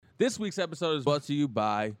This week's episode is brought to you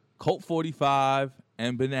by Colt 45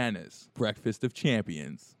 and Bananas, Breakfast of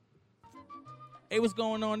Champions. Hey, what's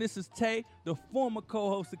going on? This is Tay, the former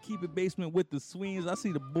co-host of Keep It Basement with the Sweens. I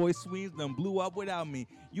see the boy Sweens done blew up without me.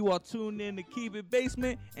 You are tuned in to Keep It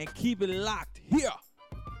Basement and keep it locked here.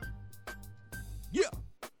 Yeah.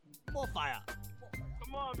 More fire.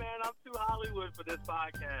 Come on, man. I'm too Hollywood for this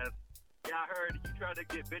podcast. Yeah, I heard you tried to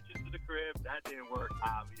get bitches to the crib. That didn't work,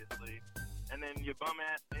 obviously. And then your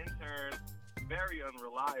bum-ass intern, very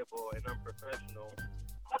unreliable and unprofessional.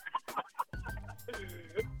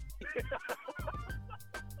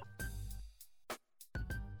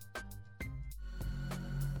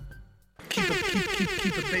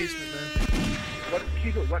 Keep it basement,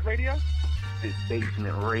 man. What radio? It's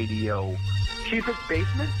Basement Radio. Keep It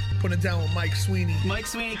Basement? Put it down with Mike Sweeney. Mike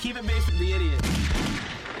Sweeney, Keep It Basement, the idiot.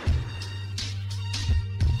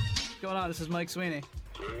 What's going on? This is Mike Sweeney.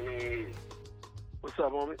 What's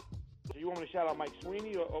up, homie? Do you want me to shout out Mike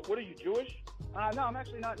Sweeney, or what are you, Jewish? No, I'm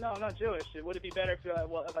actually not Jewish. Would it be better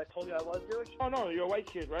if I told you I was Jewish? Oh, no, you're a white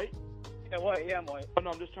kid, right? Yeah, white. Yeah, I'm white. Oh,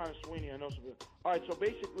 no, I'm just trying to Sweeney. I know some people. All right, so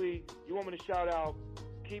basically, you want me to shout out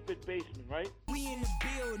Keep It Basement, right? We in the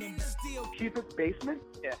building, still. Keep It Basement?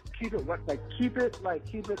 Yeah. Keep it what? Keep it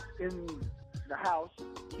in the house.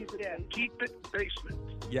 Keep it. Yeah. Keep It Basement.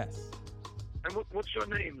 Yes. And what's your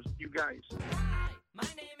names, you guys? My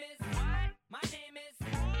name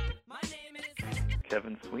is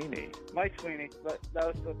Kevin Sweeney. Mike Sweeney, but that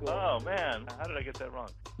was so cool. Oh, man. How did I get that wrong?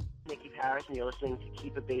 Nikki Paris, and you're listening to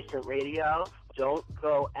Keep It Basement Radio. Don't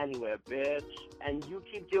go anywhere, bitch. And you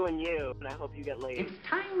keep doing you, and I hope you get laid. It's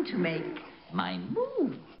time to make my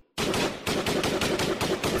move.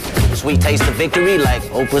 Sweet taste of victory like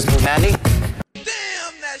Oprah's candy.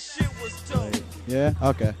 Damn, that shit was dope. Yeah,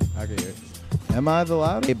 okay, I can hear it. Am I the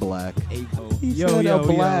loudest? Hey, black. Yo,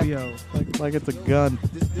 black. yo. Like it's a gun.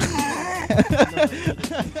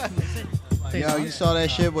 Yo, you saw that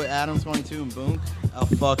shit with Adam 22 and Boonk? How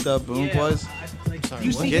fucked up Boonk was? Sorry,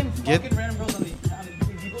 You what? see him fucking random girls on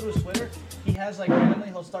if you go to his Twitter, he has like randomly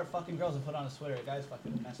he'll start fucking girls and put on his Twitter. The guy's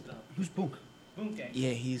fucking messed up. Who's Book? Boom gang.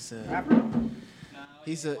 Yeah, he's a Rapper? No,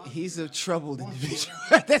 he's a troubled individual.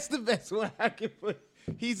 That's the best one I can put.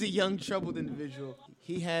 He's a young troubled individual.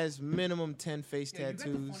 He has minimum 10 face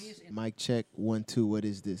tattoos. Mic check 1 2. What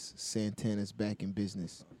is this? Santana's back in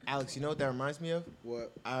business. Alex, you know what that reminds me of?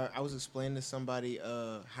 What? I was explaining to somebody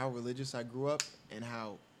how religious I grew up and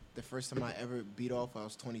how the first time I ever beat off I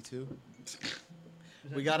was 22.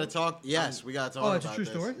 We gotta talk. Yes, we gotta talk. Oh, it's a about true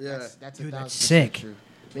this. story? Yeah, that's Dude, 1,000% that's sick. True.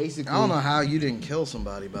 Basically, I don't know how you didn't kill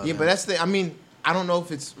somebody about Yeah, that. but that's the. I mean, I don't know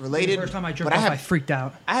if it's related. The first time I but jerked off, I freaked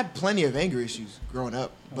out. I had plenty of anger issues growing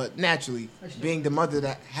up, but naturally,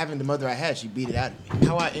 having the mother I had, she beat it out of me.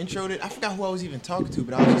 How I introed it, I forgot who I was even talking to,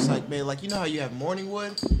 but I was just like, man, like, you know how you have morning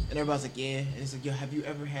wood? And everybody's like, yeah. And it's like, yo, have you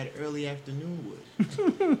ever had early afternoon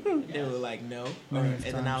wood? They were like, no. And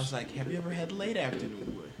then I was like, have you ever had late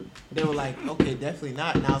afternoon wood? They were like, okay, definitely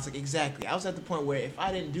not. And I was like, exactly. I was at the point where if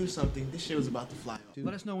I didn't do something, this shit was about to fly off.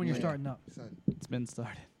 Let us know when you're starting up. It's been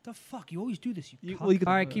started. The fuck? You always do this, you All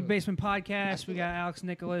right, Keep Basement Podcast. We got Alex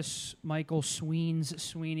Nicholas, Michael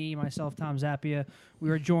Sweeney, myself, Tom Zappia. We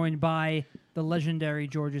are joined by the legendary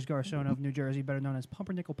Georges Garcon of New Jersey, better known as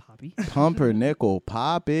Pumpernickel Poppy. Pumpernickel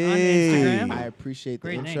Poppy. On Instagram. I appreciate the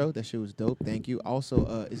Great intro. name. That shit was dope. Thank you.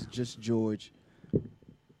 Also, it's just George.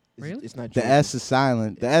 Really? It's not The George. S is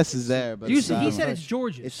silent. The S is there, but He it's silent. said it's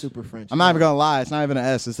George's. It's super French. I'm not even gonna lie. It's not even an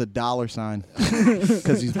S. It's a dollar sign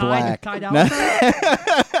because he's black. Ty dollar sign?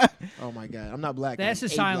 Oh my God, I'm not black. The S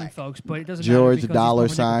is I'm silent, black. folks, but it doesn't George matter because dollar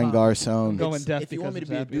he's Pumpernickel sign Poppy. Garcon. Going deaf If you want me to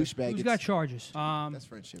because be a of Zappia. douchebag, Who's it's, got charges? that's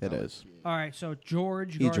friendship. It is. All right, so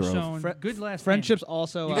George He drove. Garcon. Good last Friendships name.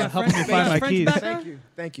 also You got helping me French- find my French keys. background?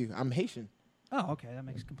 Thank you. I'm Haitian. Oh, okay, that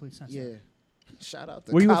makes complete sense. Yeah. Shout out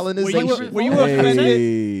to Were you colonization. were you Hey. offended?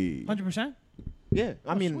 Hey. 100%? Yeah,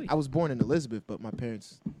 I mean, sweet. I was born in Elizabeth, but my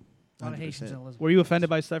parents. A lot of Haitians 100%. in Elizabeth. Were you offended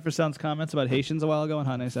by Cypher Sound's comments about Haitians a while ago on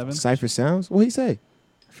Hot 97? Cypher Sounds? What'd he say?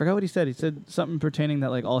 I forgot what he said. He said something pertaining that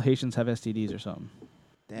like all Haitians have STDs or something.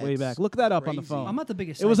 Way back. Look that up on the crazy. phone. I'm not the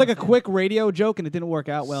biggest It was like a fan. quick radio joke and it didn't work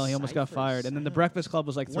out well. He almost got Cypher fired. And then the Sound. Breakfast Club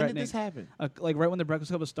was like When threatening. did this happen? Like right when the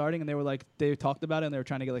Breakfast Club was starting, and they were like they talked about it and they were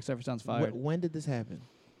trying to get like Cypher Sounds fired When did this happen?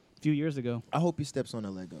 a few years ago. I hope he steps on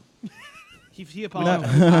a Lego. He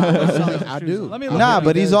apologized. I do. Let me look Nah, it up.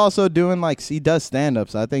 but he's also doing like he does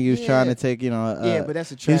stand-ups. I think he was Yeah. trying to take Yeah, but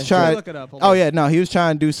that's a he's trash trying. Look it up. Hold Oh on. yeah, no, he was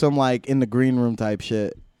trying to do some like in the green room type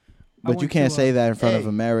shit. But you went can't to, say that in front of Hey.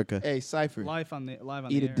 America. Hey, Cypher. Live on the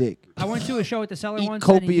Eat a air. dick. I went to a show at the Cellar Eat once.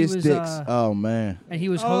 copious and he was, dicks. Oh man. And he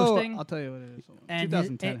was Oh, hosting. I'll tell you what it is. And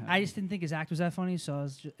 2010. I just didn't think his act was that funny, so I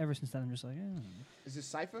was ever since then I'm just like, Is it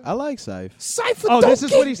Cypher? I like Syph. Cypher. Oh, this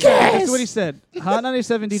is what he said. gas. This is what he said. Hot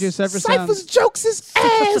 97 DJ Cypher Cypher's Sounds jokes is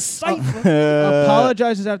ass.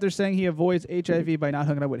 apologizes after saying he avoids HIV by not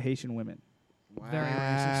hooking up with Haitian women. very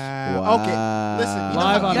racist. Wow. Okay, listen. You know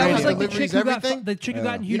Live how, on you know radio. how That was like the delivery chick is who got everything? the chick who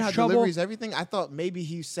got in You know huge how trouble. delivery is everything? I thought maybe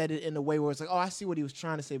he said it in a way where it's like, oh, I see what he was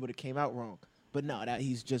trying to say, but it came out wrong. But no, that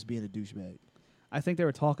he's just being a douchebag. I think they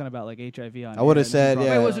were talking about like HIV on. I would air, have said, and he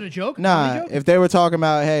yeah. brought Wait, was it a joke? A Nah, comedy joke? if they were talking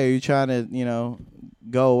about, hey, are you trying to,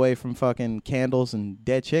 go away from fucking candles and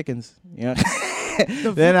dead chickens,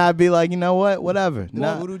 then I'd be like, you know what, whatever.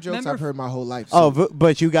 Well, Nah. voodoo jokes Remember- I've heard my whole life. Oh, so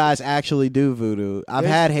but you guys actually do voodoo. I've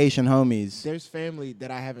There's- had Haitian homies. there's family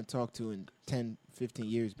that I haven't talked to in 10, 15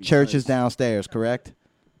 years. Churches because- downstairs, correct?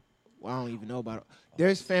 Well, I don't even know about it.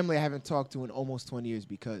 There's family I haven't talked to in almost 20 years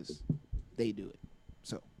because they do it.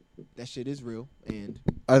 So that shit is real. And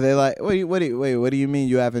Are they like, what do you mean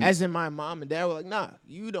you haven't? as in my mom and dad were like, nah,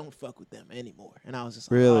 you don't fuck with them anymore. And I was just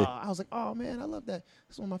like, Really? I was like, oh man, I love that.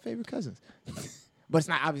 That's one of my favorite cousins. But it's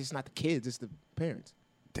not obviously it's not the kids, it's the parents.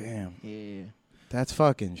 Damn. Yeah. That's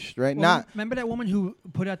fucking straight. Well, Not. remember that woman who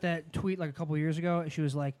put out that tweet like a couple years ago? She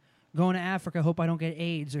was like, "Going to Africa, hope I don't get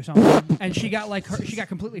AIDS or something," and she got she got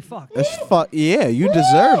completely fucked. Yeah, you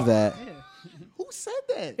deserve that. Who said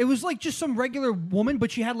that? It was like just some regular woman, but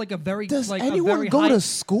she had like a very Does like anyone a very go high, to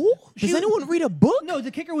school? Does anyone read a book? No, the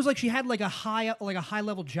kicker was like she had like a high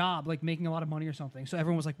level job, like making a lot of money or something. So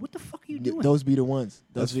everyone was like, "What the fuck are you doing?" Those be the ones.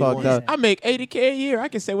 That's Those be the fucked ones. up. I make $80K a year. I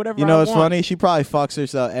can say whatever You know I what's want. funny? She probably fucks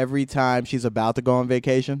herself every time she's about to go on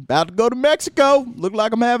vacation. About to go to Mexico. Look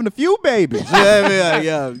like I'm having a few babies.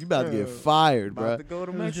 Yeah, you about to get fired, bro. About to go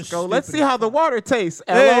to was just Mexico. Let's stupid see as how the water tastes.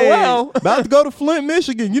 Hey, LOL. about to go to Flint,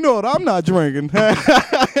 Michigan. You know what I'm not drinking.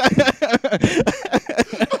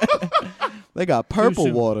 They got purple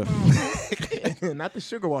soon. water. Not the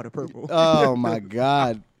sugar water purple. Oh my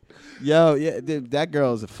god. Yo, yeah, that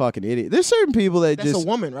girl is a fucking idiot. There's certain people that That's just a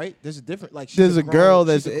woman, right? There's a different like. She's There's a grown, girl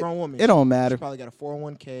she's that's- a grown woman. it don't matter. She probably got a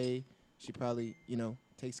 401k. She probably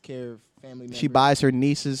takes care of family members. she buys her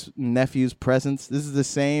nieces, nephews presents. This is the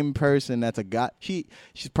same person that's a god. She's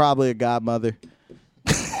probably a godmother.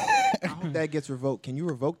 I hope that gets revoked. Can you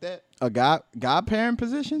revoke that? A godparent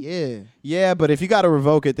position? Yeah. Yeah, but if you got to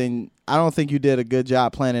revoke it, then I don't think you did a good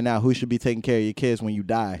job planning out who should be taking care of your kids when you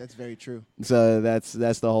die. That's very true. So that's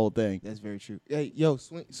the whole thing. That's very true. Hey, yo,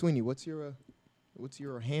 Sweeney, what's your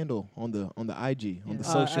handle on the IG on the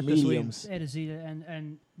social at the mediums? A to Z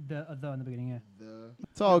and the in the beginning. Yeah.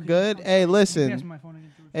 It's all good. Hey, Pass listen. me my phone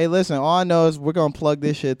again, George. Hey, listen. All I know is we're gonna plug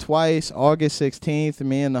this shit twice. August 16th,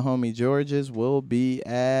 me and the homie Georges will be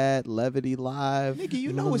at Levity Live. Nigga,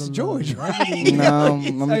 you know it's George, right? No,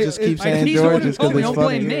 let me just keep saying He's the one who Georges told because me. it's Don't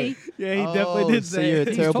blame funny. me. Yeah, he definitely did so say you're it.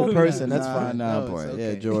 a He's terrible told me person. that. That's fine. Nah, No, boy. it's Yeah,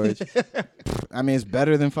 okay. George. I mean, it's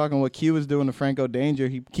better than fucking what Q was doing to Franco Danger.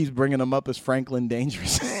 He keeps bringing him up as Franklin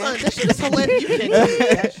Dangerous. Son, that shit is hilarious. You can't tell me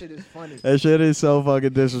that shit is funny. That shit is so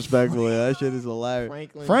fucking disrespectful. Yeah. That shit is hilarious.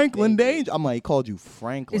 Franklin Danger. I'm like, he called you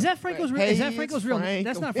Franklin. Is that Franco's real? Hey, Is that it's Franco's real? That's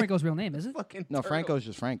not Franklin. Franco's real name, is it? Fucking No, turtle. Franco's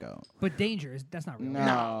just Franco. But Danger that's not real.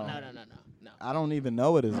 No. No. I don't even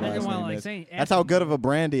know what his I didn't last wanna, name like, is. say- That's how good of a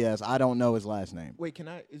brand he has. I don't know his last name. Wait, can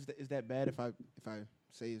I? Is that bad if I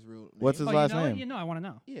say his real name? What's his Oh, last you know name? You know, I want to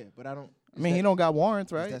know. Yeah, but I don't. I mean, he don't got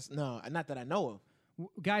warrants, right? No, not that I know of.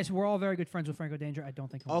 Guys, we're all very good friends with Franco Danger. I don't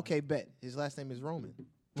think. he'll- Okay, bet. His last name is Roman.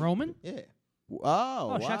 Roman. Yeah.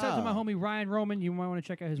 Oh, Shouts out to my homie Ryan Roman. You might want to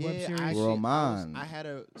check out his web series. actually, Roman. I had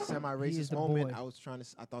a He is semi-racist the moment. boy. I was trying to.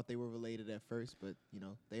 I thought they were related at first, but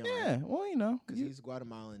they aren't. Yeah, well, Because he's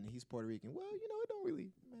Guatemalan, and he's Puerto Rican. Well, it don't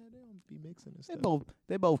really. Man, they don't be mixing and They stuff.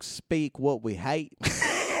 they both speak what we hate.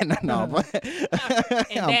 no, but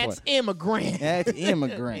And that's immigrant. That's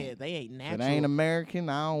immigrant. Yeah, they ain't If natural. it ain't American,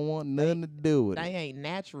 I don't want nothing to do with They it. ain't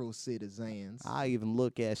natural citizens. I even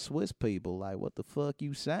look at Swiss people like, what the fuck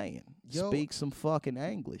you saying? Yo, Speak some fucking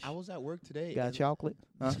English. I was at work today. Got and chocolate?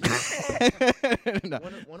 Huh? No.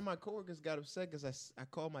 one of my coworkers got upset because I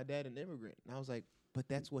called my dad an immigrant, and I was like, "But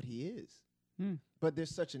that's what he is." But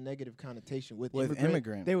there's such a negative connotation with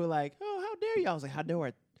immigrant. They were like, "Oh, how dare you?" I was like, "How dare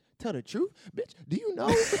I tell the truth, bitch? Do you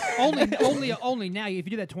know?" only now. If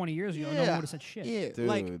you did that 20 years ago, no one would have said shit. Yeah, Dude,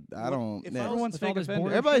 like I don't. if yeah. Everyone's With all fake this offender.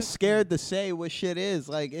 border Everybody's shit? scared to say what shit is.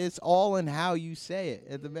 Like, it's all in how you say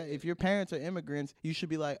it. If your parents are immigrants, you should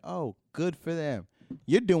be like, oh, good for them.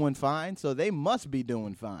 You're doing fine, so they must be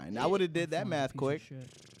doing fine. I would have did that math quick.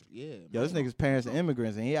 Yeah. Yo, this nigga's parents are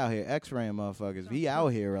immigrants, and he out here x-raying motherfuckers. He out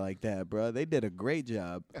here like that, bro. They did a great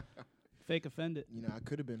job. fake offended. You know, I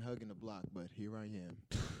could have been hugging the block, but here I am.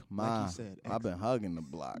 Ma, like you said, I've been hugging the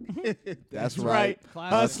block. That's right.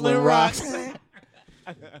 Classic. Hustling rocks.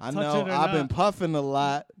 I Touch know it or I've been not. puffing a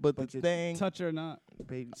lot, but the thing. Touch it or not,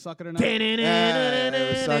 baby. Suck it or not. Suck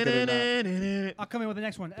it or not. I'll come in with the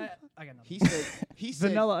next one. I got nothing. He said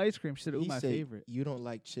Vanilla ice cream. She said, "Ooh, he my said, favorite." You don't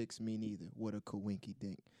like chicks, me neither. What a coinky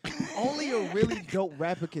dink. Only a really dope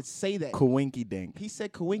rapper could say that. Kawinky dink. He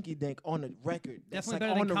said coinky dink on the record. That's Definitely like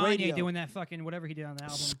better on than the Kanye radio. doing that fucking whatever he did on the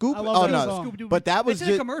album. Scoop. I love Oh that no, song. Scoop-Doo. but that was it's in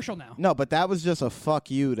a just commercial now. No, but that was just a fuck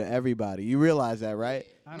you to everybody. You realize that, right?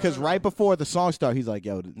 Because right before the song started, he's like,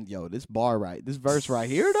 "Yo, this bar right, this verse right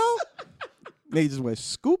here though." And he just went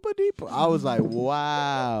scoopa deep. I was like,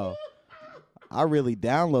 "Wow." I really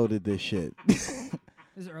downloaded this shit.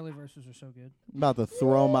 His early verses are so good. I'm about to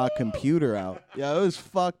throw my computer out. Yeah, it was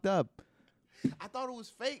fucked up. I thought it was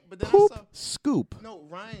fake, but then Poop I saw scoop. No,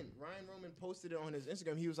 Ryan Roman posted it on his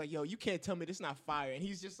Instagram. He was like, "Yo, you can't tell me this not fire," and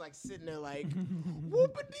he's just like sitting there like,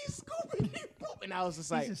 "Whoopity scoopity whoop," and I was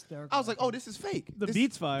just like, hysterical. I was like, "Oh, this is fake." The This-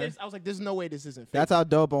 beat's fire. I was like, "There's no way this isn't fake." That's how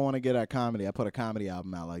dope I want to get at comedy. I put a comedy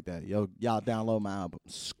album out like that. Yo, y'all download my album.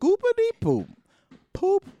 Scoopity poop.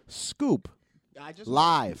 Poop scoop. I just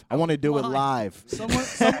Live. I want to do it live.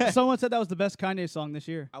 Someone said that was the best Kanye song this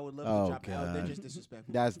year. I would love Oh, to drop it out. They're God. just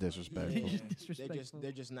disrespectful. That's disrespectful.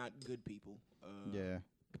 They're just not good people. Yeah.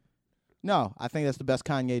 No, I think that's the best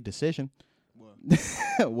Kanye decision.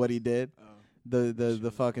 What? What he did.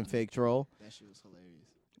 The fucking fake troll. That shit was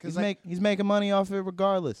hilarious. He's making money off it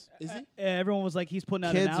regardless. Is he? Everyone was like, he's putting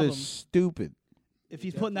out an Kids album. are stupid. If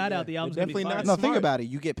he's putting that out, the album's definitely gonna be not fire. No, think smart. about it.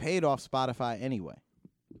 You get paid off Spotify anyway.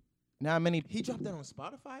 Now how many? He dropped that on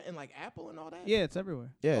Spotify and like Apple and all that. Yeah, it's everywhere.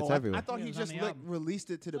 Yeah, it's Oh, everywhere. I thought Yeah, he it was on just the album. released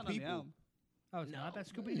it to the It's not on the people. album. Oh, it's not that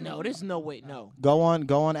Scooby? No, there's no way. No. Go on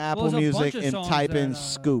Apple there's a bunch Music of and songs type in that,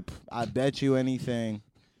 "scoop." I bet you anything.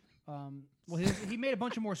 Well, he made a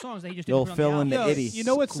bunch of more songs that he just You'll didn't put on fill in the the album. itty. You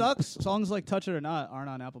know what sucks? Songs like "Touch It or Not" aren't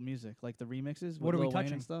on Apple Music, like the remixes. What with are we Lil Wayne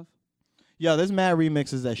touching? and stuff? Yo, there's mad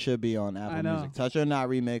remixes that should be on I Apple know. Music. Touch It or Not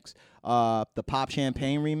remix. The Pop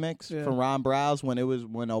Champagne remix Yeah. from Ron Browse when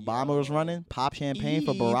Obama was running. Pop Champagne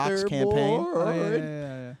for Barack's campaign.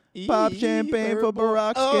 Oh, yeah. Pop Champagne for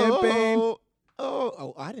Barack's campaign.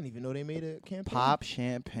 Oh, I didn't even know they made a campaign. Pop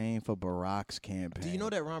Champagne for Barack's campaign. Do you know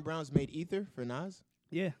that Ron Brown's made Ether for Nas?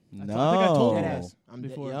 Yeah. I think No. I told you Deadass. that I'm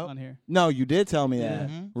before yup. on here. No, you did tell me Yeah. that.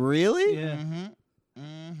 Mhm. Really? Yeah. Mm-hmm.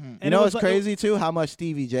 You And know it what's was like- crazy too? How much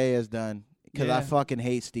Stevie J has done. Because I Yeah. fucking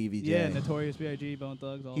hate Stevie J. Yeah, Notorious B.I.G., Bone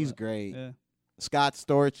Thugs, all He's that. great. Yeah. Scott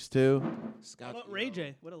Storch too. Scott, What about Ray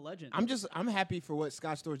J? What a legend. I'm happy for what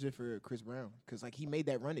Scott Storch did for Chris Brown because like he made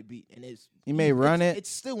that Run It beat and He made Run It. It's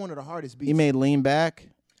still one of the hardest beats. He made Lean Back.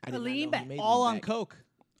 I did not Lean know Back. he made All Lean on Back. coke.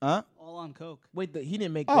 Huh? All on coke. Wait, he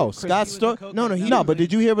didn't make. Oh, Chris- Scott he was a Storch. coke No, head. he No, didn't but make-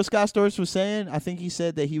 did you hear what Scott Storch was saying? I think he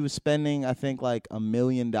said that he was spending, I think, like $1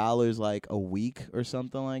 million like a week or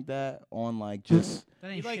something like that on like just. That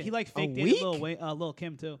He ain't like shit. he like A fake week? dated Lil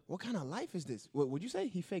Kim too. What kind of life is this? What would you say?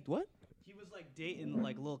 He faked what? He was like dating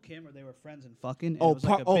like Lil Kim, or they were friends and fucking. and Oh, it was,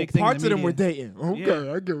 like, a big thing in parts the of them were media. dating. Okay,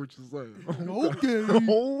 I get what you're saying.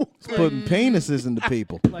 okay. Putting penises into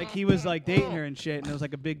people. Like he was like dating her and shit, and it was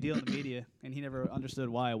like a big deal in the media, and he never understood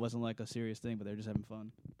why it wasn't like a serious thing, but they were just having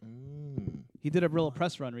fun. He did a real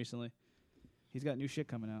press run recently. He's got new shit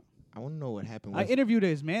coming out. I want to know what happened. I with interviewed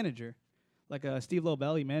his manager, like Steve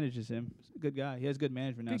Lobel. He manages him. He's a good guy. He has good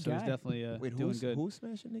management now, Good so he's guy. definitely Wait, doing who's good. who's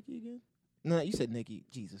smashing Nicki again? No, you said Nicki.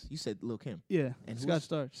 Jesus, you said Lil Kim. Yeah, And Scott who's-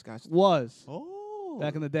 Storch Scott was Oh,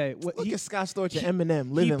 back in the day. Look at Scott Storch and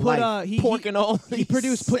Eminem living put, life, he- porking all he these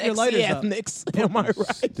produced Put Your sexy Lighters Up. ethnics. Am I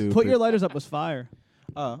right? Stupid. Put Your Lighters Up was fire.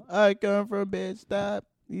 I come from Bed-Stuy.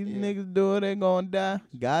 These niggas do it, they gonna die.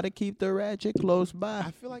 Gotta keep the ratchet close by.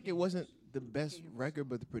 I feel like it wasn't the best record,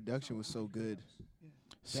 but the production was so good.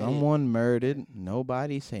 Someone murdered.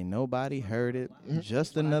 Nobody say nobody heard it.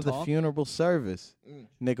 Just another talk. funeral service.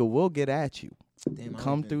 Nigga, we'll get at you. Damn, I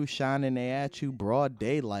Come don't through shining they at you. Broad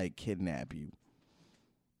daylight kidnap you.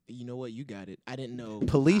 You know what? You got it. I didn't know.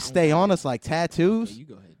 Police I don't stay got on it. us like tattoos. Okay, you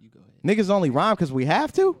go ahead. You go ahead. Niggas only rhyme because we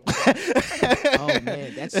have to. Oh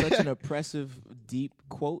man, that's such an oppressive, deep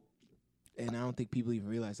quote, and I don't think people even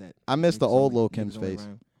realize that. I miss the Niggas old only- Lil niggas Kim's only face.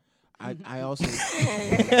 rhyme. I also.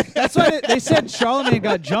 That's why they said Charlamagne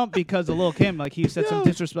got jumped because of Lil Kim. Like he said some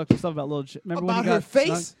disrespectful stuff about Lil. Remember when About he her got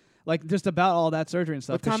face? stung? Like just about all that surgery and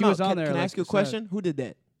stuff. But 'cause time she was out. on there. Can I like, ask you a upset. question? Who did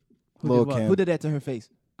that? Who Lil did what? Kim. Who did that to her face?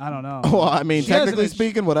 I don't know. Well, I mean, She has technically an-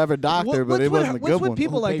 speaking, whatever doctor, but it wasn't a good What's with one.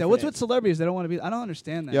 people like paid that? for What's that? with celebrities? They don't want to be. I don't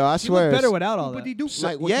understand that. Yo, I She swear, looked better it's- without all that.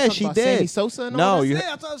 Like, what, you Yeah, talking she about did. Sammy Sosa and all No, that? you. Yeah,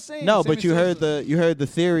 that's what I was saying. No, Sammy but you heard Sosa. the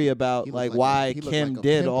theory about He like looked why like he looked Kim like a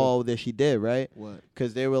did pimple. all that she did, right? What?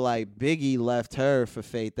 Because they were like Biggie left her for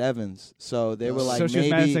Faith Evans, so they were like So she was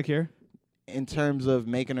mad maybe insecure? in terms of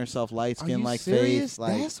making herself light Are skinned you like serious? Faith,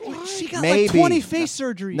 like That's why. She got maybe. like 20 face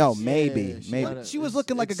surgeries. no, maybe, she maybe. gotta- She was it's-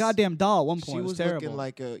 looking like a it's- goddamn doll at one point. She It was was terrible. looking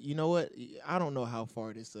like a. You know what? I don't know how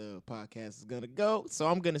far this podcast is gonna go, so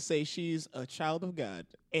I'm gonna say she's a child of God,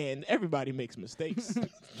 and everybody makes mistakes.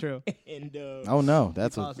 True. And Oh no,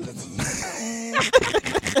 that's a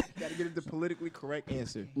gotta get the politically correct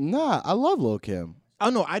answer. nah. I love Lil Kim. Oh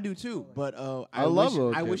no, I do too. But I love Lil'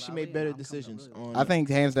 I Kim. wish she made better decisions. On, I think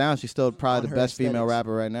hands down, she's still probably on the her best female aesthetics.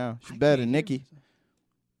 rapper right now. She's better than Nicki.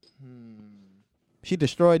 She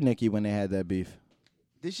destroyed Nicki when they had that beef.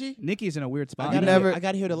 Did she? Nicki's in a weird spot. I gotta, never- hear, I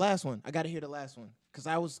gotta hear the last one. Because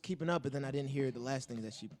I was keeping up, but then I didn't hear the last thing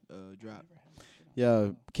that she dropped.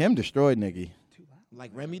 Yo, Kim destroyed Nicki.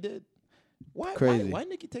 Like Remy did. Why? Crazy. Why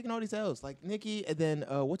Nicki taking all these L's? Like Nicki, and then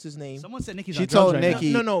what's his name? Someone said Nicki's She on drugs told right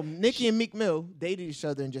Nicki- now. No, Nicki and Meek Mill dated each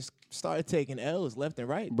other and just started taking L's left and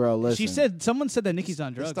right. Bro, listen. She said someone said that Nicki's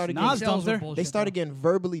on They drugs. started Nas getting- dumped her. They started getting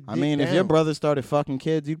verbally. I mean, if dicked your down. brother started fucking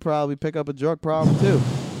kids, you'd probably pick up a drug problem too.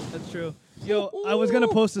 That's true. Yo, I was gonna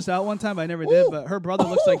post this out one time, but I never did. But her brother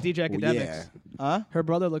looks like DJ Academics. yeah. Huh? Her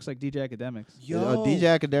brother looks like DJ Academics. DJ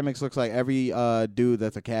Academics looks like every dude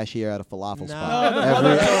that's a cashier at a falafel No, spot. the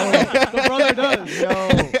brother, the brother does. Yo.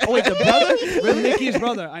 Oh wait, the brother? Really? Nicki's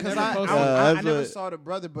brother. I never I, posted. I that's never what- saw the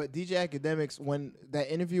brother, but DJ Academics, when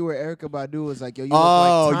that interview where Erica Badu was like, "Yo, you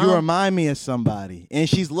Oh, look like you Tom." remind me of somebody. And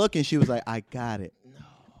she's looking. She was like, I got it.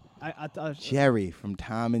 I thought Jerry from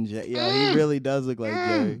Tom and Jerry. Yeah, he really does look like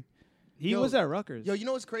Jerry. he Yo, was at Rutgers. Yo, you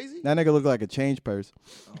know what's crazy? That nigga look like a change purse.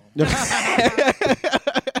 Yo,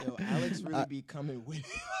 Alex really be coming with it.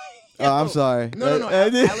 Oh, I'm sorry. No.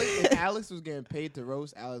 If Alex was getting paid to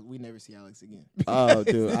roast Alex, we never see Alex again. Oh,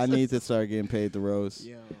 dude, I need to start getting paid to roast.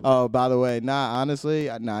 Yo. Oh, by the way, honestly,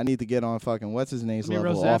 I need to get on fucking what's his name's Let me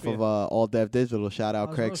level roast off Zappia. of All Deaf Digital. Shout I out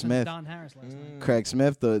was Craig roasting Smith. Don Harris last night. Craig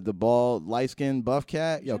Smith, the bald, light skinned buff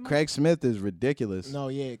cat. Yo, Craig Smith is ridiculous. No,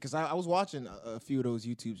 yeah, because I was watching a few of those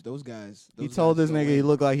YouTubes. Those guys. He those told guys this go nigga he in.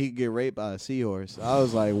 looked like he could get raped by a seahorse. I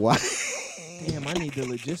was like, what? Damn, I need the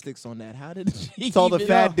logistics on that. How did He told the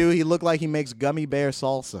fat dude he looked like he makes gummy bear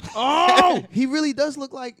salsa. Oh, he really does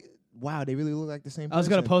look like. Wow, they really look like the same. I was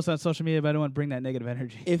gonna person. post on social media, but I don't want to bring that negative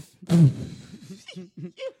energy. If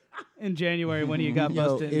In January when you got Yo,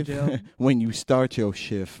 busted in if- jail. When you start your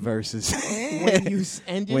shift versus when you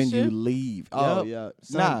end your when you shift? leave. Oh, Yup. yeah.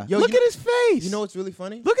 Son, Nah, yo, look you at know- his face. You know what's really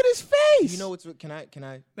funny? Look at his face. You know what's can I? That's you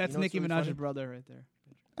know what's Nicki really Minaj's funny? brother right there.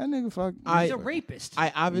 That nigga fuck. He's a rapist.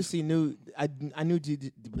 I obviously knew. I knew.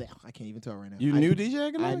 I can't even talk right now. You I knew DJ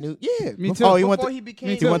Academics? I knew. Yeah. Me before- too. Oh, he went before to- he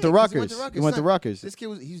became. he went to he Rutgers. He went to Son, Rutgers. This kid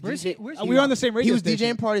was. He's Where's DJ. he? Where's We were on the same radio He was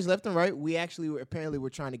station. DJing parties left and right. We actually apparently were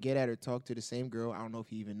trying to get at her, talk to the same girl. I don't know if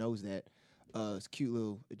he even knows that. This cute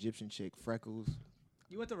little Egyptian chick, freckles.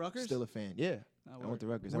 You went to Rutgers? Still a fan. Yeah. Oh, I went to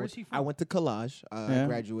Rutgers. Where's he I from? went to Collage. Yeah. I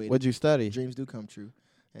graduated. What'd you study? Dreams do come true.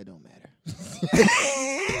 It don't matter.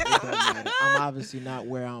 It don't matter. I'm obviously not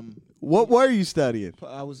where I'm. What were you studying?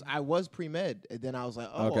 I was pre-med, and then I was like,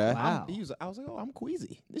 oh, Okay. Wow. I was like, oh, I'm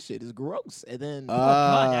queasy. This shit is gross. And then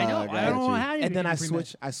God, I know. I got don't know you. how you and then became I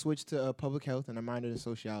pre-med. switched to public health, and I minored in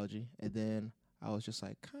sociology. And then I was just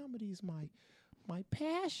like, comedy is my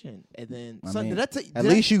passion. And then I son, mean, did I tell- At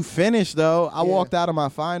did I- least you finished though. I Yeah. walked out of my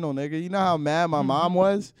final, nigga. You know how mad my mom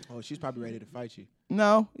was? Oh, she's probably ready to fight you.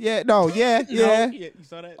 No, yeah, no, yeah, No? yeah. You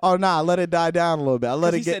saw that? Oh nah, I let it die down a little bit. I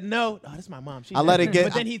let 'Cause it he get. said no. Oh, that's my mom. She I let never- it get-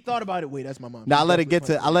 But then he thought about it. Wait, that's my mom. Nah, I She's let it definitely get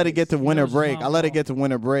to. funny. I let it get to winter knows his break. I mom's let it fault. get to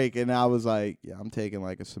winter break, and I was like, yeah, I'm taking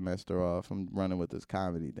like a semester off. I'm running with this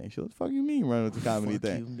comedy thing. She was, "Fuck you mean running with the comedy Fuck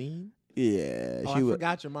thing?" you mean? Yeah, Oh, she I was.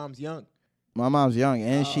 forgot your mom's young. My mom's young,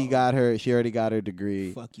 and she Oh. got her. She already got her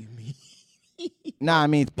degree. Fuck you mean? Nah, I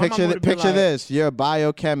mean, My mom picture would've been picture like- this. You're a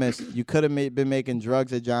biochemist. You could have been making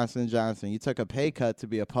drugs at Johnson & Johnson. You took a pay cut to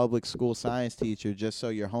be a public school science teacher just so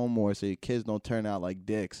you're home more, so your kids don't turn out like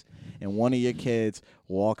dicks. And one of your kids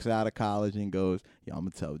walks out of college and goes, "Yo, I'm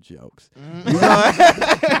gonna tell jokes."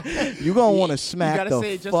 You gonna want to smack gotta the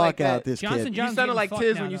say it just fuck like that. out this Johnson kid. Johnson You sounded getting like fucked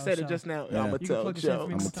Tiz now, when you though, said so it just now. Yeah. I'm You gonna can tell plug this in for jokes.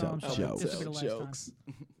 me I'ma one tell time. jokes. This will be the last time. Jokes.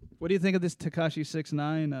 What do you think of this Tekashi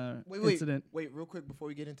 6ix9ine incident? Wait, real quick before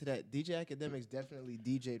we get into that. DJ Academics definitely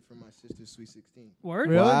DJ'd for my sister's Sweet 16. Word?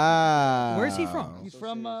 Really? Wow. Where's he from? He's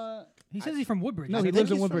from. He says he's from Woodbridge. No, I he think.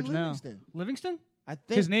 lives in he's from Woodbridge now. Livingston. Livingston? I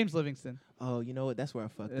think. His name's Livingston. Oh, you know what? That's where I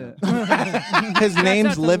fucked up. His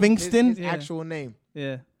name's the- Livingston. His Yeah. actual name.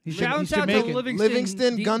 Yeah. Shouts out to Jamaican.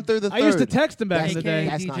 Livingston Gunther the I used to third. text him back in the day.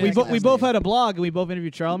 That's not We his both last name. had a blog and we both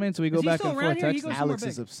interviewed Charlemagne, so we go Is he back still and around forth here? He texting. goes somewhere Alex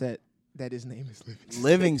is big. upset that his name is Livingston.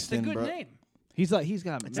 Livingston, It's a good bro. name. He's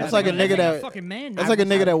got. That's like a nigga that. fucking man. That's like a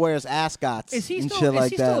nigga that wears ascots Is he and still? shit Is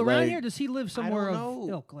like he that. still around like- here? Does he live somewhere of know.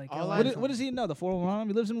 ilk? Like All LA? What does he know? The 411?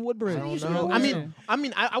 He lives in Woodbridge. I don't used to know. go I there.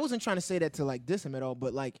 mean, I wasn't trying to say that to like diss him at all,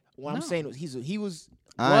 but like what I'm No. saying was he was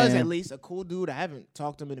I at am. least a cool dude. I haven't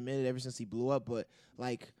talked to him in a minute ever since he blew up, but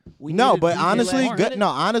like we No, needed but DJ honestly, last good. minute. No,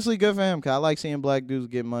 honestly, good for him. Cause I like seeing black dudes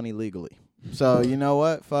get money legally. So you know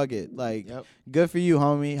what? Fuck it. Like, good for you,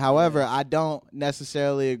 homie. However, I don't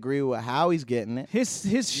necessarily agree with how he's getting it. His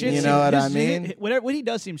shit. You know what I mean? Whatever what he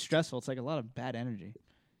does seems stressful. It's like a lot of bad energy.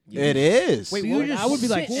 It is. Wait, I would be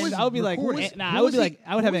like, I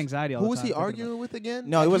would have was- anxiety all Who the was time. he thinking about arguing with again?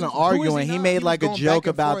 No, he wasn't arguing. He made was like a going joke back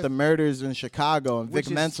and about forth. the murders in Chicago, and Vic Which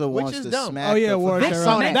is- Mensa which wants is to dumb. smack. Oh yeah, the War fucking- Chirac.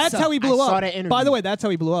 saw that. That's how he blew I saw up. that interview. By the way, that's how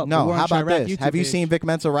he blew up. No, The War how on about Chirac this? YouTube Have you page. seen Vic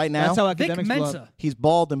Mensa right now? That's how Vic academics blew up. Mensa. He's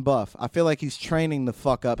bald and buff. I feel like he's training the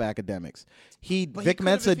fuck up academics. But Vic he could have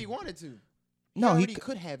Mensa. if he wanted to. No, he already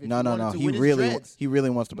could have. If No, he no, wanted no. to He with his really, dreads. he really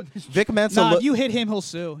wants to. Vic Mensa. Nah, look- if you hit him, he'll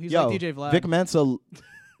sue. He's Yo, like DJ Vlad. Vic Mensa,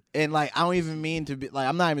 and like I don't even mean to be like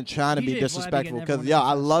I'm not even trying to be DJ Vlad be disrespectful getting because everyone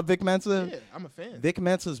I into love Vic Mensa. Yeah, I'm a fan. Vic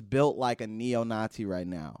Mensa's built like a neo-Nazi right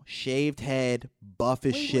now. Shaved head, buff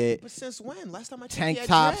as Wait, shit, but since when? Last time I checked, tank he had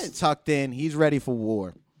tops dreads. tucked in. He's ready for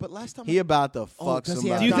war. But last time He about to Oh, fuck does he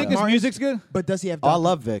have somebody. Do you Doc think his Martens? music's good? But does he have? Oh, I Doc,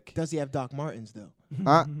 love Vic. Does he have Doc Martens though?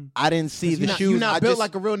 I didn't see You're the not, shoes. You're not I built just-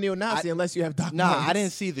 like a real neo-Nazi unless you have Doc Nah, Martens. I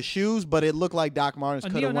didn't see the shoes, but it looked like Doc Martens A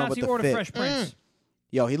could have went with neo-Nazi the or the fit. Fresh Prince.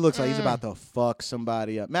 Yo, he looks like he's about to fuck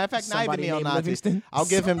somebody up. Matter of fact, not Somebody even named neo-Nazi. Livingston? I'll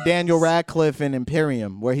give him Daniel Radcliffe in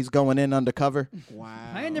Imperium, where he's going in undercover. Wow.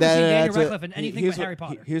 I ain't never That- seen Daniel that's a- Radcliffe in anything Here's but what- Harry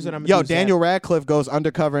Potter. Here's what I'm gonna Yo, do, Zach. Daniel Radcliffe goes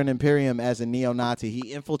undercover in Imperium as a neo-Nazi.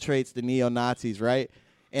 He infiltrates the neo-Nazis, right?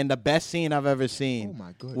 And the best scene I've ever seen Oh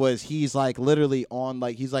my goodness. was he's like literally on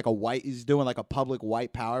like he's doing like a public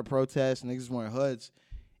white power protest, and niggas wearing hoods.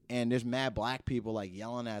 And there's mad black people like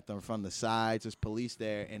yelling at them from the sides. There's police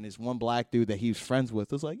there, and there's one black dude that he was friends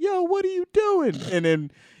with was like, "Yo, what are you doing?" And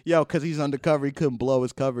then, because he's undercover, he couldn't blow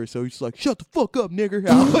his cover, so he's like, "Shut the fuck up, nigger."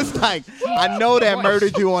 I was like, "I know that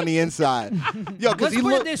murdered you on the inside." Yo, because Let's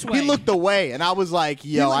put it this way. he looked away, and I was like,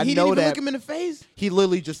 "Yo, I he know didn't even that." look him in the face. He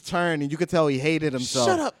literally just turned, and you could tell he hated himself.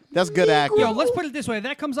 Shut up. That's good acting. Yo, let's put it this way. If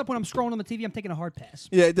that comes up when I'm scrolling on the TV, I'm taking a hard pass.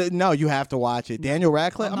 Yeah, no, you have to watch it. Daniel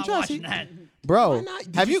Radcliffe. I'm not trying to watching that. Bro, Why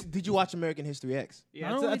not? have you? Did you watch American History X? Yeah,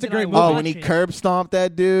 Not only that's a did I great watch movie. Oh, when he it. curb stomped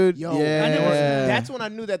that dude. Yo, yeah. that's when I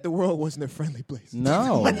knew that the world wasn't a friendly place.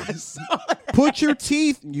 No. When I saw that. Put your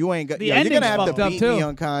teeth. You ain't got. The Yo, you're gonna ending's have to fucked up, beat me too.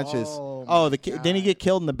 unconscious. Oh, Oh, my didn't he get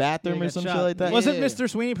killed in the bathroom Yeah, or he got some shot. shit like that? Wasn't Yeah. Mr.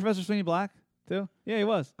 Sweeney, Professor Sweeney black too? Yeah, he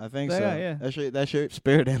was. I think Yeah, so. yeah. That's your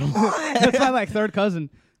spirit animal. That's my like third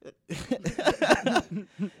cousin.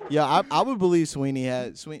 Yeah, I would believe Sweeney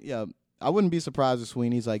had Sweeney. Yeah, I wouldn't be surprised if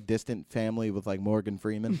Sweeney's like distant family with like Morgan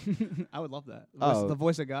Freeman. I would love that. Oh. The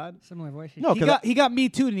voice of God. Similar voice. No, He got Me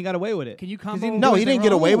Too and he got away with it. Can you 'Cause combo? No, he voice didn't that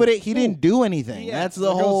get away wrong? with it. He didn't do anything. Yeah, That's the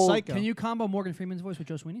the girl's whole. psycho. Can you combo Morgan Freeman's voice with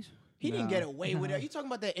Joe Sweeney's? He didn't get away with it. Are you talking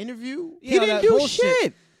about that interview? He didn't do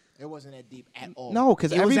shit. It wasn't that deep at all. No,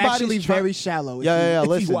 because it was everybody's actually try- very shallow. Yeah. If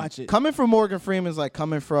Listen, you watch it. coming from Morgan Freeman's like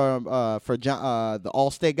coming from for John, the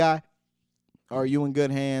Allstate guy. Are you in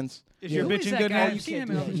good hands? Is your Who bitch is in that good guy? hands? You've seen him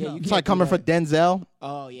in Yeah, other yeah, stuff. you It's can't like do coming that. for Denzel,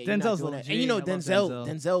 Oh yeah, Denzel's you're a not doing that. legit. And you know I love Denzel.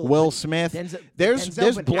 Denzel. Will been- Smith. Denzel, There's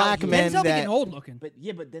Denzel been black out here. men Denzel be that getting old looking. But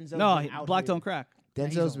yeah, but Denzel. No, been out black here. don't crack.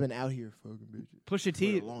 Denzel's been out here fucking bitches. Push your for the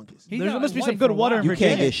teeth. longest. He's There got must be his some wife good for a water while. in you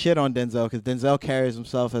Virginia. can't get shit on Denzel because Denzel carries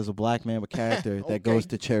himself as a black man with character Okay. that goes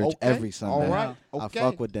to church Okay. every Sunday. All right. I Okay.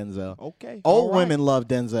 fuck with Denzel. Okay. Old all right. women love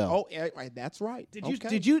Denzel. Oh, yeah, right, that's right. Did you?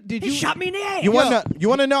 Okay. Did He you? shot me in the ass. You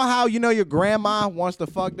wanna know how you know your grandma wants to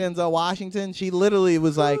fuck Denzel Washington? She literally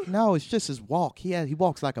was like, "No, it's just his walk. He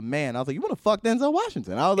walks like a man." I was like, "You want to fuck Denzel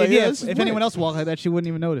Washington?" I was like, "Yeah." This is if weird." anyone else walked like that, she wouldn't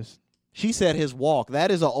even notice. She said his walk.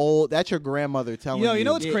 That's your grandmother telling you. You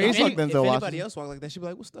know what's Yeah, crazy? If, Fuck Denzel if anybody Washington. else walk like that, she'd be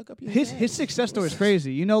like, "What's stuck up your His ass?" success story is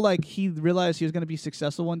crazy. You know, like he realized he was going to be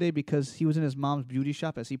successful one day because he was in his mom's beauty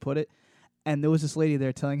shop, as he put it, and there was this lady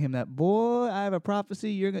there telling him that, "Boy, I have a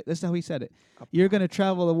prophecy. That's how he said it. You're going to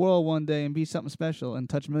travel the world one day and be something special and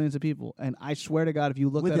touch millions of people." And I swear to God, if you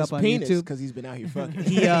look with that his up on penis YouTube, because he's been out here fucking.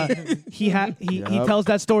 he Yup. tells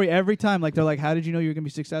that story every time. Like they're like, "How did you know you were gonna be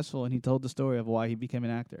successful?" And he told the story of why he became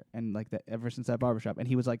an actor and like that ever since that barbershop. And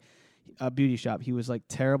he was like a beauty shop. He was like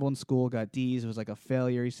terrible in school, got D's. It was like a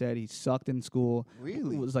failure. He said he sucked in school.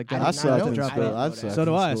 Really? It was like I gonna did not sucked know in that. drop school. out. I sucked So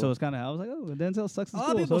do in I. So school. it's kind of I was like, oh, Denzel sucks in A lot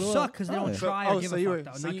school. of people so do I. suck because they don't Oh, try oh, or give so a you fuck, were-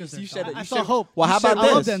 though. so Not you- 'cause you they're should- soft. I you saw should- hope. Well, how You should- about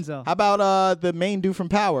I love this? Denzel. How about the main dude from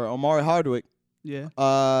Power, Omari Hardwick? Yeah.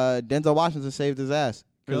 Denzel Washington saved his ass.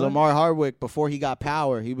 Because Really? Omari Hardwick, before he got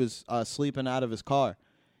power, he was sleeping out of his car.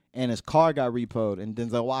 And his car got repoed. And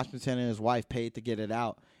Denzel Washington and his wife paid to get it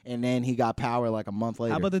out. And then he got power like a month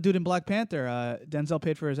later. How about the dude in Black Panther? Denzel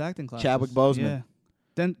paid for his acting classes. Chadwick Boseman.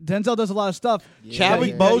 Yeah. Denzel does a lot of stuff.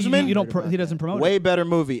 Chadwick but Boseman? You don't. He doesn't promote Way it. better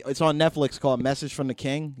movie. It's on Netflix called Message from the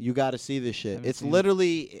King. You got to see this shit. It's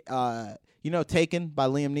literally, Taken by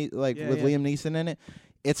Liam Neeson, with Liam Neeson in it.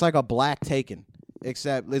 It's like a black Taken,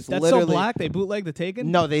 except it's That's literally so black. They bootleg the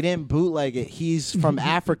Taken. No, they didn't bootleg it. He's from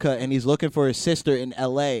Africa and he's looking for his sister in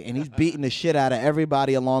L.A. and he's beating the shit out of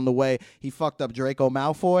everybody along the way. He fucked up Draco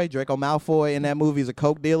Malfoy. Draco Malfoy in that movie is a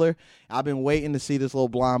coke dealer. I've been waiting to see this little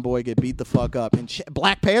blonde boy get beat the fuck up. And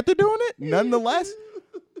Black Panther doing it, nonetheless.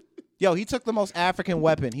 Yo, he took the most African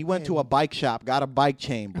weapon. He went to a bike shop, got a bike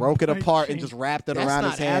chain, broke it apart, and just wrapped it around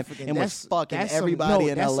his hand and was fucking everybody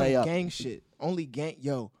in L.A. up. Gang shit. Only gang,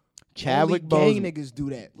 Chadwick only Boseman. gang niggas do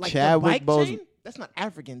that. Like Chadwick the bike Boseman. chain? That's not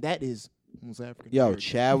African. That is almost African. Yo, American.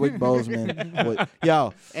 Chadwick Boseman.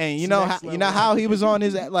 And you know Next how level. how he was on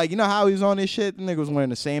his how he was on his shit. The nigga was wearing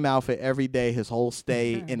the same outfit every day his whole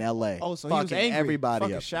stay in L.A. Oh, so fucking he was angry. everybody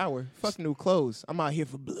Fuck up. a shower. Fuck new clothes. I'm out here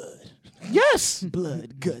for blood. Yes,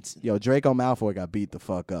 blood, guts. Yo, Draco Malfoy got beat the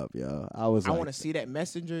fuck up. Yo, I I like, want to see that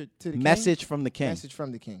messenger to the Message king. from the king. Message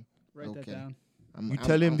from the king. Write that down. You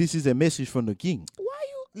tell him this is a message from the king. Why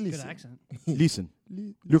you Good listen? accent. Listen,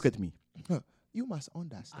 look at me. You must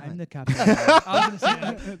understand. I'm the captain. I was gonna say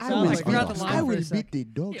that. I Sounds will, like forgot the line I for will a sec. beat the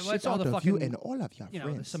dog Yeah, well, shit it's all out the of you fucking, and all of your you know,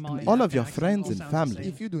 the friends. Somali All of your accent friends all and sounds the family.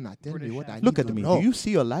 same. If you do not tell me British what I accent. Look need at to me. know. Do you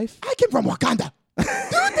see your life, I came from Wakanda. Do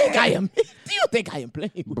you think I am? Do you think I am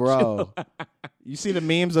playing with bro? You see the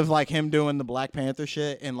memes of like him doing the Black Panther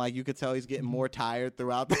shit, and like you could tell he's getting more tired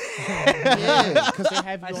throughout the. Yeah, because they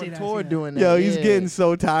have I you see on that, I tour see that. doing that. Yo, he's yeah. getting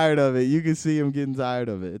so tired of it. You can see him getting tired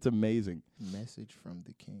of it. It's amazing. Message from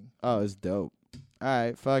the king. Oh, it's dope. All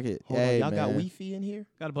right, fuck it. Hold on, Hey, y'all man. got Wi-Fi in here?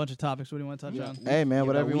 Got a bunch of topics. What do you want to touch on? Hey, man, You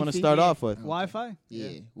whatever got you want to Wi-Fi? start Yeah. off with. Wi-Fi.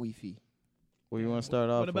 Yeah, Wi-Fi. What do you want to start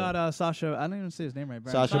off What with? about Sasha? I don't even say his name right.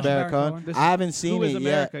 Sasha Sasha Baron Baron Cohen? Cohen. I haven't seen Who is it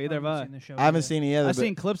America? yet. Either have I. Seen the show I haven't either. seen it yet. I've but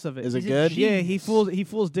seen clips of it. Is it Is it good? she? Yeah, he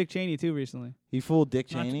fools Dick Cheney too recently. He fooled Dick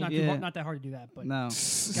Not, Cheney. not, Yeah. not that hard to do that, but No. guy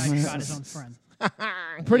shot his own friend.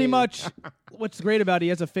 Pretty much, what's great about it, he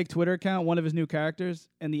has a fake Twitter account, one of his new characters,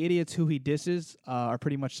 and the idiots who he disses are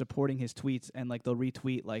pretty much supporting his tweets, and like they'll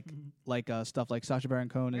retweet like stuff like Sacha Baron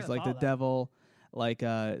Cohen is gotta like the follow that. devil, like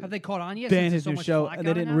Have they caught on yet? ban since his there's new so much show, flack and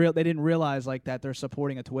they on it didn't now? they didn't realize like that they're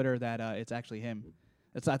supporting a Twitter that it's actually him.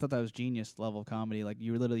 I thought that was genius level comedy. Like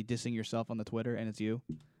you're literally dissing yourself on the Twitter, and it's you,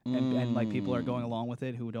 and like people are going along with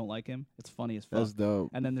it who don't like him. It's funny as fuck. That's dope.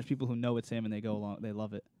 And then there's people who know it's him and they go along, they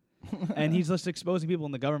love it. And he's just exposing people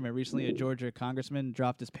in the government. Recently, a Georgia congressman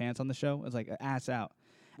dropped his pants on the show. It was like ass out.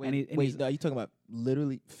 And he's- Wait, are you talking about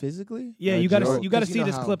literally, physically? Yeah, you gotta see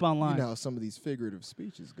this clip online. You know how some of these figurative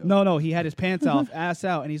speeches go. No, he had his pants off, ass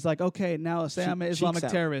out, and he's like, "Okay, now say I'm an Cheeks Islamic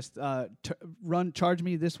out. terrorist. Charge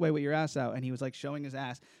me this way with your ass out." And he was like showing his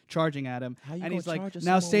ass, charging at him, How you and he's gonna like, charge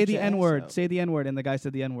 "Now someone say with the your ass N-word, out? say the N-word," and the guy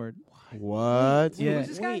said the N-word. What? Yeah.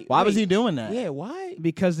 Why was he doing that? Yeah, why?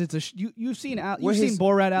 Because it's you've seen Were his-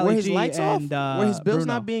 Borat, Ali Were his G, lights and off? Were his bills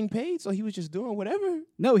Bruno. not being paid? So he was just doing whatever?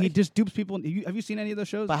 No, he just dupes people. Have you seen any of those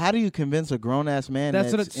shows? But how do you convince a grown ass man?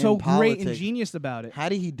 That's what it's in so great and politics? genius about it. How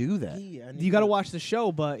did he do that? You got to watch the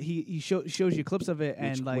show, but he shows you clips of it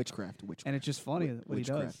and like witchcraft, and it's just funny what he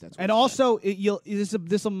does. witchcraft, that's And also,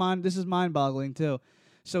 this is mind boggling too.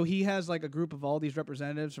 So he has like a group of all these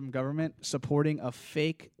representatives from government supporting a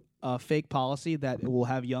fake policy that will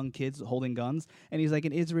have young kids holding guns. And he's like,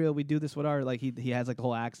 in Israel, we do this with our like he has like the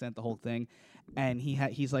whole accent, the whole thing. And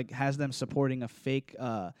he's like has them supporting a fake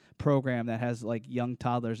program that has like young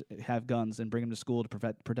toddlers have guns and bring them to school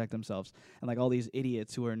to protect themselves. And like all these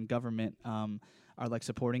idiots who are in government are like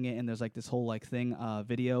supporting it. And there's like this whole like thing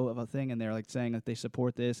video of a thing, and they're like saying that they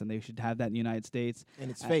support this and they should have that in the United States.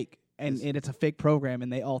 And it's fake. And it's a fake program,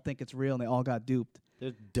 and they all think it's real, and they all got duped.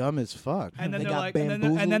 They're dumb as fuck. And then They they're got like, and then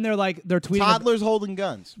bamboozled. they're tweeting. Toddlers holding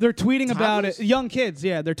guns. They're tweeting about it. Toddlers? Young kids,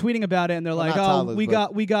 yeah, they're tweeting about it, and they're Well, like, not "Oh,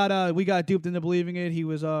 toddlers, we got duped into believing it. He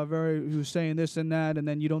was he was saying this and that, and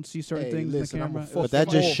then you don't see certain Hey, things listen, in I'm the a camera." But that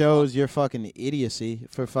just shows your fucking idiocy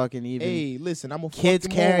for fucking even Hey, listen, I'm a kids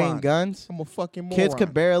fucking carrying moron. guns. I'm a fucking moron. Kids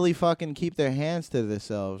could barely fucking keep their hands to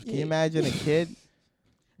themselves. Can you Yeah. imagine a kid?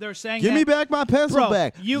 They're saying, Give me that- back my pencil Bro,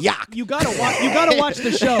 back. You Yuck. you gotta watch the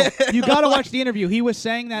show. You gotta watch the interview. He was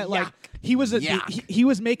saying that like He was Yuck. he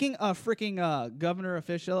was making a freaking governor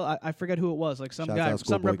official. I forget who it was, like some Shouts guy, out some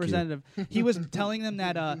Schoolboy Q. representative. He was telling them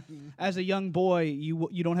that as a young boy,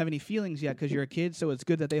 you don't have any feelings yet because you're a kid, so it's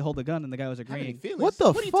good that they hold a gun. And the guy was agreeing. What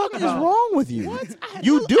the fuck is wrong with you?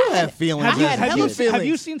 You do have feelings. Have you, as a have, you, kid. have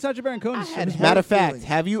you seen Sacha Baron Cohen? Matter of fact,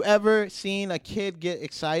 have you ever seen a kid get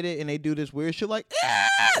excited and they do this weird shit like,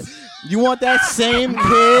 "Ah!" You want that same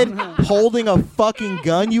kid holding a fucking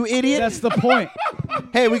gun, you idiot? That's the point.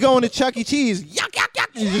 Hey, we going to Chuck E. Cheese. Yuck, yuck, yuck.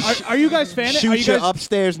 You just Are you guys fan? shoot Are you your guys?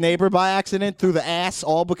 upstairs neighbor by accident through the ass,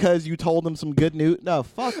 all because you told him some good news. No,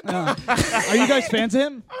 fuck. Are you guys fans of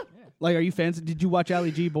him? Like, are you fans? Did you watch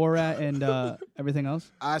Ali G, Borat, and everything else?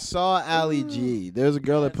 I saw Ali G. There's a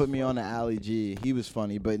girl that put me on to Ali G. He was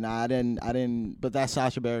funny, but nah, I didn't. But that's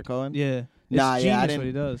Sacha Baron Cohen. Yeah. Nah, It's yeah, I genius what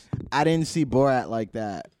he didn't. does. I didn't see Borat like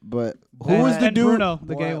that. But who And- was the and dude? Bruno,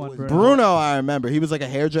 the gay one. Bruno, I remember. He was like a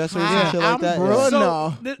hairdresser or some shit like that. Yeah.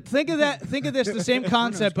 So think of that. Think of this. The same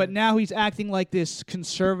concept, but now he's acting like this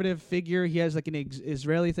conservative figure. He has like an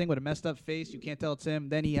Israeli thing with a messed up face. You can't tell it's him.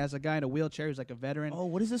 Then he has a guy in a wheelchair who's like a veteran. Oh,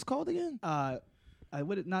 what is this called again? I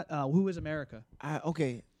would not. Who is America?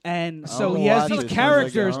 Okay. And I so don't he has watch these it. Sounds like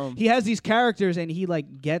characters. at home. He has these characters, and he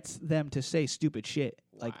like gets them to say stupid shit.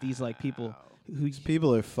 Like these like people who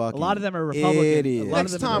People are fucking. a lot of them are Republican. idiots. A lot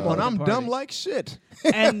of Next them are time on I'm Republican dumb Party. like shit.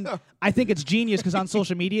 And I think it's genius because on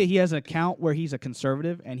social media he has an account where he's a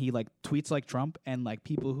conservative and he like tweets like Trump, and like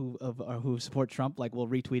people who support Trump like will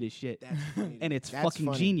retweet his shit, and it's That's fucking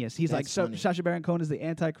funny. genius. He's like That's funny. Sacha Baron Cohen is the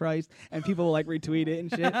Antichrist, and people will like retweet it and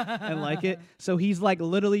shit and like it. So he's like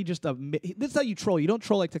literally just this is how you troll. You don't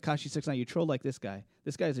troll like Tekashi 6ix9ine. You troll like this guy.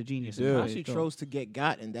 This guy's a genius. in the way Takashi he trolls to get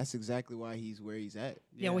got, and that's exactly why he's where he's at.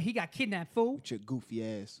 Yeah, well, he got kidnapped, fool. With your goofy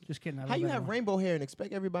ass. Just kidding. I How love you that have one. rainbow hair and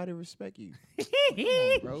expect everybody to respect you?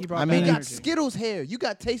 He brought I back mean, You got energy. Skittles hair. You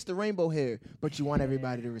got taste the rainbow hair, but you want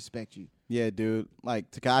everybody to respect you. Yeah, dude. Like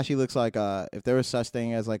Takashi looks like if there was such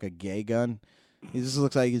thing as like a gay gun, he just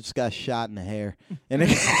looks like he just got shot in the hair. And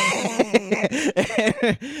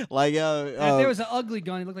like If there was an ugly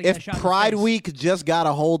gun, it looked like he if got shot in the Pride face. Week just got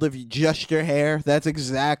a hold of just your hair, that's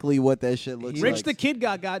exactly what that shit looks like. Rich the Kid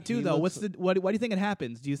got too He though. looks- What do you think it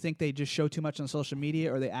happens? Do you think they just show too much on social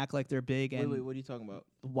media, or they act like they're big? And Wait, what are you talking about?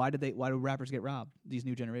 why do rappers get robbed? These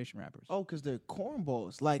new generation rappers. Oh, because they're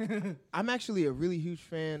cornballs. Like, I'm actually a really huge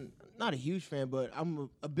fan. Not a huge fan, but I'm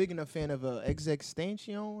a big enough fan of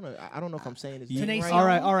XXXTentacion. I don't know if I'm saying his name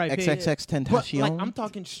right. All right. XXX But Tentacion. like, I'm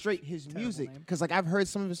talking straight his music because like I've heard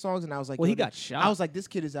some of his songs and I was like, Well, he yo, got shot I was like, this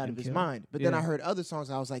kid is out and of his killed. mind. But then Yeah. I heard other songs.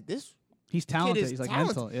 And I was like, this He's kid talented. is He's like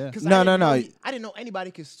talented. mental. Yeah. 'Cause No, I no, didn't know no. I didn't know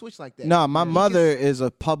anybody could switch like that. No, my He mother could- is a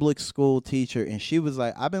public school teacher, and she was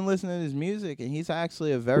like, "I've been listening to his music, and he's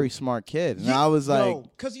actually a very smart kid." And I was like,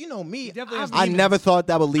 because you know me, I never thought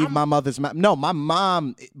that would leave my mother's mouth. No, my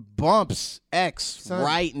mom bumps X Son,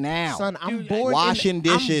 right now. Son, I'm Dude, bored. washing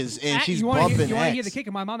dishes, and she's you wanna bumping hear, you wanna hear X. the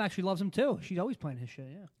kicker? My mom actually loves him too. She's always playing his shit.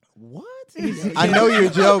 Yeah. What? I know you're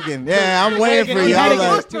joking. Yeah, I'm waiting for He you. had I to was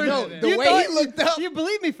go like, through it. the You way thought- he looked up. You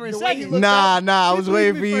believe me for a The way he second. looked nah, up. I was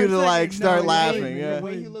waiting for me you for a to like second. start No, laughing. wait, Yeah. The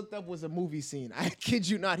way he looked up was a movie scene. I kid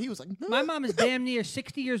you not. He was like, no. My mom is damn near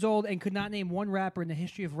 60 years old and could not name one rapper in the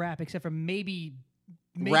history of rap except for maybe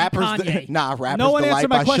Rappers, Kanye. rappers. No one Delight answered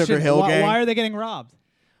by my question. Sugar Hill Gang. Why are they getting robbed?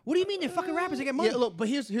 What do you mean they're fucking rappers? They get money. Yeah, look, but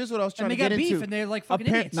here's what I was trying and to they get got beef into. and they're like fucking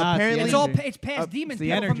Appar- idiots. Nah, apparently- it's all it's past demons. the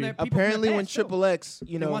people from energy. their- people Apparently, from when their past, too. Triple X,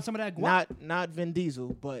 you They know, want some of that guap. not Vin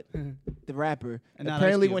Diesel, but the rapper. And not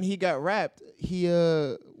Apparently, Ice Cube. when he got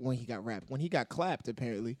rapped, when he got clapped.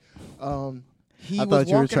 Apparently, he I was thought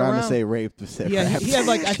you were walking trying around. to say rape. To say Yeah, rap. he had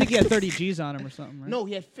like I think he had 30 G's on him or something. Right? No,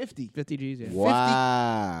 he had 50. 50 G's. Yeah.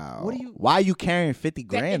 Wow. What do you- Why are you carrying 50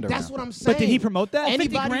 grand That's around? what I'm saying. But did he promote that? 50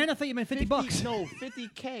 Anybody- grand? I thought you meant 50 bucks. No,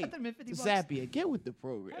 50K. thought you meant 50 bucks. Zappia, get with the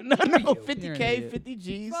program. How dare No, you. 50K, You're an idiot. 50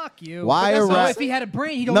 G's. Fuck you. Why But are that's rap- if he had a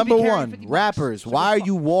brain, he'd only Number be carrying one, 50 bucks. rappers. Why are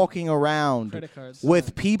you walking around Credit cards.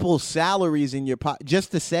 with people's salaries in your pocket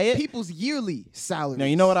just to say it? People's yearly salary. Now,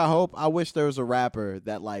 you know what I hope? I wish there was a rapper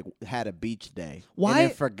that like had a beach day. Why- And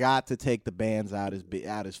then forgot to take the bands out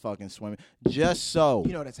his fucking swimming. Just so.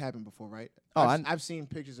 You know that's happened before, right? Oh, I've seen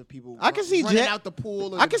pictures of people. I can see running Jet- out the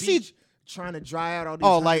pool. Or I the can see- beach, trying to dry out all these.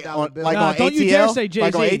 Oh, like $100 on bills. like Nah, on don't ATL? you dare say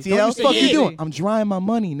Like on Jay-Z. Don't ATL? you say Fuck you Jay-Z. doing? I'm drying my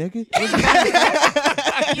money, nigga.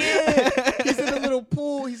 He's in a little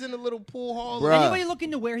pool. He's in a little pool hall. Bruh. Anybody look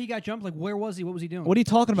into where he got jumped? Like, where was he? What was he doing? What are you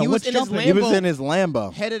talking about? He was What's in his jumping? He was Lambo. in his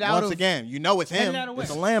Lambo. Headed out Once of- again, you know it's him. Headed out of where?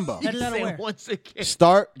 It's a Lambo. Headed out of where? Once again.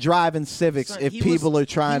 Start driving Civics Son, if he people was- are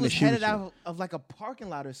trying he to was shoot headed you. out of like a parking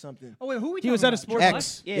lot or something. Oh, wait, who are we He was talking at a about? sports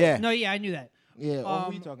X. Yeah. Yeah. No, yeah, I knew that. Yeah. Oh, who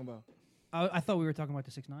are you Um, talking about? I thought we were talking about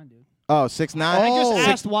the 6ix9ine dude. Oh, 6ix9ine. I just Oh.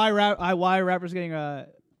 asked why rappers getting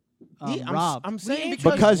robbed. I'm saying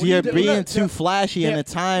because you're being they're- too flashy in a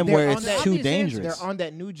time they're where on it's that- too dangerous. They're on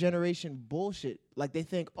that new generation bullshit. Like they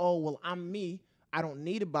think, oh well, I'm me. I don't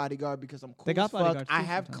need a bodyguard because I'm cool They got as fuck. bodyguards, I too,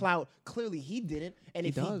 have sometimes. clout. Clearly, he didn't. And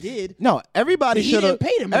if does. he did, No, everybody He should have.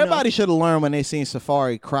 didn't pay them Everybody enough. should have learned when they seen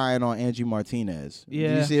Safari crying on Angie Martinez. Did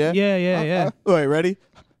Yeah. you see that? Yeah. Wait, ready?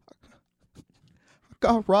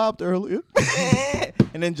 Got robbed earlier,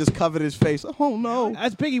 and then just covered his face. Oh no!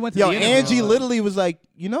 That's Biggie went to Yo, the interview. Angie literally was like,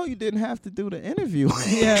 you didn't have to do the interview.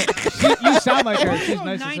 Yeah, you sound like her. She's You're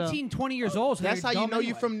nice as hell. 19, 20 years old. So that's you're how you dumb know you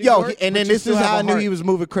anyway. from New Yo, York. and then but you this still is have how a I knew heart. he was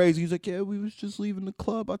moving crazy. He's like, yeah, we was just leaving the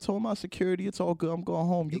club. I told my security, it's all good. I'm going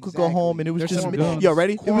home. You could go home, and it was There's just some me. guns. Yo,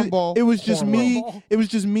 ready? Cornball. It was just me. Cornball. It was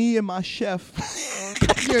just me and my chef.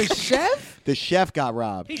 You're a chef. The chef got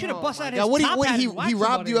robbed. He should have Oh busted my out God. his What he- top what hat he- and whacked he robbed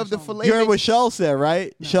somebody you or of the something. filet? You heard what Shell said,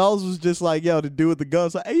 right? Shells was just like, yo, the dude with the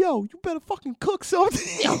guns, like, hey, yo, you better fucking cook something.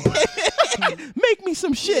 Make me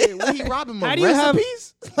some shit. What he robbing? How Him do you have-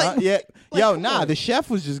 recipes? Yeah. like, Yo, come nah, on. the chef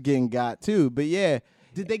was just getting got too. But yeah,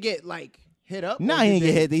 Did they get like hit up? nah, or he did didn't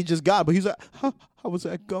get they- hit. He just got, but he's like, I was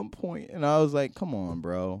at gunpoint. And I was like, come on,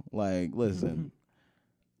 bro. Like, listen.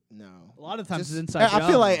 No. A lot of times Just- it's inside. I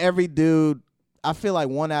feel like every dude, I feel like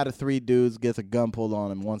 1 out of 3 dudes gets a gun pulled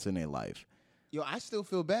on him once in their life. Yo, I still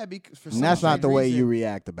feel bad because for And some that's not strange the way reason- you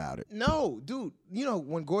react about it. No, dude. You know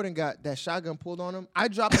when Gordon got that shotgun pulled on him, I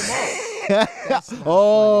dropped him off.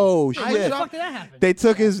 Oh, I shit. When the dropped- fuck did that happen? They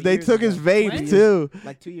took his years vape When? too.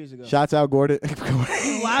 Like 2 years ago. Shouts out Gordon.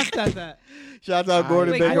 you laughed at that. Shouts out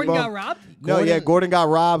Gordon. Wait, Big Gordon Bone. got robbed? No, yeah, Gordon got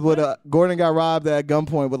robbed at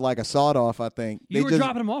gunpoint with like a sawed off, I think. You were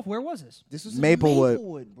dropping him off. Where was this? This was in Maplewood.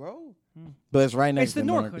 Maplewood, bro. But it's right next It's the to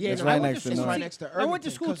North. North. Yeah, It's no, right I went next to to school- North. right next to I went to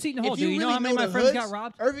Irvington, school at 'cause Seton Hall. if Do you know really how many of my the friends hoods, got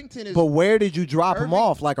robbed? Irvington is. But where did you drop him Irving-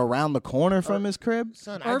 off? Like around the corner from his crib?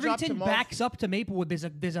 Son, I dropped Irvington him off. backs up to Maplewood. There's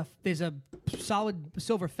a solid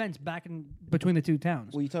silver fence back in between the two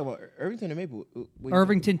towns. What you talking about? Irvington or Maplewood?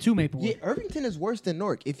 Irvington to Maplewood. Yeah, Irvington is worse than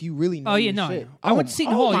Newark if you really know Oh yeah, your no. shit. I went to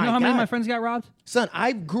Seton Hall. You know how many of my friends got robbed? Son,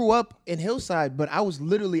 I grew up in Hillside, but I was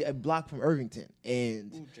literally a block from Irvington,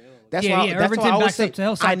 and that's Yeah, why. yeah, that's Irvington why I always backs say up to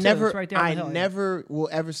Hillside, I too. never, It's right there on I the hill, yeah. never will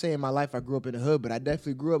ever say in my life I grew up in the hood, but I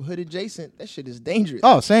definitely grew up hood adjacent. That shit is dangerous.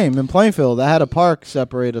 Oh, same in Plainfield. I had a park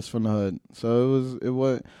separate us from the hood, so it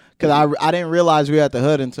was because I didn't realize we were at the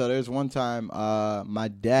hood until there's one time my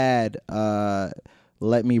dad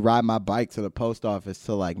let me ride my bike to the post office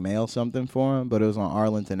to like mail something for him, but it was on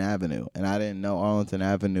Arlington Avenue, and I didn't know Arlington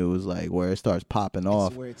Avenue was like where it starts popping off.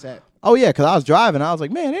 That's where it's at. Oh yeah, because I was driving. I was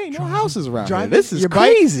like, man, there ain't no houses around here. Driving This is your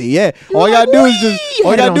bike? crazy. Yeah, You all were you gotta like, do is just. "Wee!"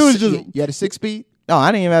 All you Had it gotta on do is si- just. You had a 6-speed. No,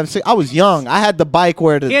 I didn't even have 6. I was young. I had the bike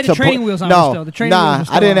where the He had the to training put- wheels on No, still. The training nah, wheels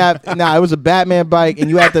were I didn't still have. Nah, it was a Batman bike, and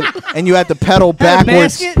you had to pedal Had a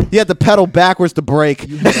backwards. basket? You had to pedal backwards to brake.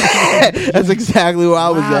 That's exactly where I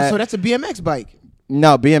was Wow, at. so that's a BMX bike.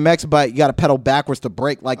 No, BMX bike, you got to pedal backwards to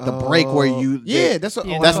brake, like the brake where you. Yeah, that's what.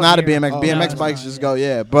 That's not a here. BMX. Oh, BMX no, bikes it's just not, go,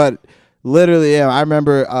 yeah. But literally, yeah, I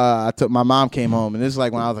remember I took my mom came home, and this is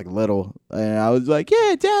like when I was like little, and I was like,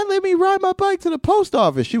 yeah, Dad, let me ride my bike to the post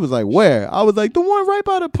office. She was like, where? I was like, the one right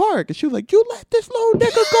by the park. And she was like, you let this little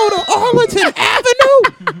nigga go to Arlington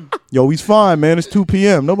Avenue? Yo, he's fine, man. It's 2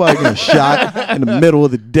 p.m. Nobody getting shot in the middle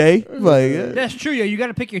of the day. Like, yeah. That's true. Yeah, you got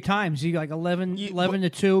to pick your times. You got like 11 to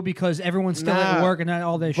 2 because everyone's still at Nah, work and not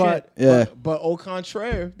all that But, shit. Yeah. but au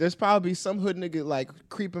contraire, there's probably some hood nigga like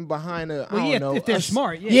creeping behind a. I Well, don't yeah, know, if they're a-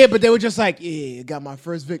 smart, yeah. Yeah, but they were just like, yeah, got my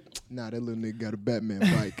first Vic. Nah, that little nigga got a Batman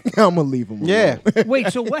bike. I'm gonna leave him. Yeah. alone. Wait,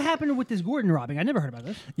 so what happened with this Gordon robbing? I never heard about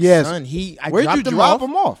this. Yes. Son, I Where'd dropped you drop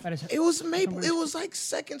him off? That is- It was Maple. It was like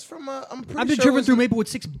seconds from. I'm pretty I've been sure it driven was through Maplewood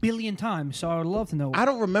 6 billion times, so I would love to know. I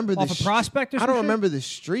don't remember Off the a Prospect or I some don't shit? remember the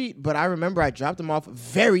street, but I remember I dropped him off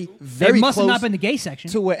very, It very must close have not been the gay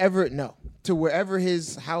section. to wherever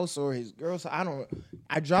his house or his girl's.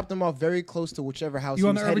 I dropped him off very close to whichever house. You he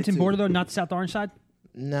on was the headed Irvington to. border though, not the South Orange side?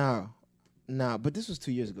 No, but this was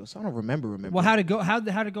 2 years ago, so I don't remember. Well, how'd it go? How'd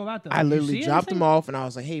it go out though? I Did you literally see dropped anything? him off, and I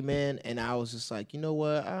was like, "Hey, man," and I was just like, "You know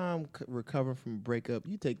what? I'm recovering from a breakup.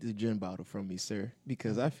 You take this gin bottle from me, sir,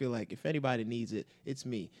 because I feel like if anybody needs it, it's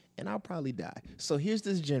me, and I'll probably die. So here's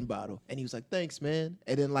this gin bottle." And he was like, "Thanks, man."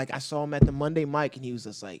 And then like I saw him at the Monday mic, and he was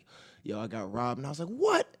just like, "Yo, I got robbed," and I was like,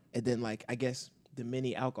 "What?" And then like I guess the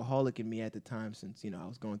mini alcoholic in me at the time, since I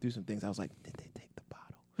was going through some things, I was like, "Did they take the bottle?"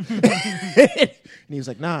 And he was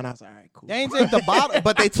like, "Nah," and I was like, "All right, cool." They ain't take the bottle,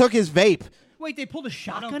 but they took his vape. Wait, they pulled a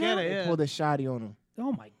shotgun get out? it, They yeah. pulled a shotty on him.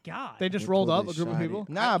 Oh my god! They just They rolled pulled up, a a group of shotty. people.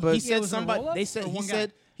 Nah, but He said was it a somebody. roll-up They or said one guy?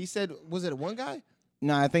 he said was it one guy?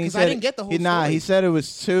 No, I think he 'Cause said I didn't get the whole Nah, story. he said it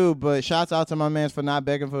was 2, but shouts out to my man for not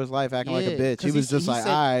begging for his life, acting like a bitch. He 'cause was just like,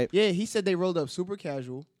 said, all right. Yeah, he said they rolled up super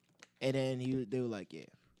casual, and then they were like, yeah.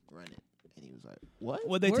 run it. And he was like, what?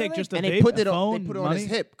 Would they take just a and vape, they put a it on. phone, They put it on money? his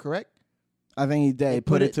hip, correct? I think he did. They He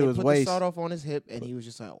put it to they his put waist. The sawed off on his hip, and he was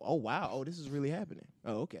just like, "Oh wow, oh this is really happening."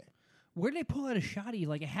 Oh okay. Where did they pull out a shotty?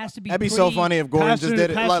 Like it has to be. That'd be so pretty- funny if Gordon just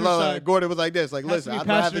did it. Passenger side. Gordon was like this. Like, Has to listen, be I'd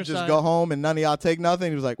rather passenger just side. go home and none of y'all take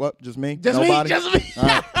nothing. He was like, what? Just me? Just Nobody? me. Just me. All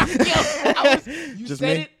right. You Just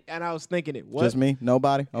said me? it, and I was thinking it. What? Just me?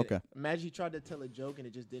 Nobody? Okay. Imagine you tried to tell a joke and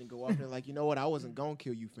it just didn't go off. And like, you know what? I wasn't gonna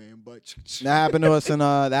kill you, fam, but That happened to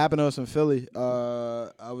us in Philly.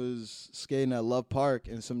 I was skating at Love Park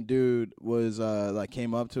and some dude was like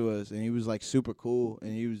came up to us and he was like super cool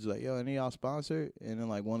and he was like, yo, any of y'all sponsored? And then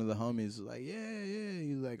like one of the homies was like, yeah.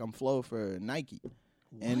 He's like, I'm Flo for Nike.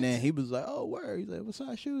 And then he was like, oh, word. He's like, what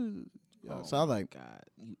size shoes? So I'm like,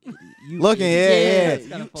 God, looking, yeah.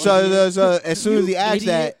 So as soon as he asked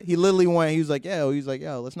idiot. that, he literally went. He was like,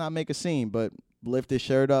 yo, let's not make a scene, but lift his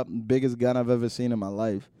shirt up, biggest gun I've ever seen in my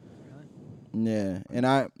life. Yeah, and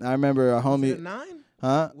I remember a homie. Was it a 9?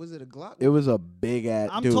 Huh? Was it a Glock? It was a big ass.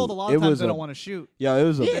 I'm dude. told a lot It of times was they a- don't want to shoot. Yo, it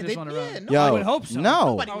was a. Yeah, They just wanna run. Yo, I would hope so. No,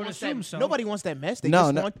 Nobody I would wants assume that. so. Nobody wants that mess. They No,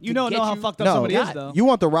 just no. want You to don't get know how you. fucked up no, somebody not- is, though. You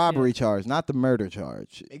want the robbery charge, not the murder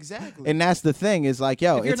charge. Exactly. And that's the thing. Is like,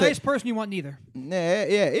 yo, If you're a it's nice person, you want neither. yeah,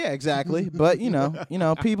 exactly. But you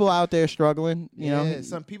know, people out there struggling. You know,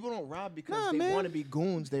 some people don't rob because they want to be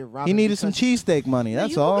goons. They rob. he needed some cheesesteak money.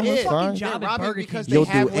 That's you all. look at It's the fucking fine. job They're at robbing Burger because King. they You'll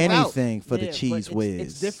have do without. anything for the Yeah, cheese but whiz.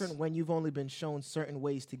 It's different when you've only been shown certain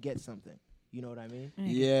ways to get something. You know what I mean?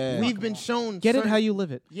 Yeah. We've been shown. Get it certain- how you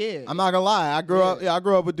live it. Yeah. I'm not gonna lie. I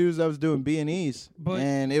grew up with dudes that was doing B&Es, But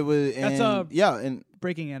and it was That's and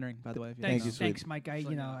breaking and entering, by the way. If you Thanks, don't know. thanks, Mike. I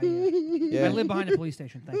Yeah. I live behind a police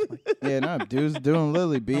station. Thanks, Mike. yeah, no, dudes doing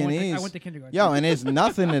literally I B&Es. went to kindergarten. Yo, and it's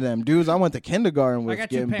nothing to them dudes. I went to kindergarten with got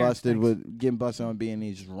two getting parents, busted on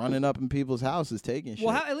B&Es, just running up in people's houses taking shit.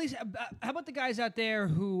 Well, at least how about the guys out there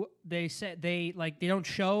who they said they don't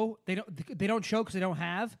show they don't show because they don't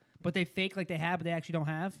have, but they fake like they have, but they actually don't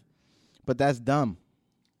have. But that's dumb.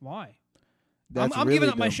 Why? That's I'm really giving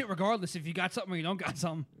up my dumb. shit regardless if you got something or you don't got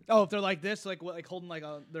something. Oh, if they're like this, like holding like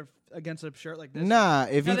they're against a shirt like this. Nah,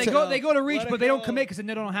 if Now you they go to reach, Let it but they don't go. commit because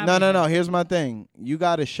they don't have. no. anything. Here's my thing. You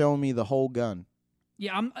got to show me the whole gun.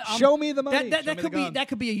 Yeah, I'm Show me the money. That Show me the could be gun. that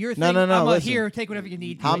could be a year No, thing. no, I'm listen. here. Take whatever you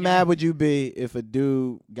need. How Like, mad would you be if a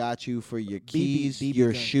dude got you for your keys, BB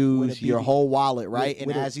your gun. shoes, With a your BB. whole wallet, right?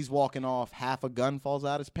 With and a- as he's walking off, half a gun falls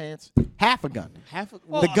out his pants. Half a gun. Half a,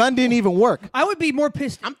 The gun didn't even work. I would be more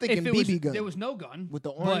pissed. I'm thinking if it was, BB gun. There was no gun with the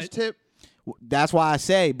orange but, tip. That's why I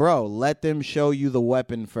say, bro, let them show you the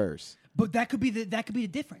weapon first. But that could be the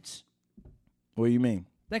difference. What do you mean?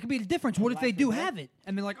 That could be the difference. What if they do have it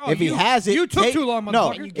and they're like, oh, if he has it, you took take- too long,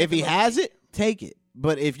 No, motherfucker. if he has it, take it.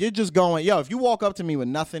 But if you're just going, if you walk up to me with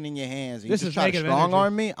nothing in your hands and you This just is try to negative strong energy.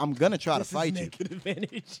 arm me, I'm gonna try to fight you.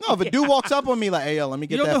 Advantage. No, if a dude walks up on me like, hey, yo, let me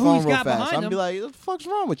get don't that know who phone he's real got fast, behind I'm gonna be him. like, what the fuck's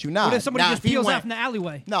wrong with you? Nah. What if somebody just if he peels went- out from the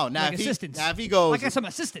alleyway? No, now like if he, assistance. now if he goes, I got some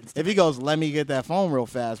assistance. if he goes, let me get that phone real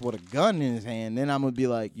fast with a gun in his hand, then I'm gonna be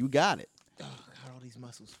like, you got it. Oh, got all these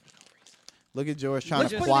muscles. Look at George trying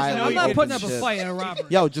Let's to put it this way, quietly. I'm not open putting up a shit. fight in a robbery.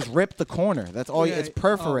 Yo, just rip the corner. That's all. Yeah. It's Oh,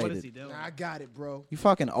 what is perforated. he doing? Nah, I got it, bro. You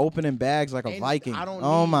fucking opening bags like a Ain't- Viking. I don't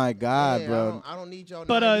Oh need- my god, yeah, bro. I don't need y'all.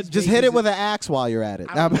 But, 90s Just hit it babies' with an axe while you're at it.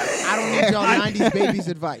 I don't need y'all 90s babies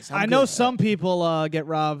advice. I know some people get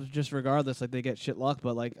robbed just regardless, like they get shit luck.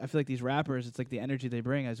 But like I feel like these rappers, it's like the energy they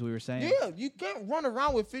bring, as we were saying. Yeah, you can't run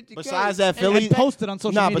around with 50K. Besides that and- Philly, and post it on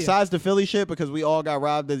social media. Besides the Philly shit, because we all got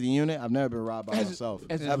robbed as a unit. I've never been robbed by myself.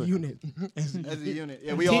 as Ever. a unit. As a unit.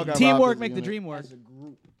 Yeah, we all got Teamwork robbed as a make the unit. dream work. As a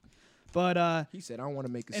group. But He said, I don't want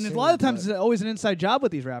to make a and a scene, lot of times but- it's always an inside job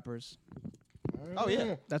with these rappers. Oh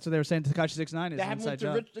yeah. That's what they were saying. Tekashi 6ix9ine is That an happened inside with the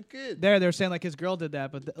job. Rich the Kid. They were saying like his girl did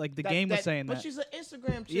that, but like the game was saying but that. she's an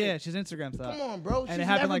Instagram chick. Yeah, she's Instagram stuff. Come on, bro. And She's it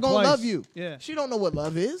happened never like gonna twice. love you. Yeah. She don't know what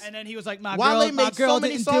love is. And then he was like, my Wale girl, my made so girl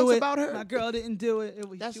many didn't songs do it. about her. My girl didn't do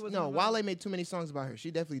it. That's she wasn't no. involved. Wale made too many songs about her.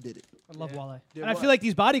 She definitely did it. I love Wale. And I feel like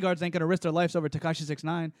these bodyguards ain't gonna risk their lives over Tekashi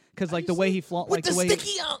 6ix9ine because like the way he flaunt, like With the way. the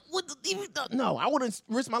sticky, with the even no, I wouldn't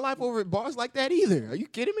risk my life over bars like that either. Are you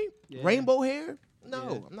kidding me? Rainbow hair?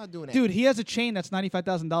 No, I'm not doing that. Dude, he has a chain that's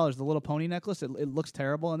 $95,000, the little pony necklace. It looks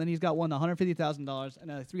terrible, and then he's got one $150,000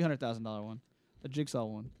 and a $300,000 one, a jigsaw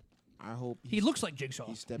one. I hope He looks like Jigsaw.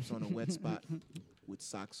 he steps on a wet spot with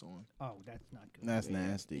socks on. Oh, that's not good. That's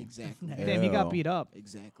nasty. Exactly. Damn, he got Ew. beat up.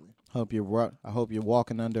 Exactly. I hope you're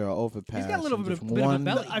walking under an overpass. got a little and bit just of a one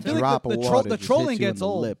belly. I feel like drop the of troll- water the just trolling hits you in gets the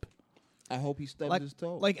old. lip. I hope he stubs Like, his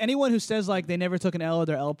toe. like anyone who says like they never took an L or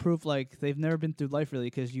they're L proof, like they've never been through life really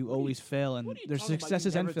because you always fail and there's talking about?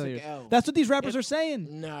 successes You and never took failures. L. That's what these rappers are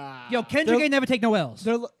saying. nah. Yo, Kendrick ain't never take no L's.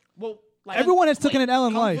 They're well, like, everyone has taken an L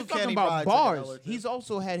in we're life. talking Kenny about probably took an L bars. or two. He's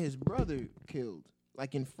also had his brother killed.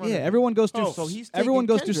 like in front. Yeah, of him. everyone goes through. So he's everyone taking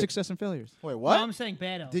goes through Kendrick. success and failures. Wait, No, what? I'm saying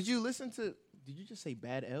bad L's. Did you listen to? Did you just say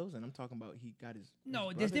bad L's? And I'm talking about he got his. No,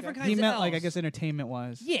 his there's brother different got- kinds He of meant like I Ls. guess entertainment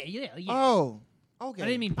wise. Yeah. Oh, okay. I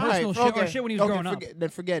didn't mean All right, personal shit or okay. shit when he was growing up. Then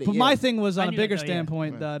forget it. But yeah. my thing was I on a knew bigger that, though, yeah.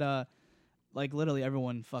 standpoint Right. that like literally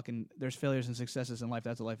everyone fucking there's failures and successes in life.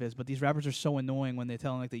 That's what life is. But these rappers are so annoying when they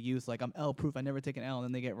tell like the youth like I'm L proof. I never take an L, and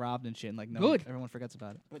then they get robbed and shit. And like no, Good. everyone forgets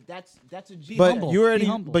about it. But that's a G. But humble. you Be already,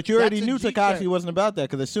 humble. but you already That's a knew G-track. Tekashi wasn't about that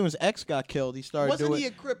because as soon as X got killed, he started Wasn't doing. he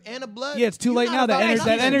a Crip and a Blood? Yeah, it's too You're late not now. That about ener- it.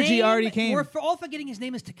 that His energy name- already came. We're all forgetting his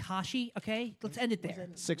name is Takashi. Okay, let's end it there.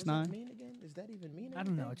 6ix9ine. Mean again? Is that even mean? I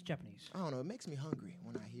don't know. It's Japanese. I don't know. It makes me hungry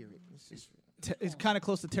when I hear it. It's just It's kind of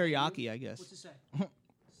close to teriyaki, I guess. What's it say?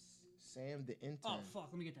 Sam the intern. Oh fuck!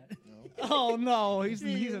 Let me get that. Oh no, he's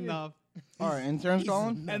enough. All right, interns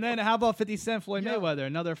calling. And then how about 50 Cent, Floyd Mayweather?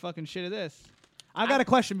 Another fucking shit of this. I got a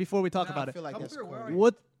question before we talk about I it. feel like that's corny.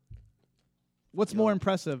 What's more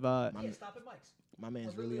impressive? Stop at Mike's. My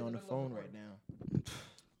man's really on the phone right now.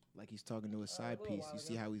 Like he's talking to a side piece. You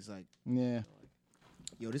see how he's like, Yeah.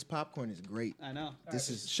 yo, this popcorn is great. I know. This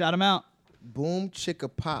is Shout him out. Boom Chicka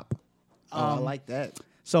Pop. Oh, I like that.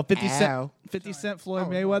 So 50 Cent, Ow. 50 Cent, Floyd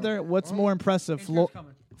Oh, Mayweather. What's more impressive, Intern's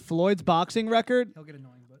coming. Floyd's boxing record He'll get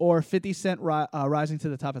annoying. But or 50 Cent rising to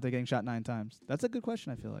the top after getting shot 9 times? That's a good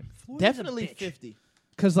question. I feel like Floyd is a Definitely bitch. 50.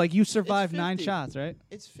 because like you survived 9 50. shots, right?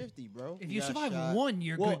 It's 50, bro. If you got survive shot. one,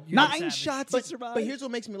 you're Well, good. You're 9 savage. shots. But, to survive. but here's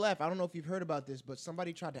what makes me laugh. I don't know if you've heard about this, but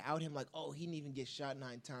somebody tried to out him like, oh, he didn't even get shot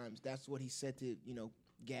 9 times. That's what he said to,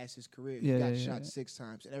 gas his career. He Yeah, got yeah, shot yeah. 6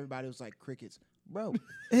 times. And everybody was like, crickets. Bro.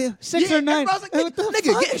 6 Yeah, or 9. everybody was like, What the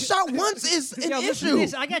nigga, fuck? getting shot once is an Yo, listen to issue.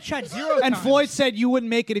 this. I got shot 0 And times. Floyd said you wouldn't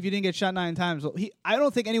make it if you didn't get shot 9 times. Well, I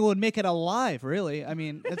don't think anyone would make it alive, really. I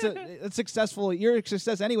mean, it's successful. You're a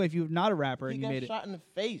success anyway if you're not a rapper He and you got made it. shot in the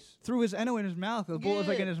face. Through his endo in his mouth. The bullet was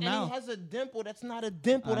like in his and mouth. he has a dimple. That's not a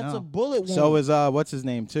dimple. I That's know. a bullet wound. So is what's his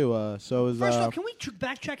name too? So is First of all, can we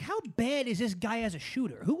backtrack? How bad is this guy as a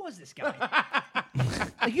shooter? Who was this guy?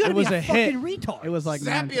 Like, you gotta It was be a fucking hit. retard. It was like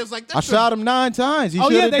 9. Zappy like, I shot him 9 times. He Oh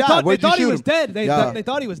should yeah, have they died. thought Where'd you shoot he was him? dead. They Yeah.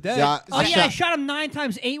 thought he was dead. Yeah, Oh yeah, I shot him 9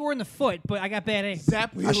 times. 8 were in the foot, but I got bad aim.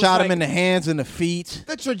 Zappy I was shot him like, in the hands and the feet.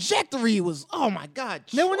 The trajectory was, oh my God.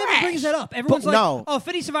 No one ever trash. brings that up. Everyone's like, no. "Oh,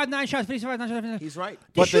 50 survived 9 shots. 50 survived 9 shots." He's right. The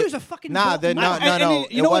But shooter's a fucking Nah, ball- no.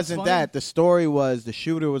 and you know It what's wasn't funny? that. The story was the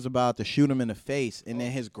shooter was about to shoot him in the face, and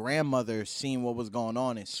then his grandmother seen what was going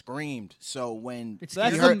on and screamed. So when So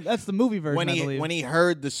that's, he the, heard, that's the movie version, when I believe. he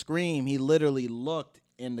heard the scream, he literally looked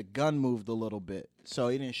and the gun moved a little bit. So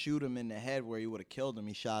he didn't shoot him in the head where he would have killed him.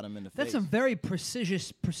 He shot him in the That's face. some very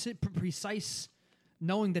precise,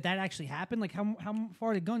 knowing that actually happened. Like how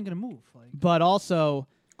far the gun gonna move? Like but also,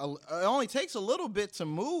 It only takes a little bit to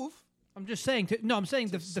move. I'm just saying. I'm saying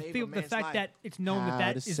the save feel, a the man's fact life. that it's known How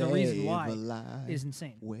that to is the reason save why a life. is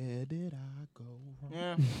insane. Where did I go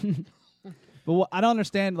wrong? Yeah. but what, I don't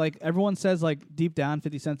understand. Like everyone says, like deep down,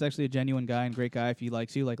 50 Cent's actually a genuine guy and great guy if he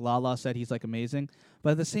likes you. Like Lala said, he's like amazing.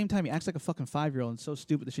 But at the same time, he acts like a fucking 5-year-old and so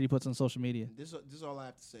stupid the shit he puts on social media. This is all I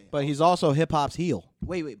have to say. But he's also hip hop's heel.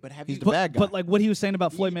 Wait, but have He's you? the bad guy. But like what he was saying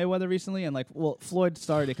about Floyd Mayweather recently, and like, well, Floyd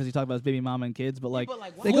started it because he talked about his baby mama and kids. But like, but,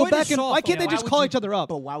 like, why- they go Floyd back is and soft, why can't though. they Why just would call you- each other up?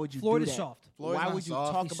 But why would you Floyd do is that? soft. Floyd's Why not would you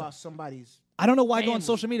soft. talk He's about soft. somebody's? I don't know why go on Family.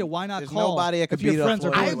 social media. Why not There's call nobody that could if your beat up friends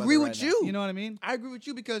are Floyd I good? agree Mayweather with right you. You know what I mean? I agree with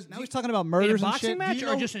you because Now do he's talking about In a murders and boxing shit. match you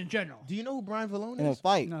or know- just in general? Do you know who Brian Valone In a is?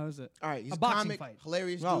 fight. No, is it? All right, he's A a boxing comic, fight.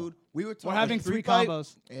 hilarious No. dude. We were talking. We're having street 3 fight.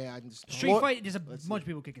 combos. Yeah, I just Street fight. There's a bunch of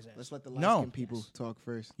people kick his ass. Let's let the No. light-skinned people talk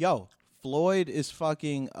first. Yo, Floyd is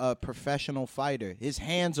fucking a professional fighter. His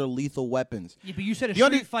hands are lethal weapons. Yeah, but you said a You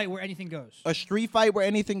street under- fight where anything goes. A street fight where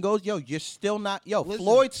anything goes, yo, you're still not. Yo, Listen,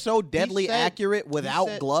 Floyd's so He deadly said- accurate he without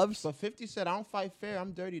said- gloves. But 50 said, I don't fight fair.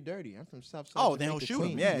 I'm dirty. I'm from South Oh, Side. then he'll Jamaica, shoot him.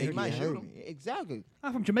 Queens. Yeah, he Maybe might you shoot heard him. me. Exactly.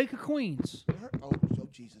 I'm from Jamaica, Queens. Oh,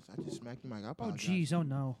 Jesus. I just smacked the mic. I Oh, apologize. jeez. Oh,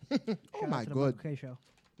 no. Oh, Shout out my to the God. Michael K show.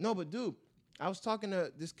 No, but, dude, I was talking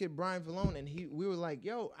to this kid, Brian Valone, and we were like,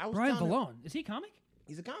 yo, I was Brian telling him- Valone. Is he a comic?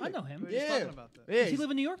 He's a comic. I know him. Yeah. talking about that. Yeah, Does he live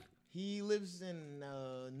in New York? He lives in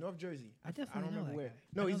North Jersey. I definitely don't know remember that where. guy.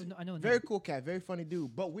 No, I he's know- I know the very name. cool cat, very funny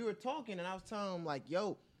dude. But we were talking, and I was telling him like,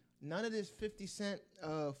 "Yo, none of this 50 Cent,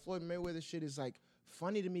 Floyd Mayweather shit is like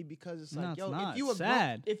funny to me because it's No, like, it's yo, not. if you a It's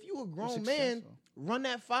sad. if you a grown You're man, successful. run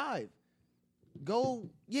that 5. Go,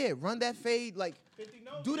 run that fade. Like,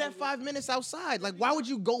 do that 5 minutes outside. Like, why would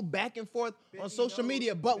you go back and forth on social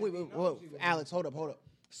media? But wait, Alex, hold up.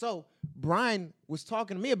 So Brian was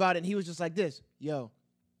talking to me about it, and he was just like this, yo.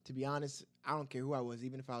 To be honest, I don't care who I was,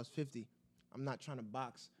 even if I was 50. I'm not trying to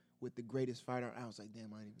box with the greatest fighter. I was like, damn,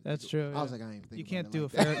 I didn't even That's think true. I was yeah. like, I ain't think You about can't it do a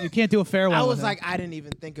like that. fair. You can't do a fair one. I with was him. like, I didn't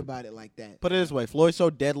even think about it like that. Put it this way, Floyd's so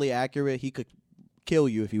deadly accurate, he could kill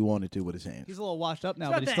you if he wanted to with his hands. He's a little washed up now,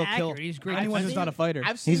 He's but not he still that kill accurate. He's great. anyone I've who's seen not a him. fighter.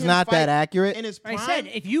 I've seen He's him not fight that accurate. in his I prime. said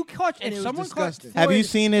if you caught and it if was someone caught disgusting. Floyd Have you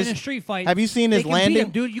seen his in a street fight? Have you seen they his can beat landing?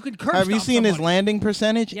 him, dude. You can curb Have you stomp seen his somebody. landing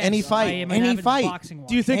percentage? Yes, Any I fight, am an any avid fight. boxing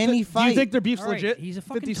Do you think Any do you fight. think their beef's All right, legit? he's a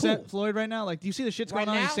fucking 50 Cent tool. Floyd right now? Like, do you see the shit's Right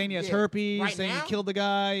going on? He's now? saying he has Yeah. herpes, Right saying now? he killed the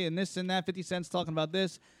guy, and this and that. 50 Cent's talking about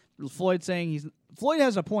this. Floyd saying he's Floyd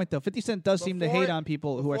has a point though. 50 Cent does seem to Before hate it- on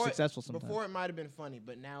people who are before it- successful sometimes. Before it might have been funny,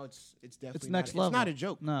 but now it's definitely It's next not, level. It's not a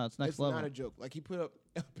joke. No, it's next level. It's not a joke. Like he put up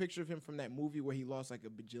a picture of him from that movie where he lost like a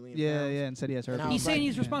bajillion Yeah, pounds. yeah, and said he has And I herpes. He's was saying like,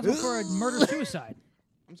 he's responsible for a murder-suicide.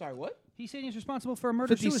 I'm sorry, what? He's saying he's responsible for a 50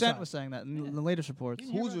 murder-suicide. Cent was saying that in the latest reports.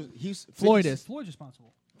 He's Floyd is. Floyd's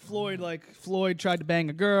responsible. Floyd tried to bang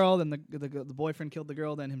a girl, then the boyfriend killed the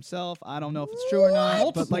girl, then himself. I don't know if it's true or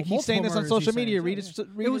not, but like he's saying this on Multiple social murders, media. he's Read saying,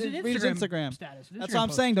 his yeah. It was an read his Instagram Instagram. status, an That's Instagram what I'm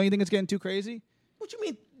post. saying. Don't you think it's getting too crazy? What you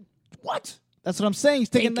mean? What? That's what I'm saying. He's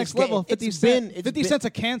taking Think next it's getting- level. 50 it's Cent. been- it's 50 been- Cent's a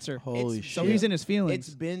cancer. Holy So shit. he's in his feelings.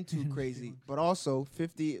 It's been too crazy. But also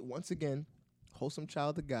 50 once again, wholesome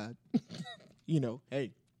child of God. You know,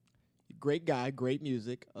 hey, great guy, great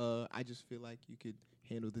music. I just feel like you could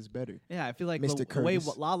handle this better. Yeah, I feel like Mr. the way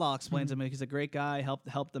Curtis. Lala explains him, he's a great guy. Helped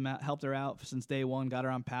her out since day one. Got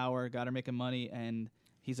her on Power. Got her making money, and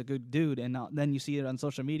he's a good dude. And then you see it on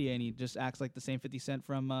social media, and he just acts like the same 50 Cent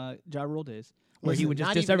from Ja Rule days, where he Listen, would just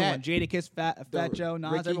not diss even everyone. that. Jadakiss, Fat The Joe,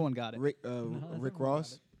 Nas, Ricky- everyone got it. Rick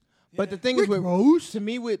Ross. But the thing is, to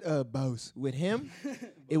me, with Boss, with him,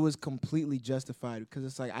 it was completely justified because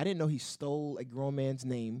it's like I didn't know he stole a grown man's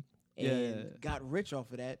name and Yeah. got rich off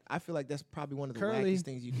of that. I feel like that's probably one of the Curly. wackiest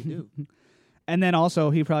things you can do. And then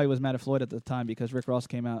also, he probably was mad at Floyd at the time because Rick Ross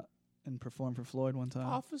came out and performed for Floyd one time.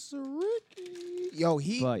 Officer Ricky, yo,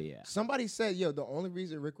 But yeah. Somebody said, yo, the only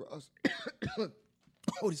reason Rick Ross,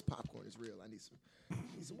 oh, this popcorn is real. I need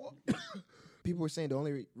some water. People were saying the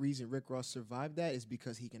only reason Rick Ross survived that is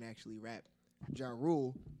because he can actually rap. Ja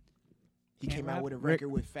Rule, he Can't came rap? out with a Rick- record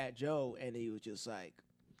with Fat Joe, and he was just like,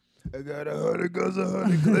 I got 100 guns,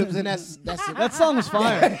 100 clips, and that's it. That song was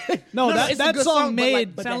fire. No, No, that it's a that good song song, but made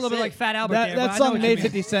like- but Sound a little that's bit like it. Fat Albert that there, but I that know song what you made mean.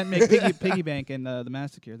 50 Cent make piggy bank in the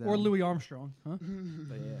massacre. That Or one. Louis Armstrong, huh?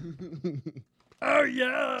 But yeah. Oh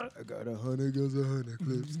yeah. I got 100 guns, 100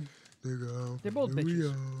 clips. Nigga, They're both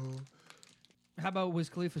bitches. How about Wiz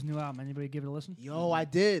Khalifa's new album? Anybody give it a listen? Yo, I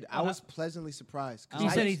did. I was pleasantly surprised. 'cause He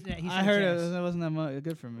I said used- I heard it. That wasn't that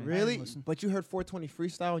good for me. Really? listen. But you heard 420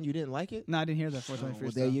 Freestyle and you didn't like it? No, I didn't hear that 420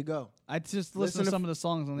 Well, freestyle. there you go. I just Listen listened to to some of the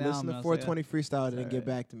songs on the Listen album. to and I was like, 420 Freestyle and then get alright.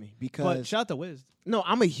 back to me But because shout out to Wiz. no,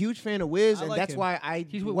 I'm a huge fan of Wiz, I and like that's him. why I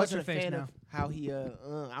He's with wasn't a What's-Her-Face fan now. of how he.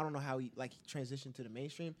 I don't know how he transitioned to the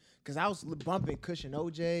mainstream because I was bumping Cushion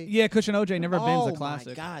OJ. Yeah, Cushion OJ Never Been's Oh a classic.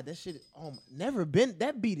 my god, that shit! Never Been.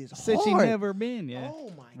 That beat is Said hard. she never been. Yeah.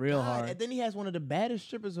 Oh my Real god! hard. And then he has one of the baddest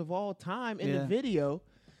strippers of all time in Yeah. the video,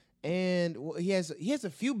 and he has a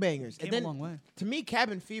few bangers. Came and then a long way. to me,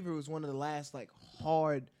 Cabin Fever was one of the last like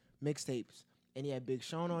hard mixtapes. And he had Big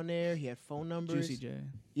Sean on there. He had Phone Numbers. Juicy J.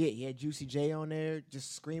 Yeah, he had Juicy J on there,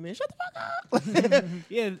 just screaming, "Shut the fuck up!"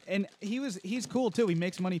 Yeah, and he's cool too. He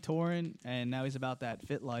makes money touring, and now he's about that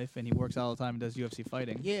fit life, and he works out all the time and does UFC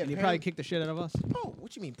fighting. Yeah, and he probably apparently- kicked the shit out of us. Oh,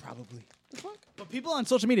 what you mean probably? The fuck? But people on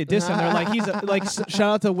social media diss him. They're like, he's shout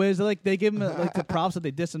out to Wiz. They're like, they give him like the props that they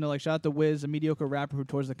diss him. They're like, shout out to Wiz, a mediocre rapper who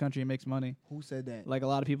tours the country and makes money. Who said that? Like a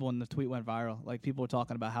lot of people in the tweet went viral. Like people were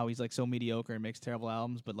talking about how he's like so mediocre and makes terrible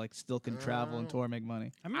albums, but like still can travel and tour and make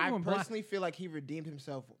money. remember I when Black- personally feel like he redeemed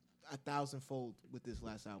himself 1,000-fold with this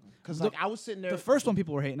last album. Because The- like I was sitting there, The first one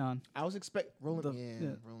people were hating on. I was Rolling. yeah.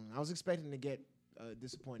 Rolling. I was expecting to get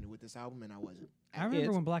disappointed with this album, and I wasn't. I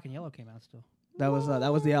remember when Black and Yellow came out still. That was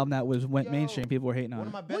the album that went mainstream. People were hating on One it.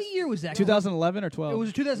 of my best. What year was that? 2011 or 12? It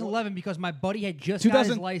was 2011 because my buddy had just got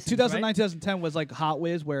his license. 2009, right? 2010 was like Hot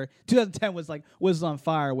Wiz, where 2010 was like Wiz on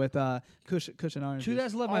fire with Cushion Orange.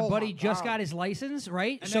 2011, my buddy just got his license,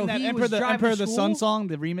 right? And so then that he Emperor was the driving Emperor to of the school. Sun song,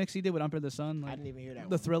 the remix he did with Emperor of the Sun. Like, I didn't even hear that. the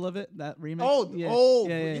one. thrill of it, that remix. Oh, yeah.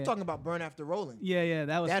 you're yeah. talking about Burn After Rolling. Yeah,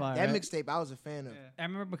 that was fire. That right? mixtape I was a fan of. I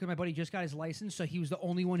remember because my buddy just got his license, so he was the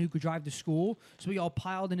only one who could drive to school. So we all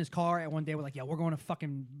piled in his car, and one day we're like, "Yeah, we're going to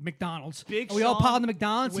fucking McDonald's." Big and we all Sean, piled into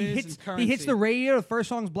McDonald's. Wiz, He and hits Currency. the radio. The first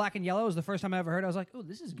song's Black and Yellow. It was the first time I ever heard it. I was like, "Oh,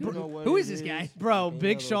 this is good. know what Who it is this guy?" Bro, Black and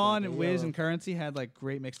Big Yellow, Sean, Black and Wiz, Yellow. and Currency had like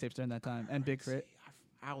great mixtapes during that time, and Big Crit.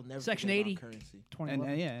 I'll never Section forget about 80. Currency. And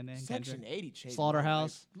 2011. yeah, and Section Kendrick. 80 changed my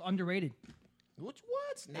Slaughterhouse. Underrated. life. What?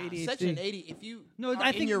 Nah, ADHD. Section 80. If you No, are I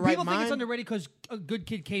in think your people right think it's mind, underrated because A Good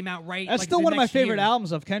Kid came out right. That's like, still the one of my next favorite year.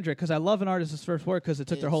 albums of Kendrick because I love an artist's first work because it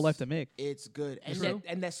took their whole life to make. It's good. And True.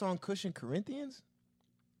 that song Cushion Corinthians.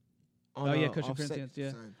 Oh yeah, Cushion Offset, Corinthians.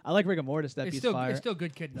 Yeah, son. I like Rigor Mortis. That It's beat's still fire. it's still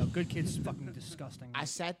Good Kid though. Good Kid's fucking disgusting. I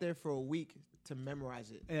sat there for a week to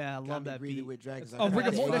memorize it. Yeah, I Got love me that Greedy beat. with Dragons. Oh, Rick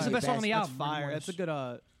and Morty, that's the best song on the That's album. fire. That's a good.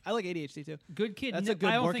 I like ADHD too. Good Kid. That's a good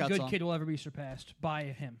I don't think workout Good song. Kid will ever be surpassed by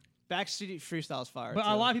him. Backstreet Freestyle is fire. But too.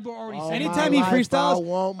 a lot of people are already saying. Anytime he freestyles, I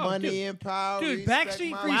want Oh, money dude. and power. Dude, respect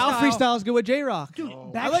Backstreet my Freestyle. Wow, freestyle is good with J Rock. Dude,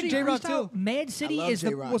 I like Backstreet J Rock Freestyle, too. Mad City love is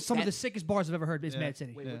J-Rock. was some of the That- sickest bars I've ever heard. Is Mad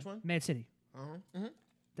City. Wait, which one? Mad City. Uh-huh.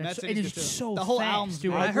 That's Mad it City's is good too. so The whole fast, album's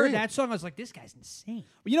dude. good. When I I heard agree. that song, I was like, this guy's insane.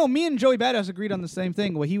 You know, me and Joey Badass agreed on the same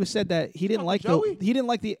thing. Where he was said that he didn't like Joey?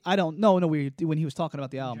 the. I don't know. No, when he was talking about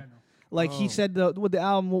the album, like he said with the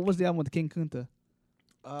album. What was the album with King Kunta?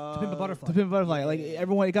 To Pimp a Butterfly. To Pimp a Butterfly. Like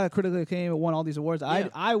everyone, it got critically acclaimed. It won all these awards.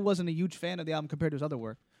 I wasn't a huge fan of the album compared to his other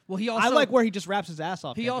work. Well, he also I like where he just raps his ass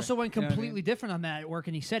off. he Kendrick. also went You know what I mean? completely different on that work,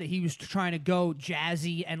 and he said it. He was trying to go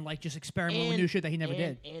jazzy and like just experiment with new shit that he never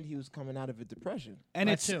did. And he was coming out of a depression. And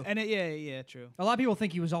That it's too. and it yeah true. A lot of people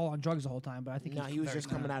think he was all on drugs the whole time, but I think No, he was very just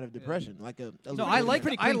coming out of depression, like a. No, I like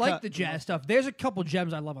Pretty I clean like cut. the jazz stuff. There's a couple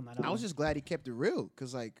gems I love on that album. I was just glad he kept it real,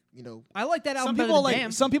 cause like I like that album Some better people than like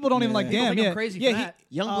Damn. some people don't even like People Damn. think I'm Yeah, crazy for yeah. that.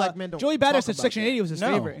 Young black men don't Joey talk Badass said about Section that. 80 was his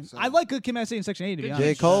No. favorite. So- I like Good Kid, Mad City and Section 80. To be Good honest.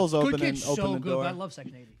 J. Cole's Good opening Kid's so the good. door. I love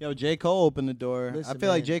Section 80. Yo, J. Cole opened the door. Listen, I feel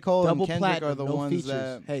like man, J. Cole and double Kendrick platinum, are the no ones features.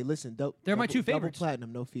 that Hey, listen, They're my two double favorites.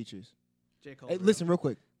 platinum, no features. J. Cole. Hey, listen real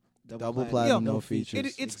quick. double Yo, platinum, no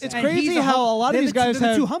features. It's And crazy he's the how hum- a lot of they're these the- guys they're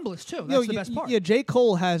have the two humblest too. That's the best part. Yeah, J.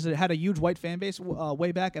 Cole had a huge white fan base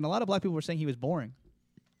way back, and a lot of black people were saying he was boring.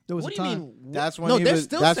 There was What a do you time. mean? That's when No, he they're was.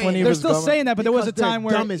 still That's saying when he it. They're was still going. saying that, but there was a because they're time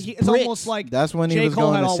where dumb as it's bricks. almost like That's when he J. was Cole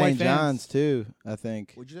going had to all white St. fans. John's too. I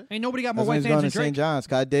think. What'd you say? Ain't nobody got more That's when white he was fans going than to St. Drake. John's.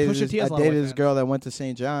 'Cause I dated Pusha this, T has I a lot of dated white this fans. girl that went to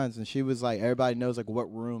St. John's, and she was like, everybody knows like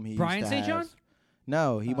what room he Brian used to St. John? have.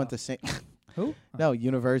 No, he went to St. Who? No,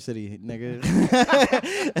 university, nigga.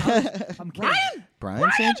 I'm kidding.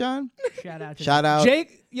 Brian St. John? Shout out to Shout out.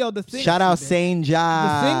 Jake. Yo, the thing. Shout out St. The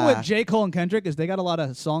John. thing with J. Cole and Kendrick is they got a lot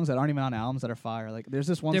of songs that aren't even on albums that are fire. Like there's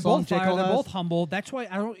this one They're song both J. fire. Cole They're has. both humble. That's why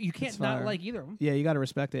I don't. You can't It's not fire. like either of them. Yeah, you got to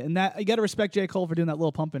respect it, and that you got to respect J. Cole for doing that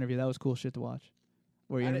little Pump interview. That was cool shit to watch.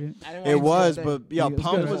 Where he interviewed. It was, but yo, It was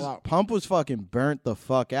Pump good. was Pump was fucking burnt the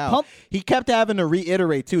fuck out. Pump- He kept having to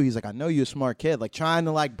reiterate too. He's like, I know you're a smart kid, like trying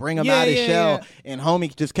to like bring him Yeah, out his yeah, shell. yeah. And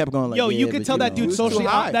homie just kept going like, Yo, yeah, you could but tell that know. dude's socially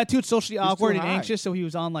high. that dude's socially He was too awkward and high. anxious, so he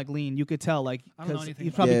was on like lean. You could tell like I don't know because anything he's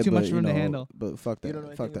about probably Yeah, too much but, for him you to know, handle. But fuck You don't that.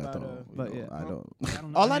 know Fuck anything that about, though. but You know, yeah. I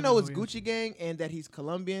don't. All I don't know who is he Gucci Gang and that he's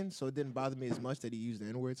Colombian, so it didn't bother me as much that he used the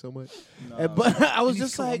N word so much. No. But I was He's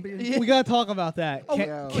just like, Colombian? yeah. We gotta talk about that. Oh, Can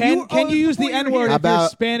yeah. can you use the before you were N word here- if you're About-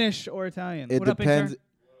 Spanish or Italian? It What up, depends. intern?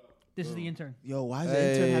 This is the intern. Yo, why does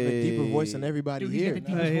the intern have a deeper voice than everybody Dude, he's here? got the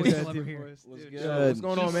deepest Hey, voice he's you'll got ever deep hear. voice. Good. What's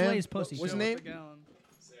going on, He man? slays pussy. What's Show your us name?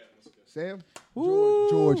 the Sam? Woo.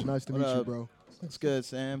 George, nice to What meet you, up? bro. It's good,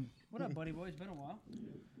 Sam. What up, buddy boy? It's been a while.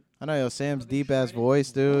 I know, yo, Sam's deep ass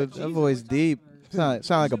voice, dude. That voice deep. Sound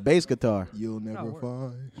like a bass guitar. You'll never word.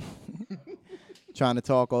 find. Trying to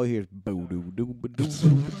talk, all you hear is boo doo doo boo doo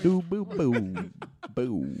boo boo boo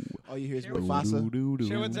boo. All you hear is Boo Mufasa. doo doo.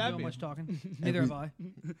 Sure, what's Don't that do mean? much talking. Neither have I.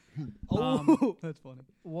 Oh, that's funny.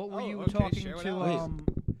 What were Oh, you okay, talking share with to? Alex.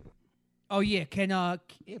 Oh yeah,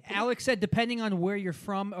 Alex said depending on where you're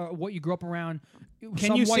from or what you grew up around. Can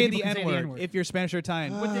some you white say people the can say N N-word. word if you're Spanish or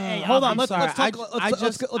Italian? With the A, Hold on, I'm let's sorry. talk. I Let's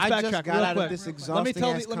just backtrack got real out of quick. this Let me exhausting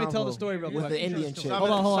tell ass let me tell the convo story real with quick. the Indian chick.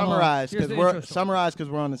 Hold on, hold on. Summarize Here's because the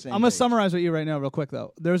intro we're on the same. I'm gonna page. summarize with you right now, real quick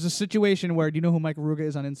though. There's a situation where do you know who Mike Ruga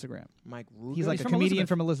is on Instagram? Mike Ruger. He's like He's a from comedian Elizabeth.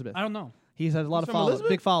 from Elizabeth. I don't know. He's had a lot He's of from followers, Elizabeth?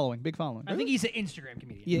 big following. I think he's an Instagram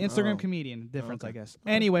comedian. Yeah, Instagram Oh. comedian. Difference, Okay. I guess.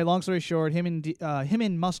 Anyway, long story short, him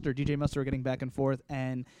and Mustard, DJ Mustard, were getting back and forth,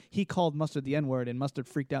 and he called Mustard the N-word, and Mustard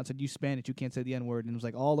freaked out, said, "You Spanish, you can't say the N-word," and it was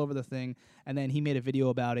like all over the thing. And then he made a video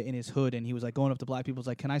about it in his hood, and he was like going up to black people, was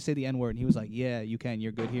like, "Can I say the N-word?" And he was like, "Yeah, you can.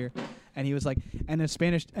 You're good here." And he was like, and a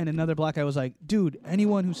Spanish, and another black guy was like, "Dude,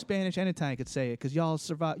 anyone who's Spanish and Italian could say it, because y'all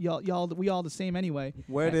survive, we all the same anyway."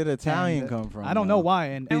 Where did Italian come from? I don't know though? why,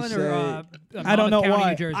 and Eleanor, I don't know Monmouth County, why.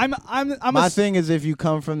 New Jersey. I'm My a thing is, if you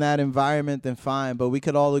come from that environment, then fine. But we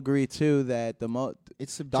could all agree too that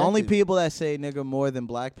It's the only subjective. people that say nigga more than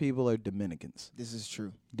black people are Dominicans. This is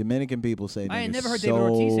true. Dominican people say nigga I ain't never heard so David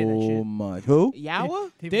Ortiz say that shit. much. Who?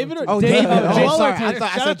 Yawa? David Ortiz. or Oh, Dave, David. Joel Oh, sorry. Ortiz. I thought-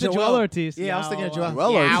 I Shout said out to Joel. Joel Ortiz. Yeah, I was thinking of Joel.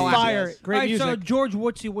 Joel Ortiz. Fire, Yes. great All right, music. so George,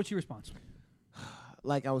 what's your response?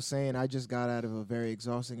 Like I was saying, I just got out of a very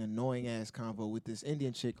exhausting, annoying ass convo with this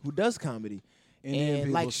Indian chick who does comedy. Indian and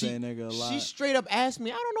people like say nigga a lot. she straight up asked me,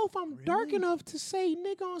 I don't know if I'm dark enough to say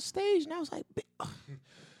nigga on stage. And I was like,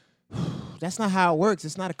 that's not how it works.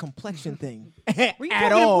 It's not a complexion thing Were you at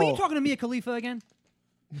talking, all. Were you talking to Mia Khalifa again?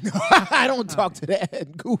 I don't talk to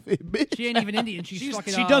that goofy bitch. She ain't even Indian. She's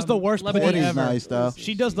fucking. She does the worst porn Lebanese. ever. Nice stuff.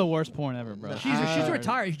 She does the worst porn ever, bro. She's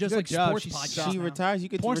retired. She does good like job. sports She's podcasts. She now. retires. You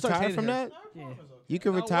could Porn stars retire hated from her. that. Yeah. You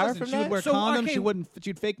could retire from She would that. wear So, condoms. okay.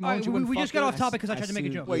 She'd fake All moan. right, She wouldn't we fuck just got her. off topic because I tried to make a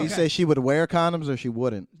see. joke. Wait, you Okay. say she would wear condoms or she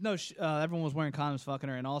wouldn't? No, everyone was wearing condoms, fucking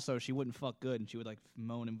her, and also she wouldn't fuck good, and she would like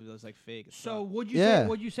moan and it was like fake. as So fuck. what'd you Yeah. say?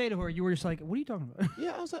 What'd you say to her? You were just like, "What are you talking about?"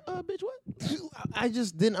 Yeah, I was like, bitch, what? I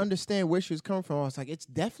just didn't understand where she was coming from. I was like, it's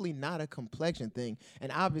definitely not a complexion thing. And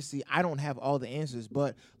obviously, I don't have all the answers.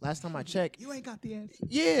 But last time I checked, you ain't got the answer.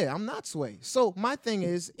 yeah, I'm not Sway. So my thing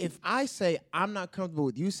is, if I say I'm not comfortable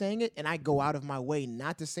with you saying it, and I go out of my way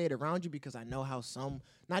not to say it around you because I know how some,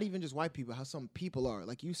 not even just white people, how some people are.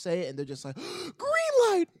 Like you say it, and they're just like, green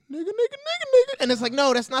light, nigga, nigga, nigga, nigga. And it's like,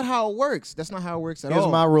 no, that's not how it works. That's not how it works at Here's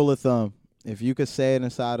all. my rule of thumb. If you could say it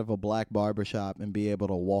inside of a black barbershop and be able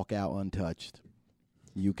to walk out untouched,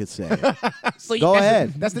 you could say it. So Go that's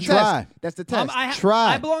ahead. That's the Try. test. That's the test.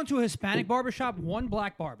 Try. I belong to a Hispanic barbershop, one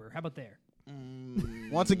black barber. How about there?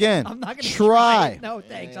 Once again, I'm not gonna try. it. No,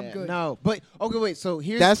 thanks. I'm good. No, but okay, wait. So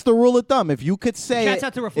here's That's the rule of thumb. If you could say Shouts it,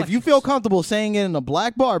 out to if you Reflections. feel comfortable saying it in a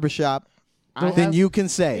black barbershop, then you can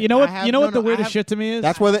say it. You know what? I have- You know no, what the no, I weirdest have- shit to me is?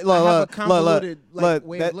 That's where they I have a look. convoluted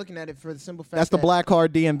way that- of looking at it for the simple fact That's the that black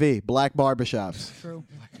card DMV, black barbershops. True.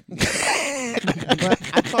 But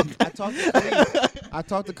I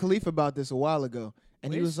talked to Khalif about this a while ago,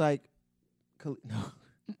 and he was like, no.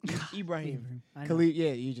 Ibrahim. I know. Khalif,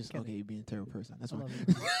 yeah, you just okay. You're being a terrible person. That's I why. love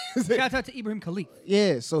you. Shout out to Ibrahim Khalif.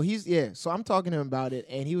 Yeah, so so I'm talking to him about it,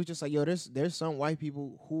 and he was just like, yo, there's some white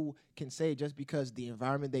people who can say just because the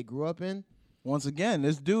environment they grew up in. Once again,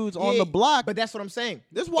 this dude's on Yeah, the block. But that's what I'm saying.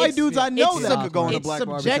 There's white dudes I know it's that could go in a it's black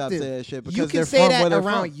barbershop and subjective. say that shit because you can they're say from that where they're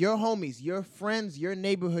around from. your homies, your friends, your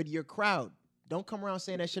neighborhood, your crowd. Don't come around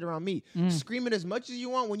saying that shit around me. Scream it as much as you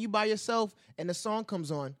want when you by yourself and the song comes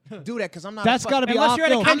on. Do that because I'm not. That's got gotta be Unless you're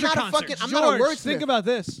at a awkward. I'm Kendrick not a concert. fucking. I'm not a George, wordsmith. think about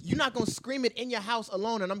this. You're not gonna scream it in your house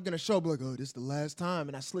alone, and I'm gonna show up like, oh, this is the last time,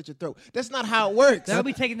 and I slit your throat. That's not how it works. That'll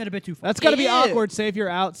be taking it a bit too far. That's got to be Yeah. awkward. Say if you're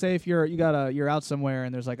out, you're out somewhere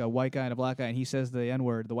and there's like a white guy and a black guy and he says the N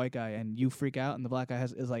word, the white guy, and you freak out and the black guy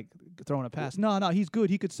is like throwing a pass. No, he's good.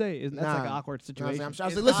 He could say. That's like an Nah. awkward I was situation. like, I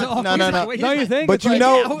was like, listen, No. Don't you think? But It's you like,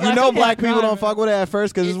 know, yeah, you know, yeah, black people nah, don't fuck with it at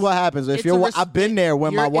first because this is what happens. If it's you're, a I've been there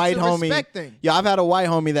when my it's white a homie. respect thing. Yeah, I've had a white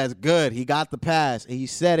homie that's good. He got the pass. And he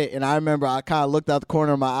said it, and I remember I kind of looked out the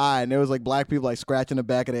corner of my eye, and there was like black people like scratching the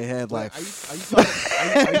back of their head, like.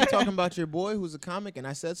 Are you talking about your boy who's a comic and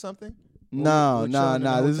I said something? No.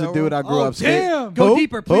 This is a dude I grew Oh, up. damn. Go Who?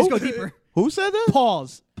 deeper. Please Who? go deeper. Who said that?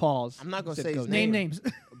 Pause. I'm not gonna Said say go his Name name. names.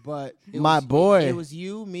 But My boy. It was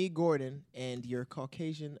you, me, Gordon, and your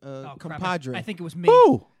Caucasian Oh, crap. compadre. I think it was me.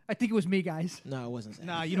 Who? I think it was me, guys. No, it wasn't. Zach.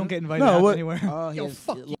 Nah, you don't get invited No, out what- anywhere. Yo,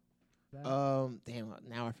 fuck you. Damn.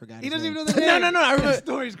 Now I forgot. He his doesn't name. even know the name. No. I remember. The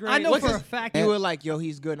story's great. I know What's for his- a fact. You were like, yo,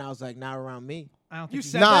 he's good, and I was like, not around me. I don't You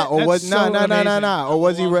think said he- that? Or That's was so amazing. Or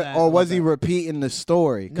was he I love that. I love he that. repeating the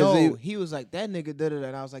story? No, he was like, that nigga did it,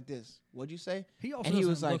 and I was like, this. What'd you say? He also And he doesn't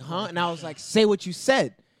was like, look huh? like And I was like, say what you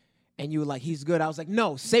said. And you were like, he's good. I was like,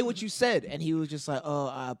 no, say what you said. And he was just like, oh,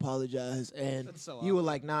 I apologize. And That's so you were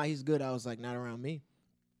like, nah, he's good. I was like, not around me.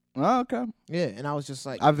 Oh, okay. Yeah, and I was just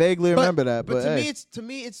like, I vaguely remember that, but to hey.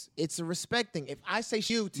 me, it's a respect thing. If I say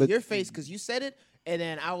you to But- your face because you said it, and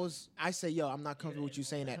then I say, yo, I'm not comfortable with you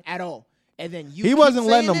saying that at all. And then you He keep wasn't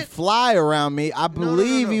letting saying them it, fly around me. I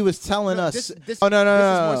believe no. he was telling No, us. this- oh no, this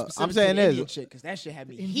is more no. specific I'm to saying the Indian this. chick, because that shit had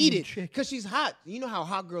me Indian heated. chick. Because she's hot. You know how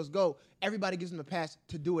hot girls go. Everybody gives them a pass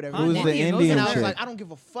to do whatever. Who's they the want. Indian And I was chick? like, I don't give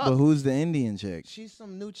a fuck. But who's the Indian chick? She's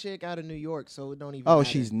some new chick out of New York, so it don't even. Oh, matter.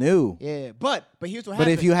 she's new. Yeah, but here's what But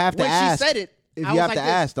happened. if you have to when ask, she said it, if I you was have like to this.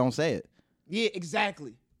 ask, don't say it. Yeah,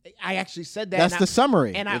 exactly. I actually said that. That's and the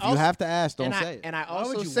summary. And if I you also, have to ask, don't and say it. And I Why would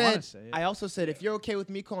also you wanna said, say it? I also said, if you're okay with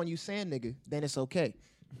me calling you sand nigga, then it's okay.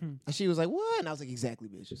 And she was like, what? And I was like, exactly,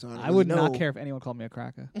 bitch. So I would not care if anyone called me a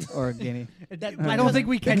cracker or a guinea. I don't think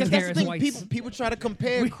we can Because care that's as the thing. whites. People try to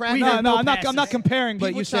compare We- cracker. we No, have no, no I'm not passes. comparing. But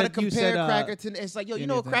People you try said to you compare said cracker to. It's like, yo, you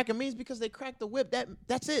know what Indian cracker means because they cracked the whip.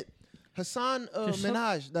 That's it. Hassan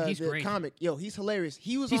Minhaj, He's the great. comic, yo, he's hilarious.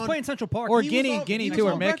 He's He's on, playing Central Park. Or he was Guinea, on- Guinea he too,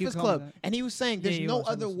 was or on Mick, you Breakfast call him Club, that. and he was saying there's he no was,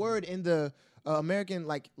 I other listened. word in the American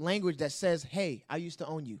like language that says, "Hey, I used to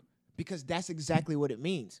own you," because that's exactly what it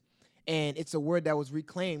means, and it's a word that was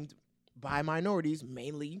reclaimed by minorities,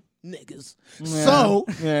 mainly niggas. Yeah. So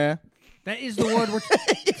yeah. That is the word we're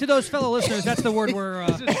to those fellow listeners. That's the word we're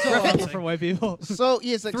referencing. for white people. So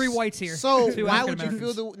yeah, it's like Three whites here. So Two why would you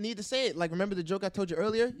African-Americans. feel the need to say it? Like, remember the joke I told you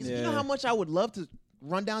earlier? He's like, you know Yeah. how much I would love to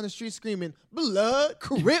run down the street screaming blood,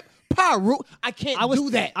 Crip, I can't I was- do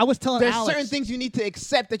that. I was telling There's Alex- certain things you need to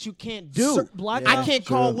accept that you can't do. black I guys- can't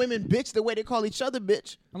call women bitch the way they call each other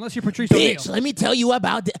bitch. Unless you're Patrice Bitch, O'Neal. let me tell you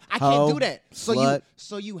about that. I can't Hoe, do that. So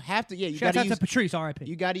slut. you have to. Yeah, you Shout got out to to use. Patrice, R.I.P.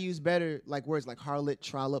 You got to use better like words like harlot,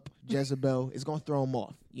 trollop, Jezebel. It's gonna throw them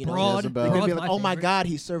off. You know, Broad. They're gonna be Broad's like, my oh my favorite. god,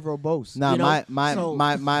 he's so verbose. Nah, you know?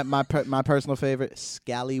 my personal favorite,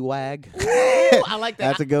 scallywag. I like that.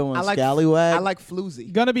 That's a good one. I like Scallywag. I like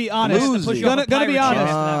floozy. Gonna be honest. Floozy. Gonna be honest.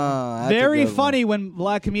 That's a Very good one. funny when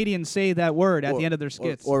black comedians say that word at the end of their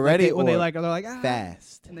skits. or Like ready they- when they or like they're like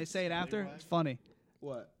fast. and they say it after. It's funny.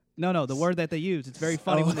 What? No, the word that they use. It's very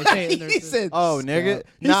funny when they say it. in their- He said, Oh, nigga.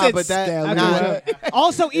 He Nah, said but that. scallywag. Nah,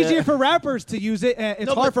 Also easier for rappers to use it. It's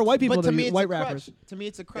No, hard but- for white people but to me use it's white a crutch. rappers. To me,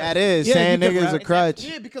 it's a crutch. that is Yeah, saying you can nigga's rap- a crutch.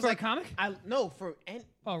 Yeah, because For a like comic?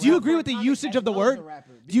 Do you agree with the comic usage as of the well as word? a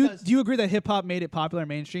rapper, Do because you agree that hip hop made it popular and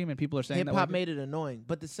mainstream and people are saying hip that? hop made it annoying?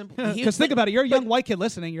 But the simple Because think about it, you're a young white kid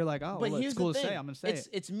listening. You're like, oh, But well, here's it's cool the to say. thing. I'm gonna say it.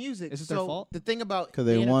 It's music. Is it so their fault? The thing about Because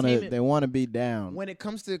the they entertainment- want to be down. when it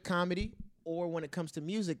comes to comedy or when it comes to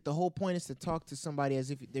music, the whole point is to talk to somebody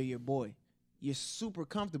as if they're your boy. You're super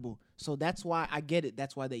comfortable. So that's why I get it.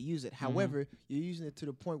 That's why they use it. However, you're using it to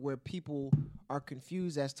the point where people are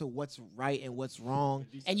confused as to what's right and what's wrong.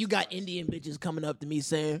 And you got Indian bitches coming up to me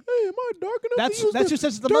saying, hey, am I dark enough That's to use who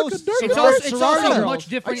says the darker, most. darker It's word?" also, Sorority girls. much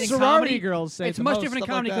different in Sorority comedy. girls say it's the much most, different in stuff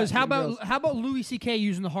like comedy that. because how Girls. about Louis C.K.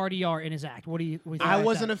 using the hard ER in his act? What do you think I about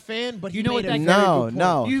wasn't that? a fan, but You he know made what a that- very No, good point.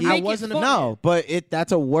 no. You he- make I it wasn't a fun. No, but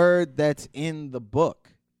that's a word that's in the book.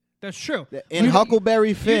 That's true. In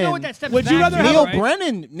Huckleberry Finn. You know what that steps Would you back rather to, have Neil right?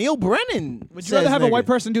 Brennan. Neil Brennan. Would you rather says have a white nigga.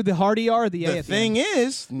 person do the hard ER or the A? The at thing end?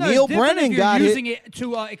 is, No, Neil it's different Brennan if you're got using it. it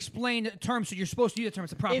to explain terms, so you're supposed to use the term.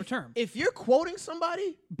 It's a proper term. If you're quoting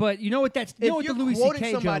somebody, But you know what that's you know if what you're the Louis quoting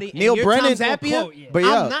C.K. somebody, joke. and Neil you're Brennan- Tom Zappia, Quote, yeah. But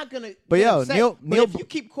yo, I'm not gonna. but get yo, upset. Neil- But Neil- if you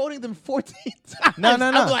keep quoting them 14 times, No,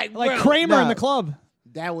 no, no. I'm like Like bro, Kramer in Nah. the club.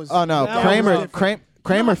 that was. Oh no, that Kramer. was-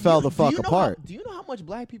 Kramer fell the do fuck you know apart. do you know how much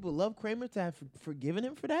black people love Kramer to have forgiven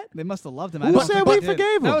him for that? They must have loved him. Who said we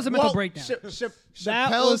forgave him? That was a mental Well, breakdown.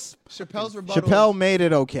 Chappelle's rebuttal. Chappelle made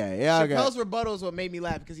it okay. Yeah, I Chappelle's got rebuttal is what made me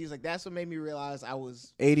laugh because he was like, "That's what made me realize I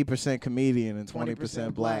was 80% comedian and 20%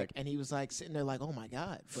 20% black. And he was like sitting there like, "Oh my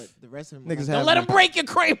god!" But the rest of them, Niggas like, have don't let him me. break your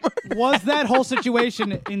Kramer. Was that whole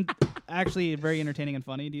situation actually very entertaining and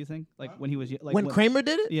funny? Do you think? Like when he was like when Kramer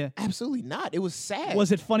did it, Yeah. absolutely not. It was sad.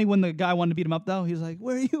 Was it funny when the guy wanted to beat him up though? He's like,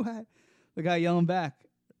 "Where are you at?" The guy yelling back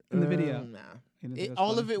in the video. Nah. You didn't think it was All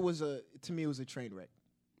funny? of it was to me, it was a train wreck.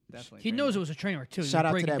 Definitely. He knows it was a train wreck too. Shout You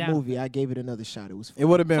out break to it that down. movie. I gave it another shot. It was. It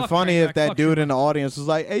would have been Fuck funny Trainwreck, if that fuck dude Trainwreck. in the audience was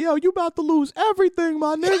like, "Hey, yo, you about to lose everything,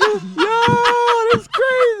 my nigga. Yo, that's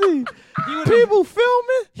crazy. People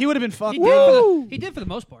filming. He would have been fucked. He did for the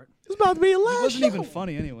most part. It's about to be a He last wasn't show. even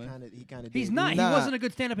funny anyway. He kind of. He's not. Nah. He wasn't a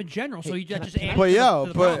good stand-up in general. So you just added But to yo,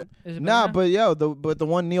 the but problem. Is it better nah, now? but yo, the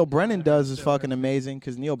one Neil Brennan does is fucking amazing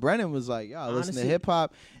because Neil Brennan was like, "Yo, I listen to Honestly, hip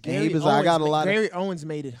hop," and Gary he was like, "I got a lot of." Gary Owens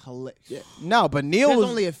made it hilarious. No, but Neil There's was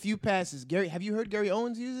only a few passes. Gary, have you heard Gary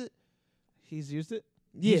Owens use it? He's used it.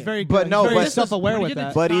 Yeah. He's very But good. no, He's very but- self-aware When he with did the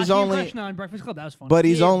that. But he's Takashi only- impression on Breakfast Club. That was funny. But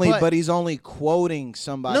he's Yeah, only, but- but he's only quoting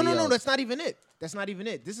somebody. No, else. that's not even it. That's not even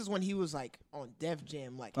it. This is when he was like on Def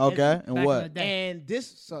Jam, like Okay, heavy. and Back in what? the day. And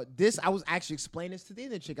this, I was actually explaining this to the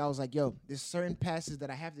other chick. I was like, yo, there's certain passes that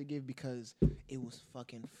I have to give because it was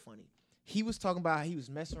fucking funny. He was talking about how he was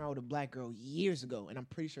messing around with a black girl years ago, and I'm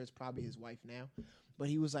pretty sure it's probably his wife now. But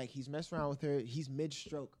he was like, he's messing around with her. He's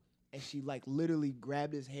mid-stroke, and she like literally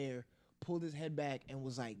grabbed his hair, pulled his head back, and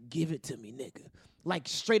was like, give it to me, nigga. Like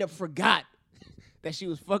straight up forgot that she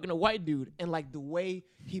was fucking a white dude, and like the way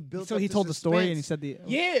he built. So up he the told the story and he suspense- said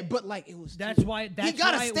the. Yeah, but like it was. That's why. That's he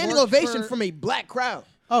got why a it standing works ovation for- from a black crowd.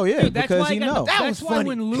 Oh yeah, Dude, that's because why I he got knows. The, That that's was why funny.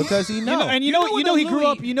 when Louis, Because he You knows. know, and You know when he the grew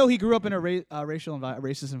up. Louis- You know, he grew up in a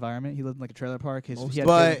racist environment. He lived in like a trailer park. He had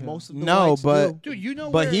But kids. most of the no, whites but do. dude, you know,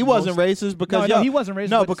 but where he wasn't racist because No, yo, he wasn't racist,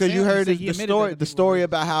 No, but because you Sam heard said the he admitted story. that The people story were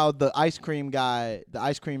about how the ice cream guy, the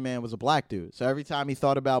ice cream man, was a black dude. So every time he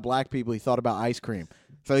thought about black people, he thought about ice cream.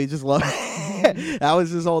 So he just loved. That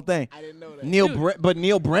was his whole thing. I didn't know that. But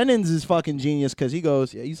Neil Brennan's is fucking genius because he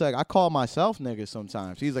goes, he's like, I call myself nigga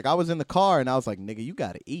sometimes. He's like, I was in the car and I was like, nigga, you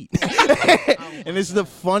gotta eat. And it's the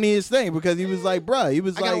funniest thing because he was like, bruh, he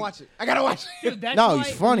was I like, gotta watch it. I gotta watch it. Dude, that's No, why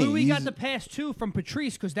he's funny. Louis He's- got the pass too from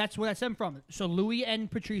Patrice because that's where that's from. So Louis and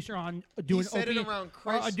Patrice are on doing He said Opie, it around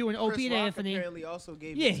are doing Chris Opie and Rock Anthony. apparently also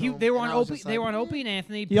gave Yeah, it to him, they were and on I was Opie. just They were like, on Opie and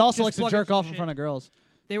Anthony. He also just likes to plugging jerk some off in shit. front of girls.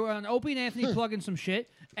 They were on Opie and Anthony plugging some shit,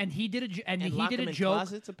 and he did And he lock did them a in joke.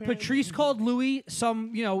 closets, apparently? Patrice called Louis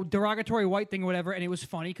some derogatory white thing or whatever, and it was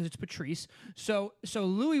funny because it's Patrice. So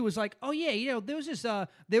Louis was like, oh yeah, there was this,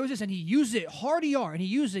 and he used it hard ER, and he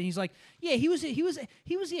used it. And he's like, yeah,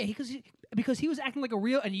 because he was acting like a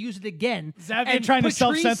real, and he used it again. Zavian and trying to Patrice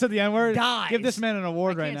self-censor the N-word. dies. Give this man an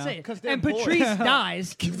award I right can't now. say it. 'Cause they're And bored. Patrice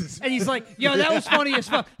dies, and he's like, yo, that was funny as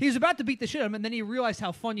fuck. He was about to beat the shit out of him, and then he realized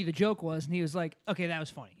how funny the joke was, and he was like, okay, that was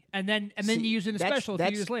funny. And then he used it in the special a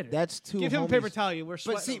few years later. That's two Give him a homies. paper towel. We're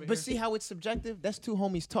But sweating over see here. how it's subjective? That's two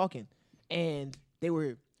homies talking. And they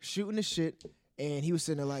were shooting the shit, and he was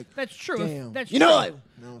sitting there like, That's true. Damn. That's You know, true. like,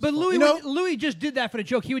 no, it's but fun. Louis, You know- Louis just did that for the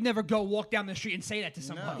joke. He would never go walk down the street and say that to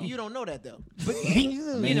somebody. You don't know that though.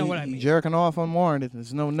 You know what I mean. Jerking off unwarranted.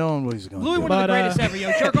 There's no knowing what he's going to Louis, do. one of the greatest ever.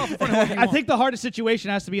 Yo, jerk off in front of whoever you I want. think the hardest situation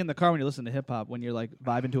has to be in the car when you listen to hip hop, when you're like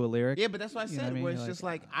vibing to a lyric. Yeah, but that's what I You know said. what I mean? Where it's You're just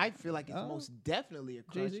like I feel like it's oh. most definitely a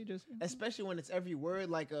crush, Jay-Z just- especially when it's every word.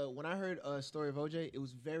 Like when I heard Story of OJ, it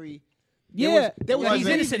was very. Yeah, there was he's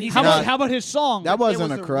innocent. He's how innocent. about his song? That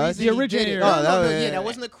wasn't was a a crush. reason The he did originator. it. Oh, No, that no, was- yeah, that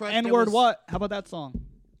wasn't a crush. N there word was- what? How about that song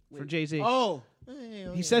for Jay-Z? Oh.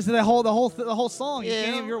 He says the whole song. You Yeah,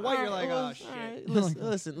 can't, if you're white, you're alright, like, well, oh shit. alright.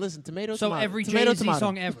 Listen. Tomato. So tomato. every tomato, Jay-Z tomato.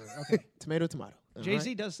 song ever. Okay. Tomato.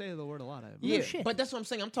 Jay-Z does say the word a lot. I Yeah, shit. but that's what I'm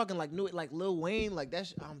saying. I'm talking like Lil Wayne, like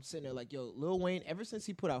that. I'm sitting there like, yo, Lil Wayne. Ever since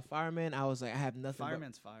he put out Fireman, I was like, I have nothing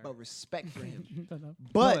Fireman's fire. but respect for him. No,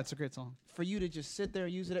 But that's a great song. for you to just sit there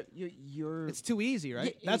and use it, you're. It's too easy,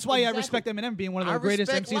 right? Yeah, That's why I exactly. respect Eminem being one of the I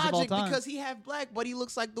greatest respect MCs of all Logic time. because he half black, but he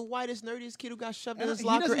looks like the whitest, nerdiest kid who got shoved in And his he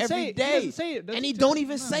locker doesn't say every it. He day. doesn't say it. And he Doesn't- don't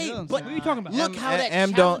even no, say he it. doesn't But say What are you talking about? look how that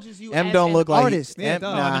M challenges you M as don't an look like artist. Yeah, it M,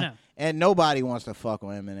 does. nah, Eminem. and nobody wants to fuck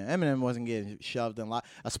with Eminem. Eminem wasn't getting shoved in lot.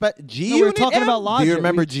 G No, we were Unit. talking M? about Logic. Do you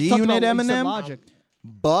remember We G talked Unit about- we said Eminem? Logic.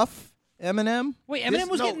 Buff Eminem. Wait, Eminem This-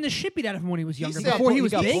 was no. getting the shit beat out of him when he was younger. said- Before he he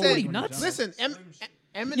was got big, bullied what are you when he was nuts? Listen,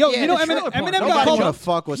 Eminem. Yo, yeah, you know the Eminem- trailer park. Eminem got Nobody called- want to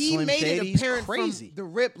fuck with He Slim made Shady. it He's apparent crazy. from the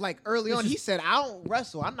rip like early on. He said, "I don't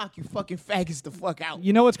wrestle. I knock you fucking faggots the fuck out."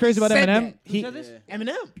 You know what's crazy about said Eminem? that. He, said this?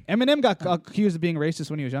 Eminem. Eminem got accused of being racist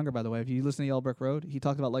when he was younger, by the way. If you listen to Yellow Brick Road, he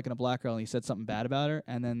talked about liking a black girl and he said something bad about her,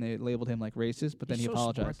 and then they labeled him like racist, but then He's he so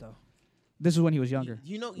apologized. smart, though. This is when he was younger.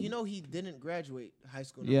 You know he didn't graduate high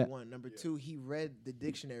school. Yeah. Number one, number two, he read the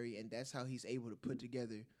dictionary, and that's how he's able to put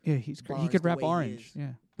together. Yeah, he's he bars could the rap way he Orange. is. Yeah,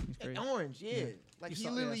 he's great. Orange, yeah. Like You he saw- yeah,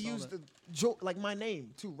 I literally saw used that. the joke, like my name,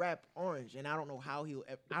 to rap Orange, and I don't know how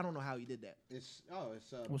he did that. It's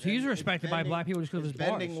Well, he's respected by black people just because of his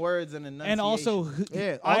bending bars. words and enunciation. And also,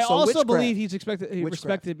 Yeah, I also also witchcraft. believe he's Witchcraft.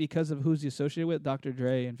 respected because of who's he associated with, Dr.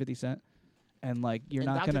 Dre and 50 Cent. And like you're And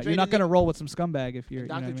not Dr. gonna Dre you're not didn't gonna roll with some scumbag if you're. And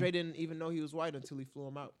You know Dr. what I Dre mean? didn't even know he was white until he flew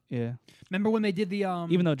him out. Yeah. Remember when they did the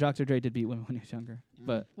Even though Dr. Dre did beat women when he was younger,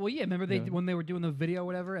 but Well, yeah. Remember they Yeah. when they were doing the video, or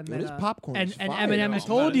whatever, and Yo, then this popcorn and is and fire, Eminem though. is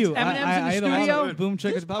told you, Eminem's in the I studio. Boom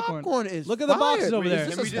chicken This popcorn. popcorn is Look at the boxes fire. over there.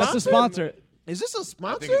 Is this a That's the sponsor? sponsor. Is this a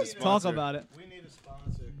sponsor? it's a Talk sponsor. about it.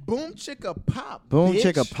 Boom chicka pop. Boom bitch.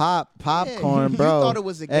 chicka pop popcorn, you bro. thought it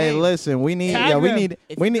was a Hey, game. listen, we need Tag yeah, we them. need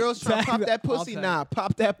If we need girls trying to pop that pussy, nah,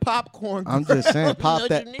 pop that popcorn. I'm just saying, You know pop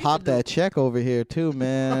what you need pop to do. that check over here too,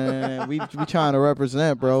 man. we trying to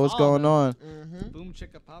represent, bro. What's going on? Boom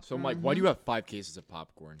chicka popcorn. So, Mike, why do you have 5 cases of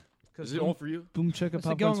popcorn? Is it all for you? Boom chicka It's a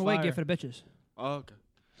popcorn. going away gift for the bitches. Oh, okay.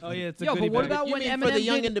 Oh yeah, it's a Yo, goodie but what bag. about You when mean Eminem for the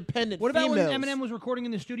young did- independent What about females? when Eminem was recording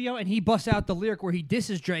in the studio and he busts out the lyric where he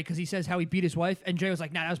disses Dre because he says how he beat his wife, and Dre was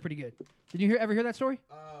like, "Nah, that was pretty good." Did you ever hear that story?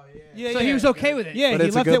 Yeah, So yeah. he was okay with it. Yeah, But he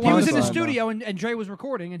it's a left good it He one was in the punchline, studio and Dre was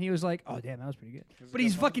recording, and he was like, "Oh damn, that was pretty good." But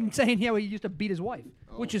he's fucking saying how he used to beat his wife,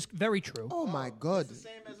 which is very true. Oh my god.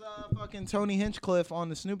 Same as fucking Tony Hinchcliffe on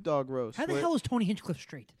the Snoop Dogg roast. How the where- hell is Tony Hinchcliffe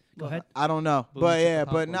straight? Go ahead. I don't know, Boom but chicka yeah,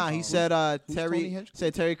 but popcorn nah. He song. said Tony Terry Hinchcliffe?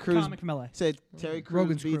 said Terry Crews Comic from LA. said Terry Crews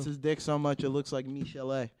Rogan's beats crew. his dick so much it looks like Michelle.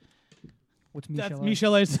 What's That's Michelle?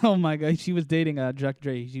 Michelle A. Oh my god, she was dating Jack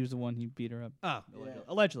Dre. She was the one he beat her up. Oh,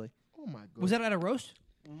 Allegedly. Oh my god. was that at a roast?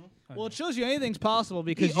 Well, it shows you anything's possible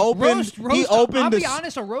because He opened. Roast. He opened I'll the be s-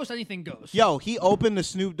 honest. A roast, anything goes. Yo, he opened the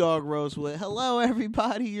Snoop Dogg roast with "Hello,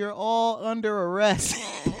 everybody, you're all under arrest."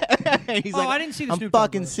 He's Oh, like, I didn't see the I'm Snoop Dogg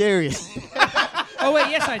fucking roast. serious. Oh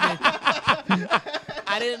wait, yes I did.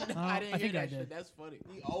 I didn't. I hear think that I did. shit. That's funny.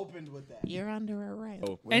 He opened with that. You're under arrest.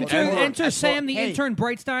 Oh. Enter And- Sam, the Hey. intern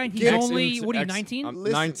Brightstein. He's Ex- only ex- what are you, ex- 19? I'm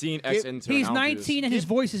Listen, 19 ex intern. He's 19 and his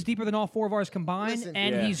voice is deeper than all 4 of ours combined, Listen,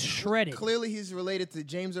 and Yeah. he's shredded. Clearly, he's related to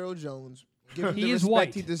James Earl Jones. Give him He the is respect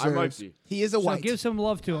white. he I deserves. might be. He is a So white. give some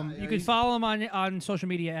love to him. You can follow him on social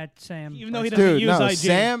media at Sam. even though he doesn't Dude, use no,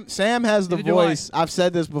 IG. Sam has the Neither do I. voice. I've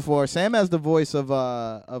said this before. Sam has the voice of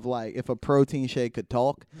like if a protein shake could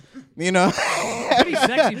talk. You know? Pretty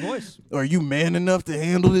sexy voice. Are you man enough to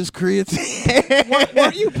handle this creatine?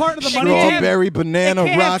 Weren't you part of the money team? Strawberry banana It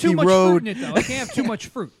can't have rocky too much road. fruit in it, though. It can't have too much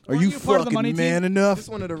fruit. Are you you part of the money fucking team? man enough? This is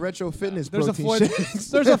one of the retro fitness There's a protein Floyd. shakes.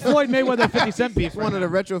 There's a Floyd Mayweather 50 Cent beef. It's one of the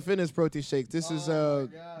retro fitness protein shakes. This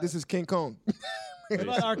is King Kong. What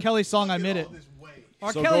about R. Kelly's song "I Made It"?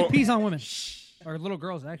 R. So Kelly go- pees on women. Or little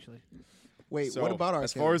girls, actually. Wait, So, what about our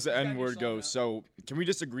as far as the N word goes? So can we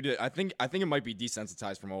just agree to? I think it might be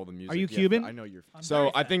desensitized from all the music. Are you Yeah, Cuban? I know you're.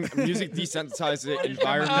 So I think music desensitizes it.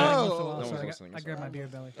 Environment. Oh. No one's Sorry, listening. I grabbed my beer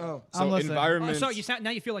belly. Oh, So I'm listening. environment. Oh, sorry, now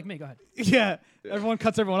you feel like me. Go ahead. Yeah, everyone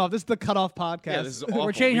cuts everyone off. This is the cutoff podcast. Yeah, this is awful.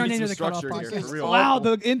 We're changing our We name need to some the Cutoff structure here, Podcast. for real. Wow,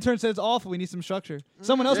 the intern said it's awful. We need some structure.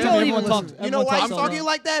 Someone else Yeah. tell me Don't everyone even talks. listen. You know why I'm everyone talks talking over.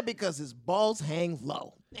 like that? Because his balls hang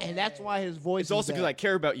low, and that's why his voice. It's also is because I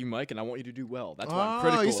care about you, Mike, and I want you to do well. That's why I'm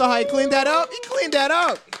critical. you saw how he cleaned that up? He cleaned that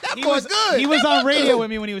up. That He boy's was good. He was That on boy's radio good. with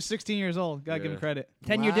me when he was 16 years old. Gotta give him Yeah. credit.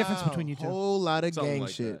 10-year difference between you two. Whole lot of Something gang like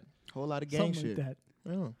shit. that. Whole lot of gang Something shit. like that.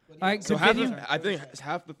 Yeah. All right, So continue. I think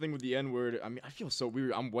half the thing with the N word. I mean, I feel so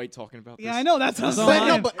weird. I'm white talking about this. Yeah, I know. That's what I'm So saying.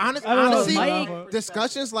 am I. But I don't know, honestly, Mike.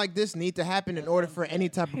 discussions like this need to happen in order for any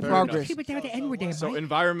type of Fair progress. Keep it down to N-word there, So Mike.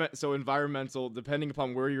 environmental, depending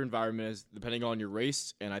upon where your environment is, depending on your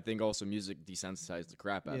race, and I think also music desensitized the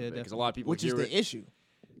crap out Yeah, of it because a lot of people Which is hear the it. issue.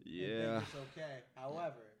 Yeah. It's okay.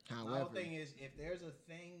 However, my whole However. thing is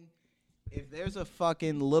if there's a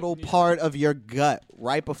fucking little part of your gut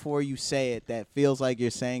right before you say it that feels like you're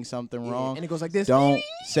saying something wrong, and it goes like this. don't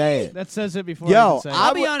say it. That says it before. I Yo, can say it.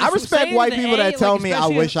 I'll be I honest, respect saying white the people A, that tell like, me I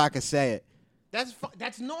especially wish I could say it.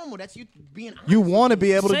 That's normal. That's you being. You want to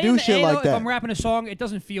be able to Saying do the shit A, like though, If that. I'm rapping a song, it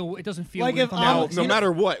doesn't feel. Like Like weird if I'm I'm- Alex. No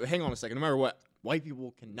matter what, hang on a second. No matter what, white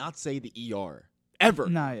people cannot say the ER ever.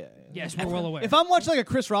 Nah, yeah. Yes, we're well aware. If I'm watching like a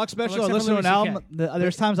Chris Rock special or except for listen to an Louis album,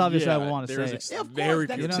 there's times obviously I Yeah, want to there's say ex- it. Yeah, of very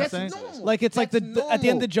course, You know that's what I'm saying? normal. Like it's like That's at the end of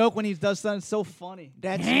normal. the joke when he does something it's so funny.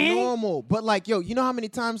 That's normal. But like, yo, you know how many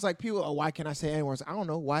times like people, oh, why can I say N-words? I don't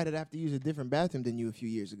know. Why did I have to use a different bathroom than you a few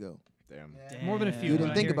years ago? Damn. More than a few. You but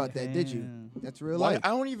didn't I think hear about you. that, did you? That's real Why? life. I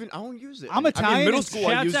don't use it. I'm I mean, Italian. in middle school,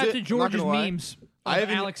 I Shouts used out it. to I'm not George's gonna lie. memes. I Of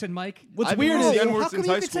haven't- Alex and Mike. What's I've weird used is the N-word How come since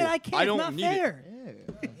you high can say school. I can't? I It's don't not need fair.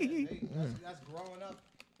 That's growing up.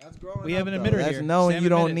 That's growing We have an up, emitter though. That's here. knowing Sam you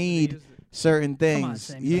don't admitted that he need used it. certain on, things.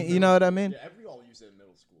 Sam, You know what I mean? Yeah, we all used it in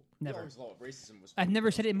middle school. Never. We always thought racism was. I've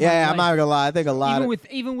never said it in my Yeah, life. I'm not gonna lie. I think a lot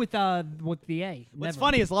Even of with the A. What's Never.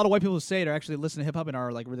 funny is a lot of white people who say it are actually listen to hip hop and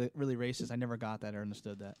are like really racist. I never got that or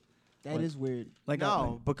understood that. That is weird. Like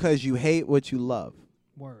no, because you hate what you love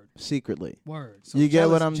Word. secretly. Word. You get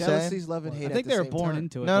what I'm saying? Jealousy's love and hate. I at think the they were same born time.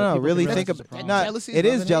 into it. No, but no, people really think think that's about the problem. no, Jealousy is it love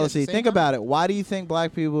is and hate at the jealousy. same Think time. about it. Why do you think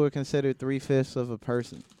black people are considered 3/5 of a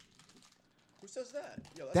person? Who says that?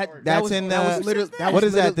 Yo, That's was, in that the- was literally, that what was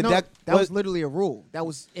is that? literally- The no, dec- that was what- literally a rule. That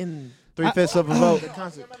was in 3/5 of a vote. the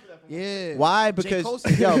concept. Yeah. Why? J. Because Cole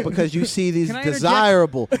said- because you see these Can I interject?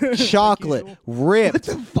 desirable, chocolate, ripped,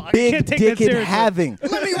 big can't take that dicked seriously. having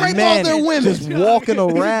Let me rape all men their women. just walking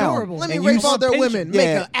around. adorable. Let me and you rape all their pinch- women.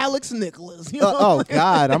 Yeah. Make a Alex Nicholas. You know? Oh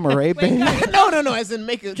God, I'm a raping. no. As in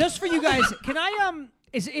make a. Just for you guys, can I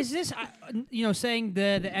is this saying the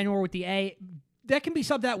N-word with the A? That can be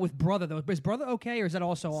subbed out with brother though. Is brother okay, or is that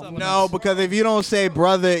also off limits? No, because if you don't say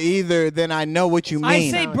brother either, then I know what you mean. I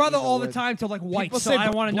say brother all the time to like whites, People so say I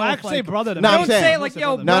want to know. black If, say like, brother to No, me. I'm don't saying- say like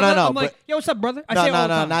yo, No, brother. no, I'm like but- yo, what's up, brother? I No, say it all no,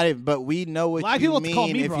 the no, time. not even. But we know what Black you people call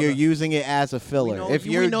mean me if brother. you're using it as a filler. know- If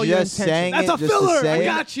we you're know your just intention. saying That's it a just filler. to say I it,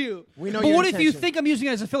 got you. We know But your what if you intention. think I'm using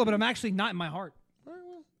it as a filler, but I'm actually not in my heart?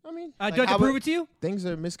 I mean, Do I have to prove it to you? things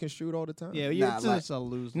are misconstrued all the time. Yeah, Nah, it's like- just a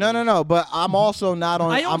lose. No. But I'm also not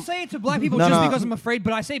on. I don't I'm, say it to black people No, just no. because I'm afraid,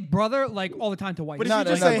 but I say brother like all the time to whites. But if no, you no,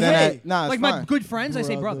 just no, say, then hey, nah, it's like my fine. good friends, I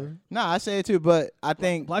say brother. No, I say it too, but I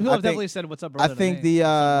think Black people I have think- definitely said what's up, brother. I think to me.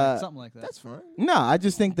 the something like that. That's fine. no, I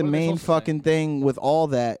just think the What are they main supposed to say? fucking thing with all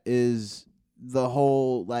that is the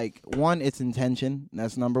whole like one, it's intention.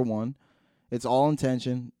 That's number one. It's all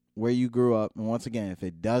intention. Where you grew up, and once again, if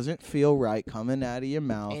it doesn't feel right coming out of your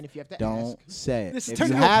mouth, And if you have to don't ask. say it. This If turned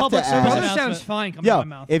you into a have to public service Brother ask, announcement. sounds fine coming out yo, of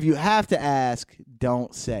my mouth. if you have to ask,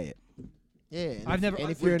 don't say it. Yeah. And I've if, never-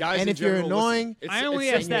 And if With you're guys in and if you're general, annoying, listen, I only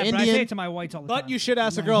it's ask that, but I say Indian- it to my whites all the time. But you should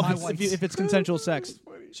ask a girl My if it's, whites. if it's consensual sex.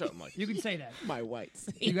 Shut up, Mike. You can say that. my whites.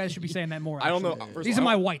 You guys should be saying that more. I don't know. actually. First These of are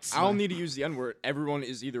all, my whites. I don't need to use the N word. Everyone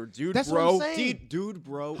is either dude, That's what bro, I'm saying. dude,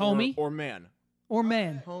 bro, Homie. or man. Or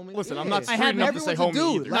man. Homie. Listen, I'm Yeah. not I straight have enough to say Everyone's a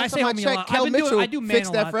homie dude. either. I Last say time I homie a checked, lot. Kel I've been doing- Mitchell I do man fixed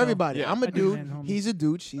a that lot, for though. everybody. Yeah. I'm a I do dude. man, homie. homie. He's a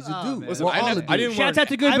douche. He's a dude. Listen, We're I all never- a I didn't douche. Shouts out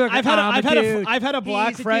to Good I've, Burger. I've had a, I'm I've had a, dude. I've had a black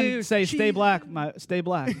He's a friend dude. say "Stay black." Stay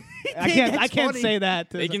black. I can't. I That's can't funny. say that.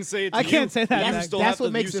 To They the- can say it to I can't you. say that. You back. still That's have what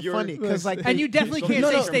to makes use it your- funny because like And you definitely can't No,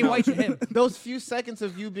 say no. "stay white" to him. those few seconds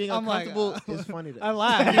of you being I'm like, uncomfortable is funny. To I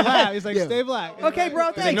laugh. He laughed. He's like, Yeah. "Stay black." Okay,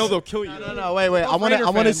 bro. They Thanks. know they'll kill you. No, wait. I want Raider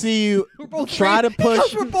to fans. see you both try to Raider- because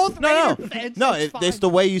push. we're both No, Raider fans, no. it's It's fine. the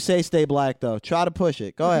way you say "stay black" though. Try to push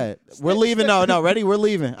it. Go ahead. We're leaving. No. Ready? We're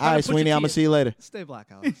leaving. All right, push Sweeney. it to I'm gonna you. see you later. Stay black,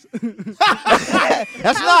 Alex.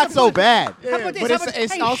 That's not so bad. How about this? But How about-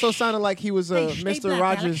 it's hey, also sounded like he was hey, stay Mr. black,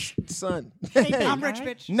 Rogers' son. I'm rich,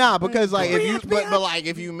 bitch. Nah, because like if you but like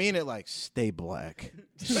if you mean it like stay black,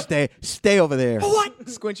 stay over there. What?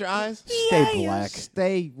 Squint your eyes. Stay black.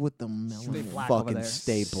 Stay with the melon. black over Fucking there.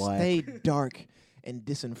 stay black. Stay dark and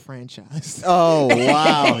disenfranchised. Oh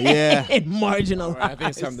wow, yeah. And marginalized. All right, I think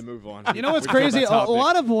it's time to move on. You know what's We killed crazy? that A topic.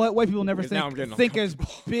 lot of white people never Because now I'm getting think as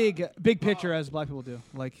big picture as black people do.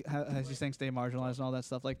 Like as you saying, stay marginalized and all that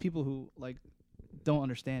stuff. Like people who like don't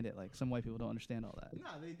understand it. Like some white people don't understand all that. No,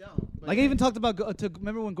 they don't. Like I even talked about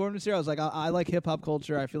remember when Gordon was here? I was like, I like hip hop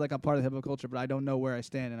culture. I feel like I'm part of the hip hop culture, but I don't know where I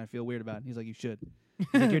stand, and I feel weird about it. He's like, you should.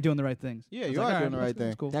 He's like, you're doing the right things. Yeah, I was you like, are all doing the right that's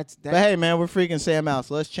thing. cool. That's But hey, man, we're freaking Sam out.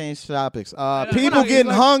 So let's change topics. we're People not- getting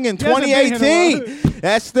like, hung in he hasn't been here in a 2018.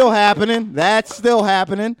 That's still happening. That's still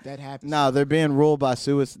happening. That happens. No, they're being ruled by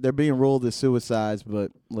suicide. They're being ruled as suicides.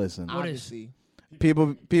 But listen, What is? Obviously.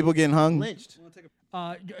 people getting hung. Lynched.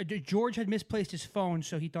 George had misplaced his phone,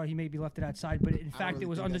 so he thought he maybe left it outside, but in fact really it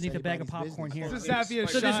was think that's underneath a bag of anybody's popcorn here. business. This is Zappia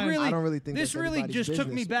So this Shine. really, I don't really think this that's really anybody's just took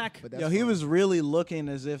me business, back. but that's Yo, he fine. was really looking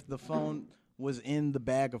as if the phone was in the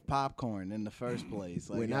bag of popcorn in the first place.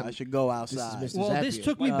 Like, We're not- I should go This is outside. Mr. Well, this Zappia.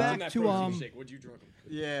 took me back to What'd you drink?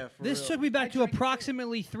 Yeah, for This real. took me back to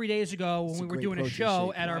approximately 3 days ago when It's a we were great doing a protein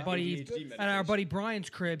show shake. at our Yeah, buddy ADHD at our buddy Brian's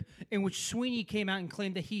crib, in which Sweeney came out and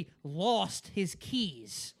claimed that he lost his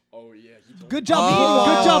keys. Oh yeah. He told Good job.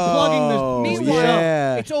 Good job plugging this. Oh, Meanwhile,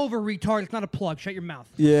 yeah. it's over, retard. It's not a plug. Shut your mouth.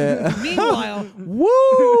 Yeah. Meanwhile,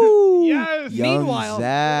 Woo! Yes. Young Meanwhile-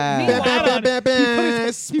 Zach.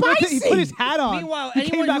 meanwhile- He put his hat on. Meanwhile, He came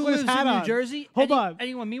anyone back who with his lives hat in New on. Jersey, Hold on.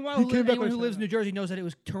 anyone, meanwhile, He came back anyone with who his lives hat in New Jersey knows that it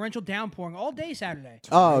was torrential downpouring all day Saturday.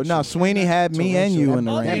 Oh no, Sweeney had me and you in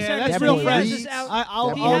the All day rain. Yeah, Saturday. that's So real he friends. has us out-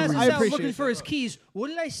 I'll- he I'll- has us I out appreciate looking it. for his keys. What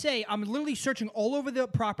did I say? I'm literally searching all over the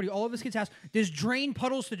property, all over this kid's house. There's drain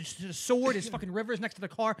puddles to the sword. There's fucking rivers next to the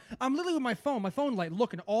car. I'm literally with my phone light,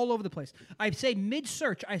 looking all over the place. I say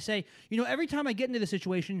mid-search, I say, every time I get into the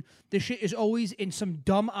situation, the shit is always in some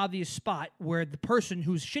dumb, obvious spot where the person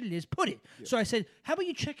whose shit it is put it. So I said, how about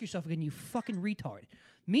you check yourself again, you fucking retard.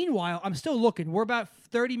 Meanwhile, I'm still looking. We're about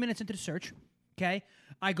 30 minutes into the search. Okay,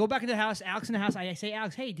 I go back into the house. Alex in the house. I say,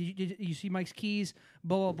 Alex, hey, did you see Mike's keys?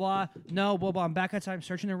 Blah blah blah. No, blah blah. I'm back outside. I'm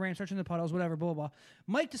searching the rain, searching the puddles, whatever. Blah blah.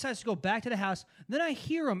 Mike decides to go back to the house. Then I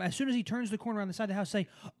hear him as soon as he turns the corner on the side of the house say,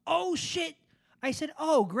 "Oh shit." I said,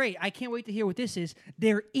 oh, great. I can't wait to hear what this is.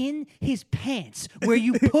 They're in his pants where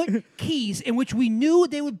you put keys in which we knew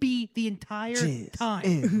they would be the entire time.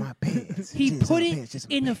 In my pants. He Jizz put on it pants, jizz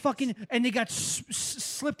on in the pants. fucking, and they got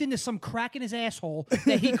slipped into some crack in his asshole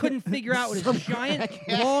that he couldn't figure out with his giant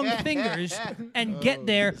long fingers and get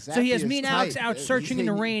there. So he has me and Alex tight. out He's searching in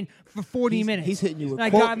the hitting- rain for 40 minutes. he's hitting you with And I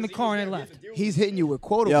quote- got in the car and I left. He's hitting you with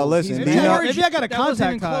quotables. Yo, listen, He's do you know- mad. Maybe I got a That wasn't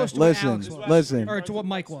even contact close high. to what Listen, Alex was. listen. Or to what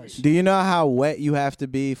Mike was. Do you know how wet you have to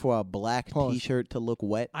be for a black Pause. T-shirt to look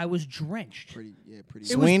wet? I was drenched. Pretty. It was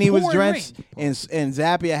Sweeney was pouring drenched, rain. and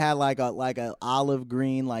Zappia had like a olive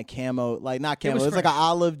green camo, like not camo. was It was like an fresh.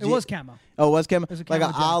 olive. It was camo. Oh, it was camo. was a Like camo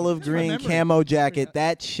an jacket. olive That's my green memory. camo jacket.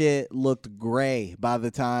 That shit looked gray by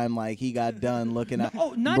the time like he got done looking at.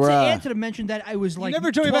 Oh, not to Bruh. add to the mention that I was like.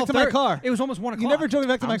 never drove me back to my 12:30. car. It was almost 1 o'clock. You never drove me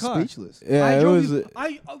back to my I'm car. speechless. Yeah, I it drove was. you,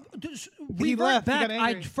 we left. He back. got I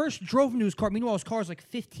angry. first drove him to his car. Meanwhile, his car is like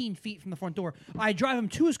 15 feet from the front door. I drive him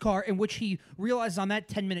to his car, in which he realizes on that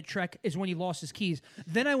 10-minute trek is when he lost his keys.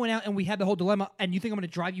 Then I went out and we had the whole dilemma. And you think I'm going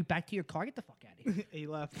to drive you back to your car? Get the fuck out of here. He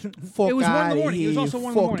left. Fuck It was 1 in the outta morning. It was here, also you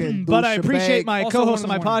 1 in the morning. fucking But I appreciate douchebag. my Also co-host of one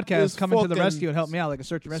my in the morning. podcast This coming to the fucking- rescue and help me out like a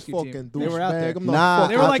search and rescue Fucking team. They were out douchebag. there. I'm not Nah,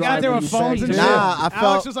 They were fucking like out there driving with you phones back and to shit. your- Nah, I Alex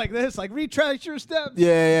felt- was like this, like retrace your steps.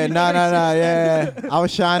 Yeah, yeah. I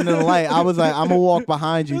was shining the light. I was like, I'm gonna walk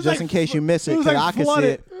behind you was just like in case you miss it, it was because like I can see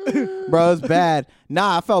flooded. it. Bro, it's bad.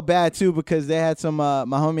 Nah, I felt bad too because they had some. My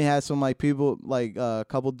homie had some like people, like a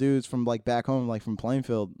couple dudes from like back home, like from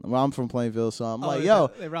Plainfield. Well, I'm from Plainfield, so I'm like, yo,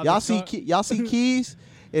 they robbed y'all the see car. y'all see keys?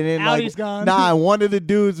 And then Audi's like, gone. nah, and one of the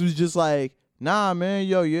dudes was just like, nah, man,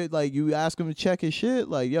 yo, you ask him to check his shit.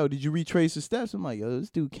 Like, yo, did you retrace the steps? I'm like, yo, this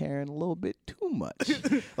dude carrying a little bit too much.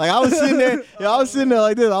 Like, I was sitting there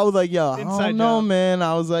like this. I was like, yo, I don't know, man.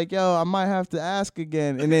 I was like, yo, I might have to ask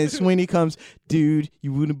again. And then Sweeney comes, dude,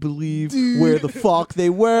 you wouldn't believe where the fuck they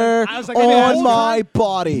were on my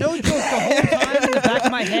body. No joke, the whole time in the back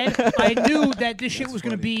of my head, I knew that this shit was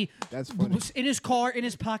going to be in his car, in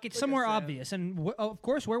his pocket, somewhere obvious. And of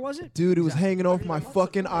course, where was it? Dude, it was hanging off my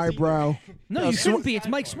fucking eyebrow. No, you shouldn't be. It's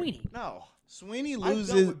Mike Sweeney. No. Sweeney I've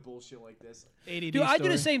loses. dealt with bullshit like this. Dude, I do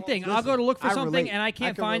the same thing. I'll go to look for I something relate. and I can't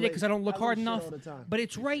I can find it relate. because I don't look I hard lose shit enough. all the time. But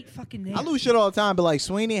it's right fucking there. I lose shit all the time, but like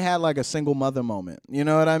Sweeney had like a single mother moment. You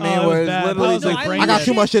know what I mean? it was Where it's bad. literally No, like, I I got lose too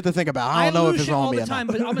shit. much shit to think about. I don't know lose if it's shit on all me the or time,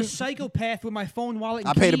 not. but I'm a psychopath with my phone, wallet, and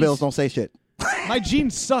I pay the keys. bills. Don't say shit. My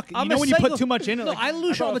jeans suck. You I'm know a when you psycho- put too much in it? No, like, I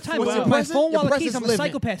lose shit all the time. What's With your my present? phone, Your wallet, keys. present's I'm a living.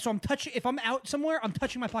 psychopath. So I'm touching. If I'm out somewhere, I'm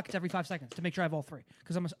touching my pockets every 5 seconds to make sure I have all three.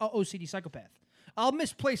 Because I'm a OCD psychopath. I'll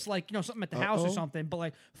misplace something at the house or something, but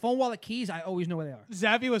like phone, wallet, keys, I always know where they are.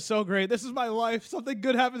 Zappy was so great. This is my life. Something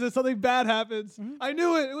good happens and something bad happens. I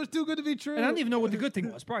knew it. It was too good to be true. And I don't even know what the good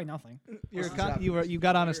thing was. Probably nothing. You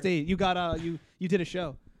got on a stage. You did a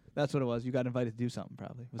show. That's what it was. You got invited to do something,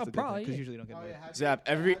 probably. Probably. Because usually you don't get invited. Zap,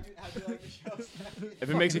 if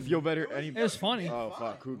it makes you feel better, It was funny. Oh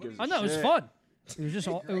fuck, who gives a I know it was shit? fun. It was just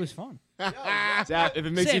it was fun. Zap, if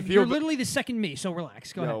it makes Sam, you feel you're literally the second me, so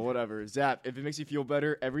relax. Go no, ahead. whatever. Zap, if it makes you feel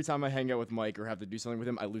better, every time I hang out with Mike or have to do something with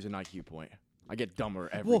him, I lose an IQ point. I get dumber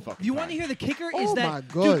every Well, fucking you time. want to hear the kicker is Oh that my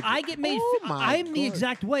dude, God. I get made. Oh my I'm the God.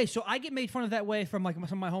 exact way, so I get made fun of that way from like some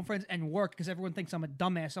of my home friends and work because everyone thinks I'm a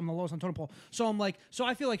dumbass. I'm the lowest on totem pole. So I'm like, so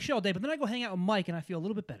I feel like shit all day, but then I go hang out with Mike and I feel a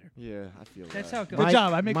little bit better. Yeah, I feel That's that. how it goes. Good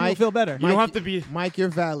job. I make people feel better. You don't have to be. Mike, you're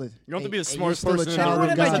valid. You don't have to be the And smartest you're still a person in the child room.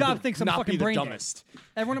 Everyone of at my God. job thinks I'm Not fucking be the brain dead. dumbest.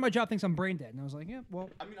 Everyone at my job thinks I'm brain dead, and I was like, yeah, well,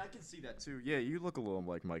 I mean, I can see that too. Yeah, you look a little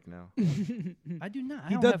like Mike now. I do not. I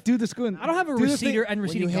He don't does have, do the squint. I don't have a Do the receiver thing. and When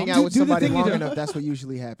you receding hang gums. out with Do the somebody thing you long do. enough, that's what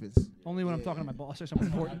usually happens. Only when I'm talking to my boss or something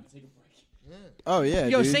important. Oh yeah.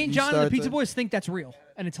 Yo, dude. St. You John and the start Pizza to- Boys think that's real,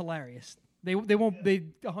 and it's hilarious. They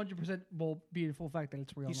 100% will be the full fact that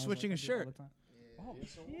it's real. He's and I was switching like, his I do it all shirt. the time. Oh,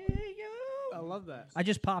 yeah, yo. I love that. I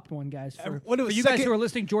just popped one, guys. For, What it for was you guys second- who are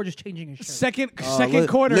listening, George is changing his shirt. Second look-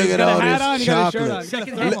 quarter. look He's at got all a hat this on. He got a shirt chocolate. on.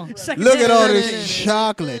 Second Look- half, second Look half, at all this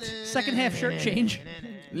chocolate. second half shirt change.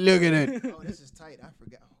 Look at it. Oh, this is tight. I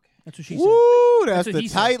forgot. That's what she said. Woo, that's what the he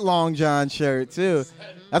said. tight long john shirt too.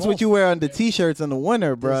 That's what you wear on the t-shirts in the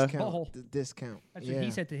winter, bruh. Discount. Butthole. The discount. That's yeah. what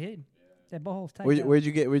he said to him. That butthole's tight. Where'd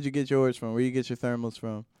you get yours from? Where you get your thermals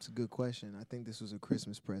from? It's a good question. I think this was a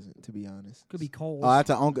Christmas present, to be honest. Could be cold. Oh,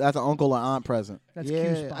 that's an uncle or aunt present. That's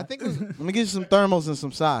yeah, Q-spot. I think it was. Let me get you some thermals and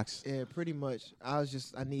some socks. Yeah, pretty much. I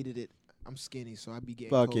needed it. I'm skinny, so I'd be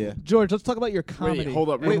getting Fuck cold. yeah. George, let's talk about your comedy. Wait, hold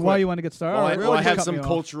up. and Real why quick. you want to get started. Well, All right, I just have cut some me off.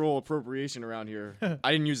 cultural appropriation around here.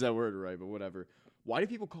 I didn't use that word right, but whatever. Why do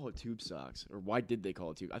people call it tube socks? Or why did they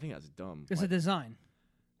call it tube? I think that's dumb. It's a design.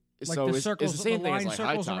 Like So the it's circles, the same thing line as like high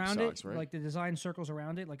circles top around socks, it, right? like the design circles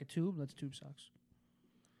around it, like a tube. That's tube socks.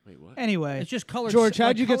 Wait, what? Anyway, It's just colored. George, how'd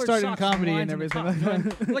like you get colored started in socks with comedy and lines on the everything top, like you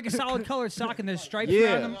that? know? Like a solid colored sock and there's stripes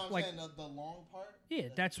Yeah. around them. Like the long part. yeah,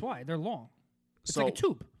 that's why they're long. It's So, like a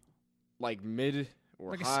tube. Like mid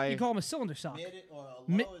or Like high? you call them a cylinder sock. or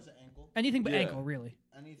Mi- is an ankle. Anything but Yeah. ankle, really.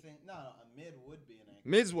 Anything? No, a mid would be an ankle.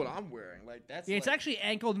 Mid's what I'm wearing. Like that's. Yeah, it's like- actually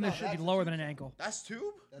ankle, then there should be lower than an ankle. That's tube.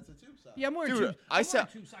 That's a tube sock. Yeah, I'm wearing Dude, tube. I I'm said-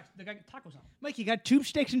 wearing tube socks. They got tacos on. Mike, you got tube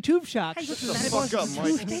sticks and tube shots. Hey, the fuck up,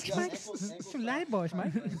 Mike. Some laddie boys,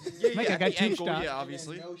 Mike. Mike, I got the tube ankle, stock. yeah,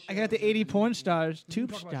 obviously. I got the 80 porn stars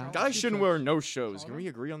tube stock. Guys shouldn't wear no shows. Can we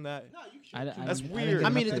agree on that? That's weird. I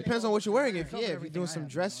mean, it depends on what you're wearing. If you're doing some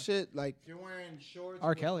dress shit, like If you're wearing shorts R.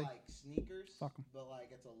 with Kelly. like sneakers, Fuck 'em. but like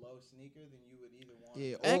it's a low sneaker, then you would either want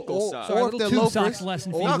yeah, Ankle socks. Sorry, or if little they're tube loafers, socks less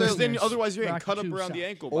than or No, female because then listeners. otherwise you're getting Rock cut the up tube around the sock.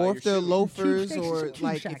 ankle. by or your if they're shoe. loafers, sticks or and tube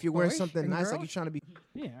like socks, if you're wearing boys something and nice, like girls. you're trying to be.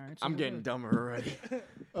 Yeah, all right. I'm getting dumber already.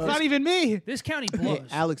 It's not even me. This county Hey, blows.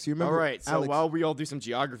 Alex, you All remember? right, so Alex, while we all do some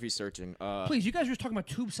geography searching, Please, you guys were just talking about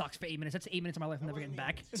tube socks for 8 minutes. That's 8 minutes of my life I'm never getting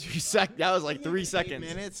back. that was like 3 seconds.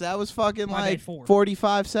 minutes. That was fucking My bad, like 4.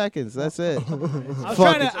 45 seconds. That's it. I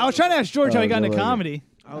was trying to ask George how he got into Oh, comedy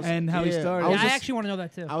was- and how he yeah, started. I Yeah, was I just- actually want to know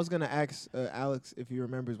that too. I was gonna ask Alex if he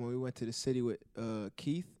remembers when we went to the city with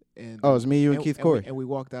Keith and. Oh, it was me, you, and Keith Corey. And we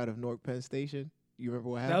walked out of Newark Penn Station. You remember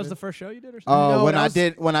what happened? That was the first show you did, or something? Oh, No, when that I was-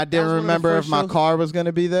 didn't that was one of the remember if first my shows- car was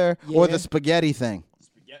gonna be there or Yeah. the spaghetti thing.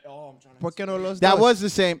 Oh, I'm trying to. ¿Por qué no los That dos? was the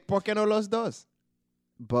same. ¿Por qué no los dos?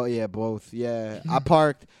 But yeah, both. Yeah,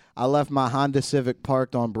 I left my Honda Civic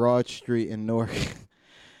parked on Broad Street in Newark,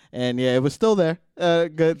 And yeah, it was still there.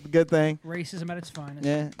 Good thing. Racism at its finest.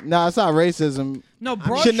 Yeah. No, it's not racism. No,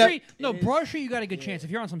 Broad Shouldn't Street. No, Broad Street. You got a good chance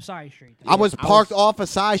if you're on some side street. I was parked off a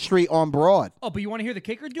side street on Broad. Oh, but you want to hear the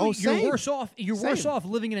kicker, dude? Oh, you're same. worse off. You're worse Same. off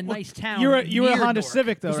living in a nice town. you were a near Honda Newark,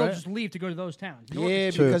 Civic, though, 'cause they'll right? just leave to go to those towns.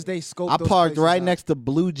 Yeah, True. because they scoped I those parked places right out. next to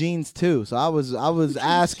Blue Jeans too, so I was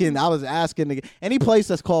asking to get any place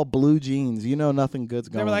that's called Blue Jeans. You know nothing good's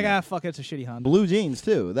They going. were like, there. fuck it, it's a shitty Honda. Blue Jeans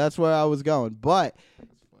too. That's where I was going. But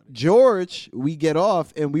George, we get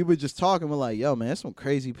off and we were just talking. We're like, yo, man, there's some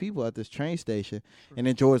crazy people at this train station. And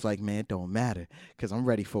then George's like, man, it don't matter because I'm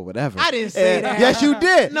ready for whatever. I didn't say And- that. Yes, you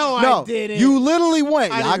did. No, I didn't. You literally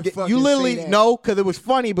went. I didn't fucking you literally say that. no, because it was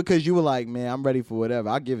funny because you were like, man, I'm ready for whatever.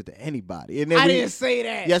 I'll give it to anybody. And then I we- didn't say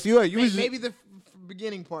that. Yes, you were. You was maybe the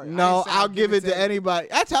beginning part. I no, didn't say I'll give it to anybody.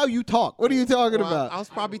 That's how you talk. What are you talking Well, about? I was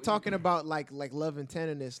probably talking about like love and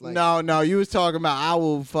tenderness. Like No, you was talking about I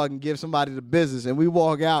will fucking give somebody the business, and we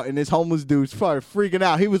walk out, and this homeless dude started freaking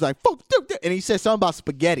out. He was like, "Fuck," and he said something about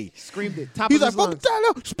spaghetti. screamed it. Top He's of like, his "Fuck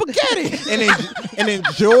lungs. spaghetti," and then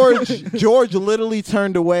George literally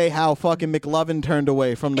turned away how fucking McLovin turned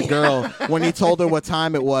away from the girl when he told her what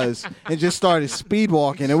time it was, and just started speed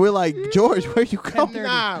walking. And we're like, George, where you coming?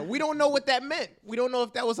 Nah, we don't know what that meant. We don't know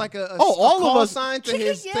if that was like a all of call us- sign to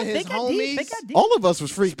his homies. All of us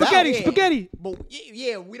was freaked out. Spaghetti. But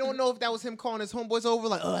yeah, we don't know if that was him calling his homeboys over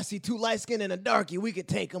like, oh, I see two light skinned and a darkie. We could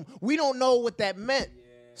take them. We don't know what that meant.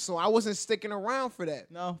 So I wasn't sticking around for that.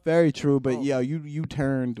 No, very true. But yo, you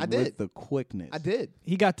turned I did. with the quickness. I did.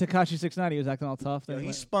 He got Tekashi 690. He was acting all tough. Yo, Then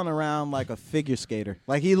he spun around like a figure skater.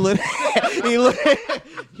 Like he literally.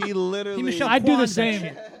 I do the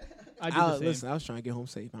same. I do the same. Listen, I was trying to get home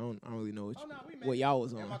safe. I don't really know what y'all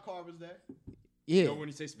was on. My car was there. Yeah. No, when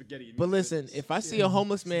you say spaghetti, you But mean listen, if I see a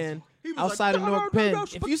homeless man was outside like, of North "No, Penn, no,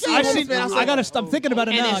 if you see a I've homeless seen. man outside, I gotta stop thinking about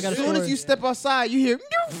it and now. I as got soon as story. you step outside, you hear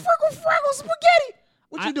freckle spaghetti.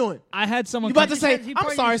 What you doing? I had someone. You about come- to say, He I'm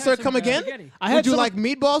probably sorry, just sir, had some come again? spaghetti. I had Would you someone- like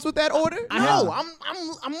meatballs with that order? I No, had-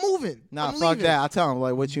 I'm moving. Nah, I'm fuck leaving. that. I tell him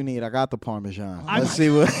like, what you need? I got the Parmesan. Let's see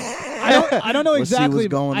what. I don't know Let's see exactly. what's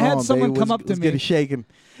going I had on, someone baby. come Let's- up to let's me. get it shaking.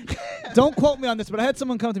 Don't quote me on this, but I had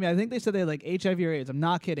someone come to me. I think they said they had like HIV or AIDS. I'm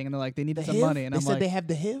not kidding. And they're like, they needed some money. And They I'm said like, they have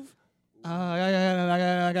the HIV.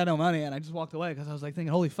 I got no money. And I just walked away because I was like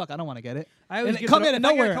thinking, holy fuck, I don't want to get it. I always And it give come it- out of if I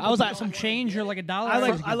get a nowhere. couple I was like, some change or like $1.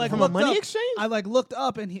 I like From a looked money up, exchange? I like looked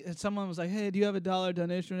up and someone was like, "Hey, do you have $1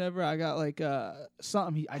 donation or whatever?" I got like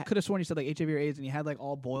something. I could have sworn he said like HIV or AIDS, and he had like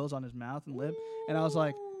all boils on his mouth and lip. And I was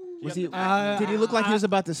like, Was he? Did he look like he was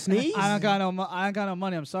about to sneeze? I don't got no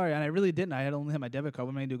money. I'm sorry, and I really didn't. I had only had my debit card.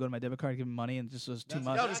 What am I gonna do? Go to my debit card, give him money, and it just was too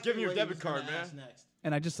much. Yo, just give him your debit card, man.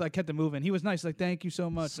 And I just like kept it moving. He was nice. Like, thank you so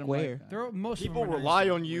much. And I'm like, They're, most People of them are rely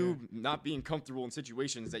nice. on you not being comfortable in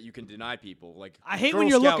situations that you can deny people. Like I hate Girl when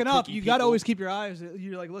you're Scout looking up. cookie You gotta people. always keep your eyes.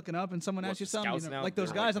 You're like looking up, and someone What, asks you the something. Scouts You know, now? like those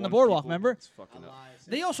They're guys like on the one boardwalk. people. Remember? It's fucking up.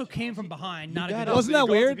 They also came from behind, not a gotta- good. Wasn't that You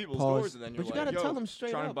go up to weird? people's Pause. doors and then But you're you like, gotta tell yo, them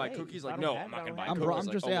straight trying to up, buy hey, cookies. I Like, don't no, have I'm not that gonna right buy now. I'm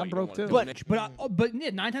cookies. just Like, saying, oh, I'm you broke don't too. wanna donate? But yeah,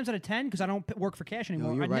 9 times out of 10, because I don't work for cash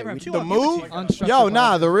anymore. you're I never right. have two. The I'll give it to move, you.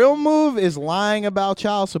 Unstructured the real move is lying about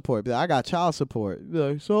child support. Be like, I got child support. Be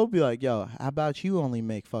like, so be like, yo, how about you only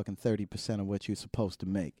make fucking 30% of what you're supposed to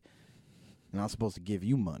make, and I'm supposed to give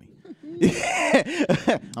you money.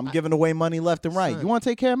 I'm giving away money left and right. Son. You want to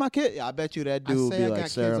take care of my kid? Yeah, I bet you that I dude would say be I like, got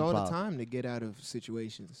Sarah, kids I'm all the proud. time to get out of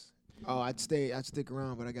situations. Oh, I'd stick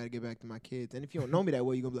around, but I gotta get back to my kids. And if you don't know me that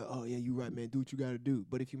well, you're gonna be like, oh yeah, you right, man. Do what you gotta do.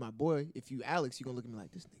 But if you my boy, if you Alex, you're gonna look at me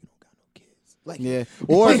like, this nigga don't got no kids. Like, Yeah,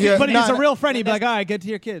 or if you're, But nah, he's a real friend. He'd be like, all right, get to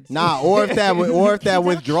your kids. Nah, or if that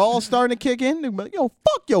withdrawal starting to kick in, they'd be like, yo,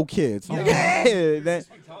 fuck your kids.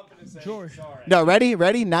 George. No,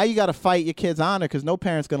 ready? Now you got to fight your kid's honor because no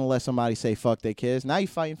parent's gonna let somebody say fuck their kids. Now you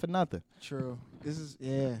fighting for nothing. True. This is I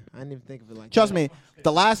didn't even think of it like Trust that. me,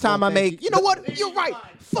 the last time I thank make, you know what? You're right.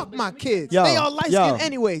 Fuck my kids. Yo, they all light yo. skinned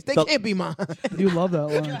anyways. They The- can't be mine. You love that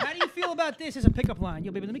line. How do you feel about this as a pickup line?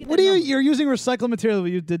 Yo, baby, let me get What that do you? number. You're using recycled material.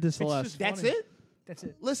 But you did this the It's last. just That's funny. it. That's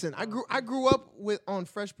it. Listen, I grew up on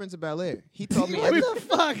Fresh Prince of Bel-Air. He told me What the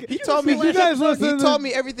fuck? He told me You guys listen he to- told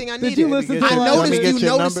me everything I Did needed. you listen to I the last noticed episode? you Let me get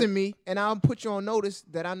your noticing number. me, and I'll put you on notice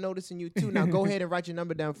that I'm noticing you too. Now go ahead and write your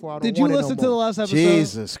number down before I don't Did you want it listen no to the more. last episode?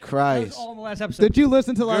 Jesus That was Christ, all in the last episode. Did you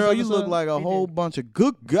listen to the last girl, episode? you look like a whole bunch of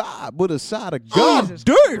good God with a side of Jesus God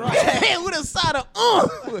dirt. Hey, with a side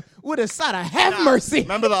of with a side of have mercy.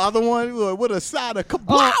 Remember the other one with a side of kabow?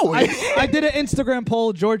 Oh, I did an Instagram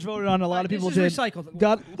poll. George voted on. A lot of This people is did. recycled.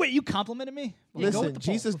 God, wait, you complimented me? Yeah, go with Listen, the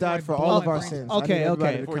poll Jesus before I died for blow all of my our brains. sins. Okay, I need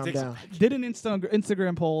everybody okay. to calm down. Did an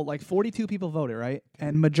Instagram poll. Like 42 people voted, right?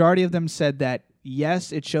 And majority of them said that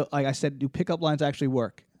yes, it show. Like I said, do pickup lines actually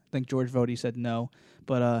work? think George Vody said no,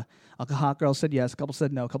 but a hot girl said yes. A couple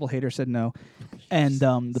said no. A couple haters said no. And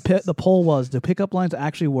the poll was, do pickup lines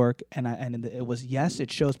actually work? And it was yes.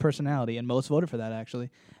 It shows personality, and most voted for that actually.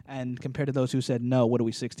 And compared to those who said no, what are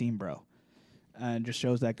we 16, bro? And it just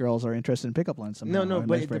shows that girls are interested in pickup lines somehow. No,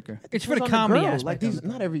 but it's for the comedy girl. aspect. Like these,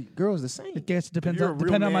 not every girl is the same. It gets depends If you're on a real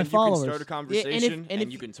depend on my man, followers. You can start a conversation and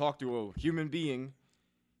if you can talk to a human being,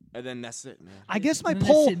 and then that's it, man. I guess my And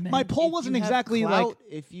poll that's it, man. my poll If wasn't you have exactly clout, like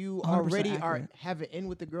if you 100% already accurate. have it in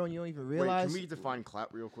with the girl and you don't even Wait, realize. can we define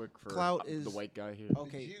clout real quick for Clout is the white guy here?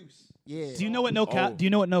 Okay. Yeah. Do you know what no cap? Oh. Do you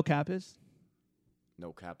know what no cap is?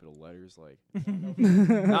 No capital letters, like.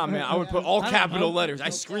 Nah, man, I would put all capital letters. I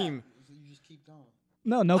scream.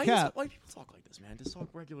 No, no Why does- cap. Why do people talk like this, man? Just talk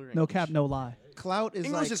regular English. No cap, no lie. Clout is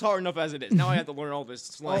English like. is hard enough as it is. Now I have to learn all this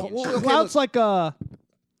slang. and well, shit. okay, Clout's like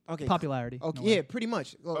Okay. popularity. Okay. in a way. Yeah, pretty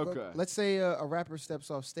much. Okay. Let's say a rapper steps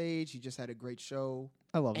off stage. He just had a great show.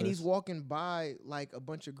 I love and this. he's walking by like a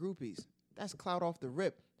bunch of groupies. That's clout off the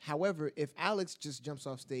rip. However, if Alex just jumps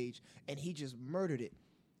off stage and he just murdered it,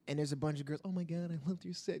 and there's a bunch of girls, oh my god, I loved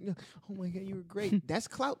your set. Oh my god, you were great. That's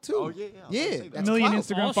clout too. Oh, yeah, yeah, I was gonna say that. That's Million clout.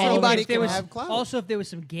 Instagram Also, followers. Anybody if there can was, have clout. also, if there was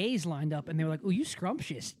some gays lined up and they were like, "Oh, you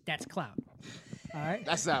scrumptious," that's clout. All right.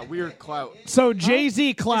 That's that weird clout. So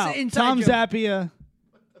Jay-Z clout, It's an inside Tom joke. Zappia,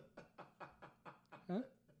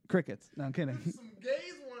 crickets. No, I'm kidding. Some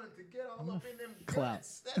gays wanted to get all up in them Clout.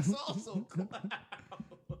 guts. That's also clout.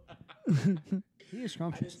 He is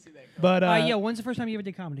scrumptious. But Yeah. When's the first time you ever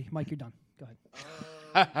did comedy, Mike? You're done. Go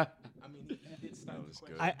ahead. That was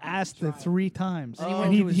good. I asked it 3 times, And he and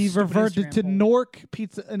went to his he stupid reverted Instagram to poll. Nork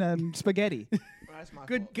pizza and spaghetti That's my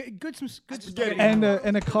Good, fault. good, some good Spaghetti. spaghetti.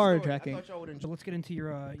 and a car Story. I jacking. thought y'all would So enjoy. let's get into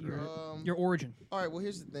your origin. All right. Well,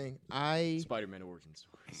 here's the thing. I Spider-Man origin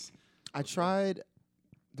stories. tried.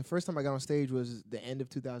 The first time I got on stage was the end of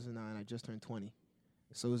 2009. I just turned 20,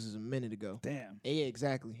 so this is a minute ago. Damn. Yeah,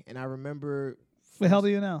 exactly. And I remember. What the hell do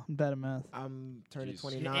you know? I'm bad at math. I'm turning Jeez.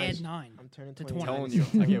 29. Add 9. I'm turning to 29. I'm telling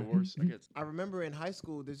you, I get worse. I remember in high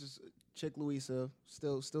school, there's this chick Louisa,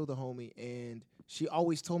 still the homie, and she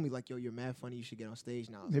always told me like, "Yo, you're mad funny. You should get on stage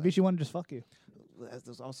now." Maybe she wanted to just fuck you. That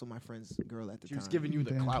was also my friend's girl at the She time. was giving you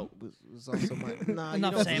the Damn. clout. Was also my nah.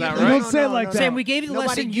 Enough, you don't, Sam. Is that You right? don't say it like that. Sam, we gave you the Nobody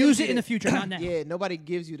lesson. gives Use you it in the the- future, not now. Yeah, nobody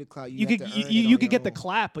gives you the clout. You have could to earn it you on could your get the own.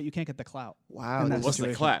 clap, but you can't get the clout. Wow, in that that's What's the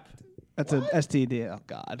situation. clap? That's an STD. Oh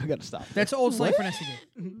God, I gotta stop. That's old slang for an STD.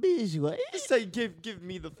 visual. Just say give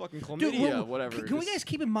me the fucking Dude, chlamydia, whatever. Can we guys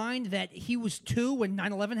keep in mind that he was 2 when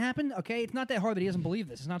 9/11 happened? Okay, it's not that hard that he doesn't believe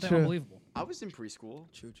this. It's not that True. unbelievable. I was in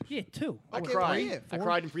preschool. True. Yeah, 2. I Okay, cried. yeah, I 4.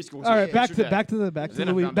 cried in preschool. All right, Yeah, back true to that. back to Then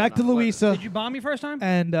I Louis, found back out to 9/11. Louisa Did you bomb me first time?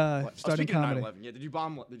 and What? starting Speaking of comedy. 9/11, yeah. Did you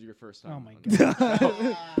bomb? Did you your first time? Oh my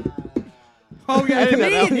god. Oh yeah, Hey,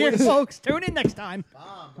 that comedian here, was- folks. Tune in next time.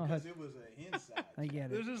 Because it was an inside. I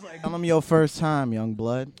get it. Tell them your first time, young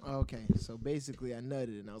blood. Okay, so basically I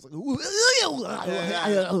nutted and I was like,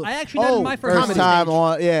 I actually nutted my first First time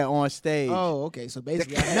on stage. Oh, okay. So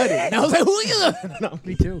basically I nutted and I was like, no.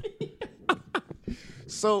 Me too.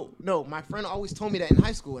 So no, my friend always told me that in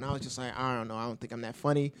high school, and I was just like, I don't know, I don't think I'm that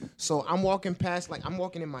funny. So I'm walking past, like I'm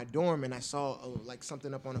walking in my dorm, and I saw like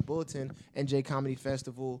something up on a bulletin, NJ Comedy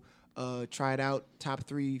Festival, tried out top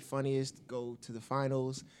 3 funniest, go to the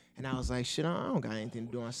finals, and I was like, shit, I don't got anything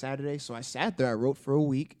to do on Saturday, so I sat there, I wrote for a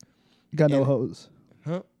week. Got no And- hose.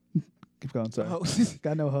 Huh? Keep going. Sorry. Hose.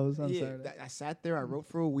 Got no hose on Yeah, Saturday. I sat there, I wrote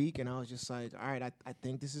for a week, and I was just like, all right, I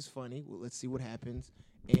think this is funny. Well, let's see what happens.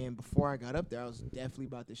 And before I got up there, I was definitely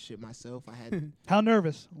about to shit myself. I had How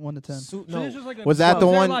nervous? 1 to 10. So no. this was like a, Was that the there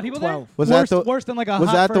a one- lot of people 12. Was worse, that the worse than like a was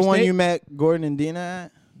hot that the first one date? you met Gordon and Dina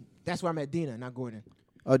at? That's where I met Dina, not Gordon.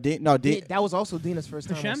 Oh, no, That was also Dina's first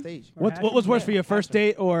time on Hashem? stage. Or What was worse for you, first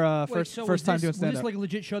date or Wait, first so first was time this, doing was stand this up? like a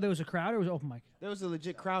legit show? There was a crowd, or was it open mic? There was a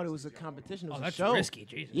legit crowd. It was a competition. It was Oh, a that's show. risky,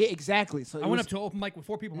 Jesus. Yeah, exactly. So I it went was- up to an open mic with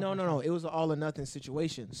 4 people. No. It was an all or nothing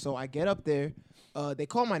situation. So I get up there. They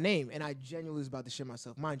call my name, and I genuinely was about to shit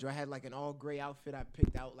myself. Mind you, I had like an all gray outfit I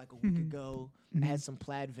picked out like a week ago. I had some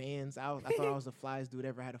plaid Vans. I thought I was the flyest dude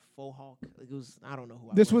ever. I had a faux hawk. Like, it was I don't know who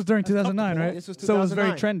I This was. was during 2009, right? This was So it was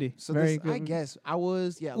very 2009. trendy. So very this, I good. guess I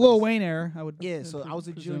was Lil like, Wayne era, I would. Yeah, so I was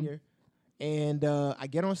a presume. junior, and I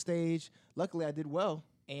get on stage. Luckily, I did well,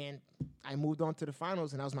 and I moved on to the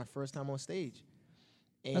finals, and that was my first time on stage.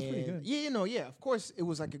 And That's pretty good. Yeah, of course, it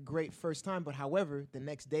was like a great first time, but however, the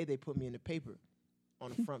next day they put me in the paper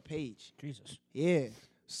on the front page. Jesus. Yeah.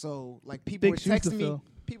 So like people Big were shoes to texting me. fill.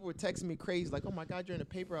 People were texting me crazy, like, "Oh my God, you're in the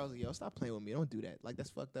paper." I was like, "Yo, stop playing with me. Don't do that. Like, that's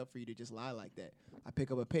fucked up for you to just lie like that." I pick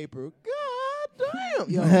up a paper. God damn,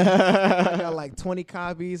 yo, I got like 20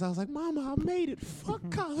 copies. I was like, "Mama, I made it. Fuck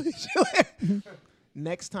college."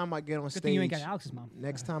 Next time I get on Good stage, thing you ain't got Alex's mom.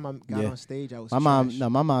 Next time I got on stage, I was my mom. trash. No,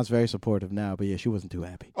 my mom's very supportive now, but yeah, she wasn't too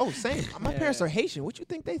happy. Oh, same. My parents are Haitian. What you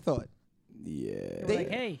think they thought? Yeah. They were like,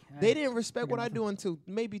 hey. They didn't respect what I do until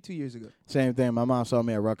maybe 2 years ago. Same thing. My mom saw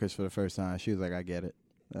me at Rutgers for the first time. She was like, "I get it."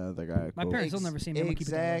 I was like, "All right, My cool." parents will never see me. I'm gonna keep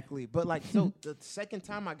it that way. Exactly. But like, so the second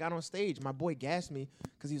time I got on stage, my boy gassed me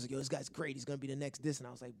because he was like, "Yo, this guy's great. He's gonna be the next this." And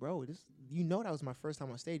I was like, "Bro, that was my first time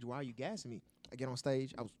on stage. Why are you gassing me?" I get on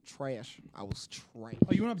stage, I was trash. I was trash.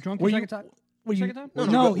 Oh, you went up drunk Were the you- second time? were you- Second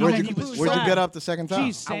time? No, he Where'd meant you- he was where'd you bad. get up the second time? Jeez, I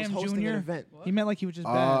was Sam hosting an Jr. event. He meant like he was just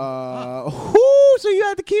bad. So you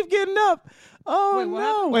had to keep getting up. Oh Wait, what no!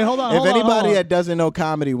 happened? Wait, hold on. If hold on, hold anybody on. that doesn't know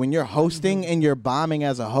comedy, when you're hosting and you're bombing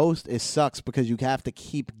as a host, it sucks because you have to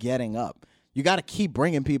keep getting up. You got to keep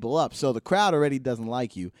bringing people up. So the crowd already doesn't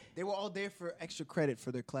like you. They were all there for extra credit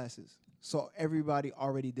for their classes. So everybody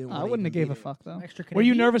already did. I wouldn't have gave a fuck though. Extra Were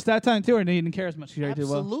you Canadian? nervous that time too, or you didn't care as much? You already did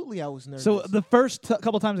well? Absolutely, I was nervous. So the first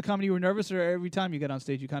couple times of comedy, you were nervous, or every time you get on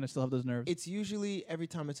stage, you kind of still have those nerves? it's usually every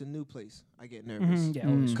time it's a new place, I get nervous. Yeah,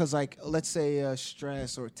 always. Because like, let's say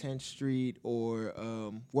Stress or 10th Street or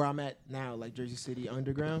where I'm at now, like Jersey City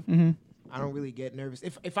Underground. Mhm. I don't really get nervous.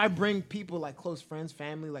 If I bring people like close friends,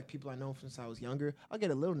 family, like people I know since I was younger, I'll get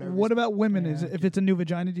a little nervous. What about women? Is it, if it's a new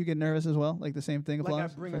vagina, do you get nervous as well? Like the same thing Like I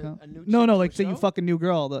applies? bring for a com- new no, chick no. to Like a say you show? fuck a new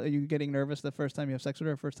girl. Are you getting nervous the first time you have sex with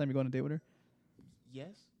her? Or first time you go on a date with her?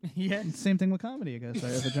 Yes. Yeah. Same thing with comedy, I guess.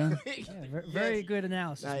 Right? A vagina. Very good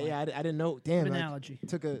analysis. Mike. Yeah, I didn't know. Damn. Good like, analogy.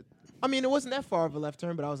 I mean, it wasn't that far of a left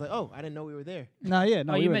turn, but I was like, oh, I didn't know we were there. No, yeah,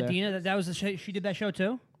 no. Oh, we you were met there. Dina? That was the she did that show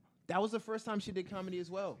too? That was the first time she did comedy as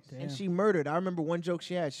well. Damn. And she murdered. I remember one joke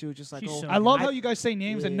she had. She was just like, She's oh. so I love how you guys say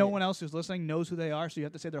names and no Yeah. one else who's listening knows who they are, so you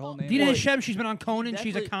have to say their whole name. Dina Boy, Hashem, she's been on Conan. She's a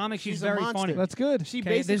definitely- comic. She's she's a very monster. funny. That's good. She Okay,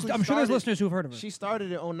 basically I'm sure there's started- listeners who've heard of her. She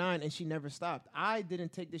started in 09 and she never stopped. I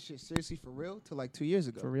didn't take this shit seriously for real till like 2 years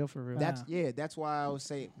ago. For real, for real. That's that's why I would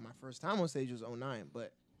say my first time on stage was 09,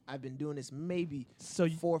 but I've been doing this maybe So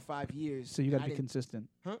 4 or 5 years. So you got to I be didn't- consistent.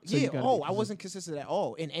 Huh? So you Yeah. gotta be Oh, I consistent. wasn't consistent at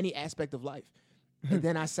all in any aspect of life. And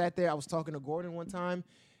then I sat there. I was talking to Gordon one time,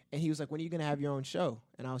 and he was like, "When are you gonna have your own show?"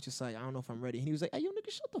 And I was just like, "I don't know if I'm ready." And he was like, "Hey, yo,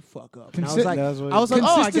 nigga, shut the fuck up." And I was like, That's what "I was like, oh,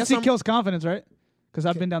 I guess Consistency I'm." kills confidence, right? Because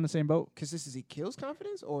I've been down the same boat. Consistency kills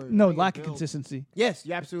confidence, or No, make it lack of build? consistency Yes,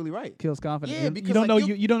 you're absolutely right. kills confidence. Yeah, You- because you don't like, know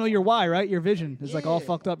you- you don't know your why, right? Your vision is like all Yeah.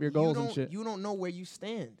 fucked up. Your goals you and don't- shit. You don't know where you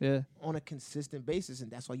stand. Yeah. On a consistent basis, and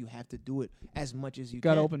that's why you have to do it as much as you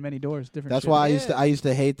Got to can. open many doors. Different. That's shit. why Yeah. I used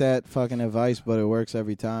to hate that fucking advice, but it works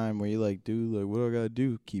every time. Where you're like, dude, like, what do I gotta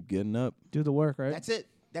do? Keep getting up. do the work, right? That's it.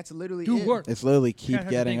 That's literally Do it. work. It's literally Shout keep out to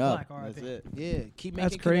getting Dave up. Black, That's RIP. it. Yeah, keep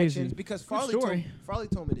That's making crazy. connections. Because Good story. Farley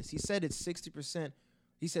told me this. He said it's 60%.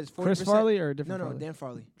 He says 40%. Chris Farley or a different No, Farley? Dan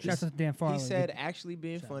Farley. Shout out to Dan Farley. He said actually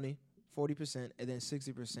being funny, 40%, and then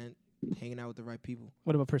 60% hanging out with the right people.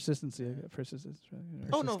 What about persistency? Persistence. Right?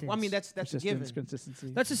 Oh no, I mean that's a given. Persistence,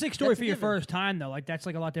 consistency. That's a sick story That's for a your given. first time though. Like that's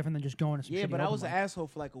like a lot different than just going to some Yeah, shitty but I open was an mic. asshole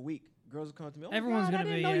for like a week. Girls would come to me. Oh Everyone's my God, gonna I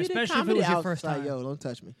didn't be, know yeah, you did especially if it comedy." was your I was first like, time. Yo, don't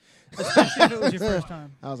touch me. Especially if it was your first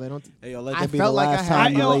time. I was like, don't. Hey, yo, let I that be the felt like I last had-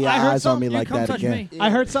 time you I- lay your I heard eyes on some- me you like come that touch again. me. I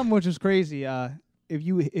heard something which was crazy.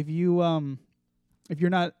 If you're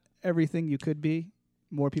not everything you could be,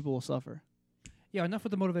 more people will suffer. Yeah, enough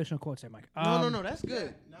with the motivational quotes there, Mike. No, that's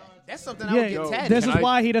good. That's something I Yeah, would get tagged. this in. is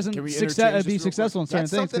why he doesn't can we be interchange this real successful in certain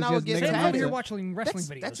That's things. something 'cause I he would has get negative I'm tagged over here mindset. watching wrestling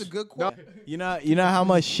videos. That's a good quote. You know how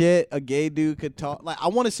much shit a gay dude could talk. Like, I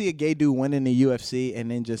want to see a gay dude win in the UFC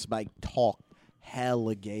and then just like talk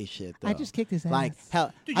hella gay shit. Though. I just kicked his ass. Like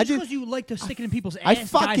hell. Dude, I just just because you like to stick it in people's I guys'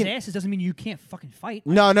 fucking- asses doesn't mean you can't fucking fight.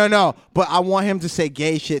 no. But I want him to say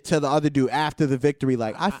gay shit to the other dude after the victory.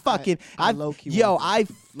 Like I low-key want I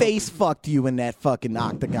face fucked you in that fucking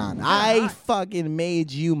octagon. I fucking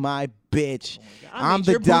made you my bitch. I I'm made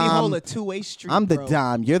the your booty hole dom. a two-way street. I'm the bro.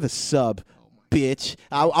 dom. You're the sub. Bitch,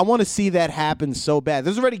 I want to see that happen so bad.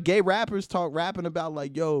 There's already gay rappers rapping about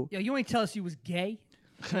like, yo, Yo, you ain't tell us you was gay.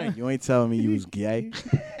 you ain't telling me you was gay.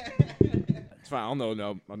 It's fine. I don't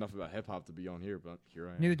know enough about hip hop to be on here, but here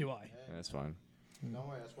I am. Neither do I. Yeah, that's fine. Don't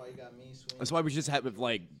worry, that's why you got me. That's why we just have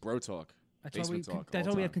like bro talk. That's why basement talk. That's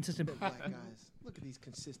all why we the have time. consistent. Black guys. Look at these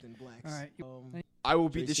consistent blacks. All right. I will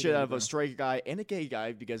beat the Tracy shit out of Bro. a straight guy and a gay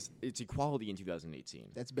guy because it's equality in 2018.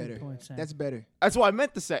 That's better. point, Sam. That's better. That's what I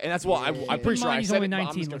meant to say, and that's what I'm pretty sure I Mind, he's said only it. But I'm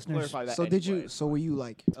 19 just gonna listeners. clarify that. So did you? anyway. So were you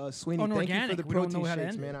like Sweeney? On Thank you organic, for the we don't know protein how to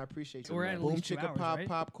shakes, end it. man. I appreciate you. We're at Boom least 2 chicka hours, pop right?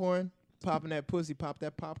 popcorn. Popping that pussy, pop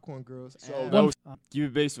that popcorn, girls. So And that was Keep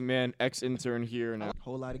It Basement Man, ex-intern here, and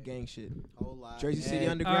whole lot of gang shit. Whole lot. Jersey City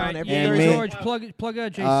All Underground right, every yeah, Thursday. George, plug a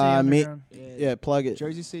JC Underground. Yeah, plug it.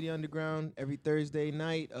 Jersey City Underground every Thursday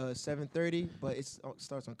night, 7:30. But it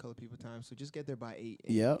starts on Color People Time, so just get there by 8.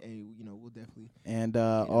 Yep. And you know we'll definitely. And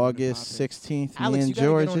August 16th, Alex, me and you gotta get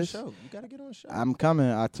on the George's. show. You gotta get on the show. I'm coming.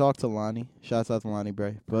 I talked to Lonnie. Shouts out to Lonnie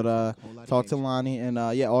Bray. But talk to Lonnie. And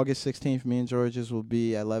yeah, August 16th, me and George's will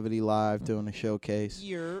be at Levity Live doing a showcase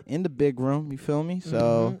in the big room. You feel me?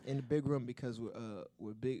 So in the big room because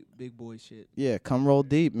we're big boy shit. yeah, come roll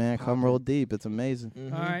deep, man. Come roll deep. It's amazing.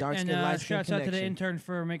 Mm-hmm. All right, Dark and skin, light skin shouts out to the connection. intern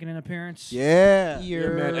for making an appearance. Yeah. Yeah,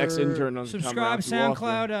 man, ex-intern on Subscribe,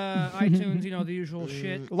 SoundCloud, iTunes, you know, the usual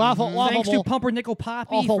shit. Thanks to Pumpernickel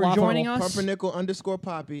Poppy for joining us. Pumpernickel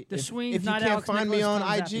 _Poppy. The If Sweens, you not can't Alex find me Nicholas, on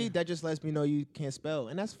thumbs after. IG, that just lets me know you can't spell,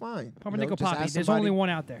 and that's fine. Pumpernickel just Poppy. ask There's somebody- only one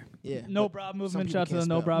out there. Yeah. No but Bra some movement. people Shout out to can't the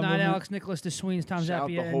No spell. Bra Not movement. Alex Nicholas, the Sweens, Tom Shout out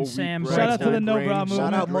Zappia, the whole and Sam. wheat Shout out to the No grain. Bra Shout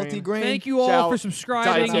movement. out Multigrain. Thank you all Shout for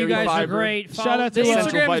subscribing. You dietary guys are fiber. great. Shout out the to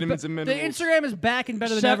Essential Instagram. vitamins and The minerals. Instagram is back and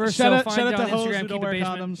better than ever. Shout So out find it to on hoes Instagram. who Keep don't it wear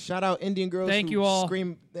basement. condoms. Shout out Indian girls Thank who you all.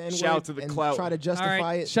 scream the N-word Shout out to the and clout. try to justify All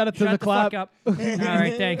right. it. Shout out to Shut the the fuck clap. up. All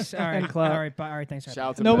right, thanks. All right, And clap. all right, bye. All right, thanks. Shout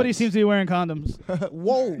out to Nobody Max. seems to be wearing condoms.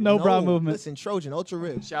 Whoa. No bra movement. Listen, Trojan, Ultra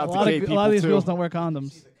Rib. Shout A out lot to gay of people these too. girls don't wear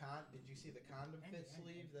condoms. Did you see the condom fit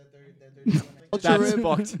sleeve that they're doing? Ultra That's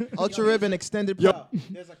Rib, fucked. Ultra Rib and extended. Yep.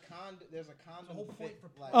 There's a condom fit.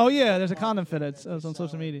 Like, Oh yeah, there's a condom fit. It's on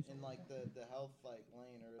social media. in like the health like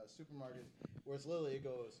lane or supermarket, where it's literally it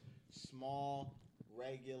goes small,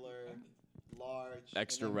 regular, large,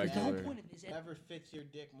 Extra and then regular. Whatever fits your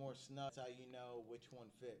dick more snug, that's how you know which one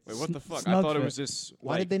fits. Wait, what the fuck? I Snug thought it fit. was just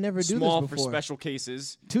Why like, did they never do this small for before? special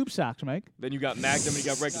cases. Tube socks, Mike. Then you got Magnum and you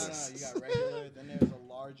got regular. No, you got regular. Then there's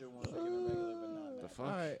a larger one for your regular, but not. The fuck?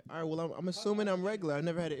 All right. Well, I'm assuming I'm regular. I've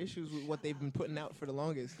never had issues with what they've been putting out for the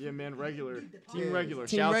longest. Yeah, man, regular. Team Yeah, regular.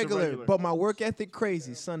 Team Shout out to regular. regular. But my work ethic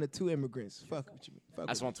crazy. Son of 2 immigrants. Fuck what you mean. Fuck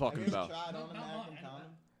That's with what I'm talking about. Tried on a Magnum condom.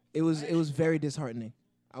 It was very disheartening.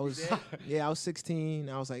 I was 16.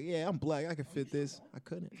 I was like, yeah, I'm black. I can fit this. I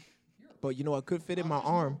couldn't. But you know, I could fit in my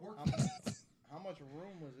arm. How much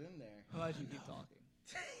room was in there? Why should you keep talking?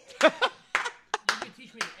 You can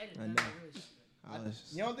teach me to edit. I know. I was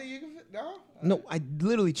just- You don't think you can fit? No. No, I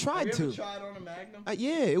literally Have tried you to. ever tried on a Magnum?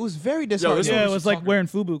 Yeah, it was very this disheartening. Yeah, one it was like wearing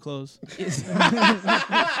FUBU clothes.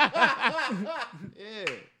 Yeah,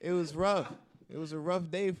 it was rough. It was a rough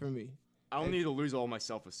day for me. I don't need to lose all my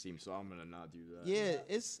self-esteem, so I'm gonna not do that. Yeah,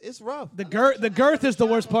 it's rough. The girth is the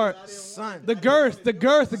worst part. Son, The girth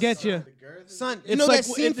to get you. son, you It's know like that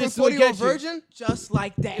scene from it's what 40 Year Old gets you. Virgin? Just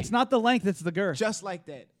like that. It's not the length, it's the girth. Just like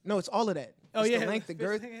that. No, it's all of that. Oh, It's yeah. the length, the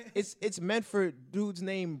girth. It's meant for dudes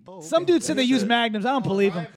named Bo. Some dudes said they use magnums. I don't believe them.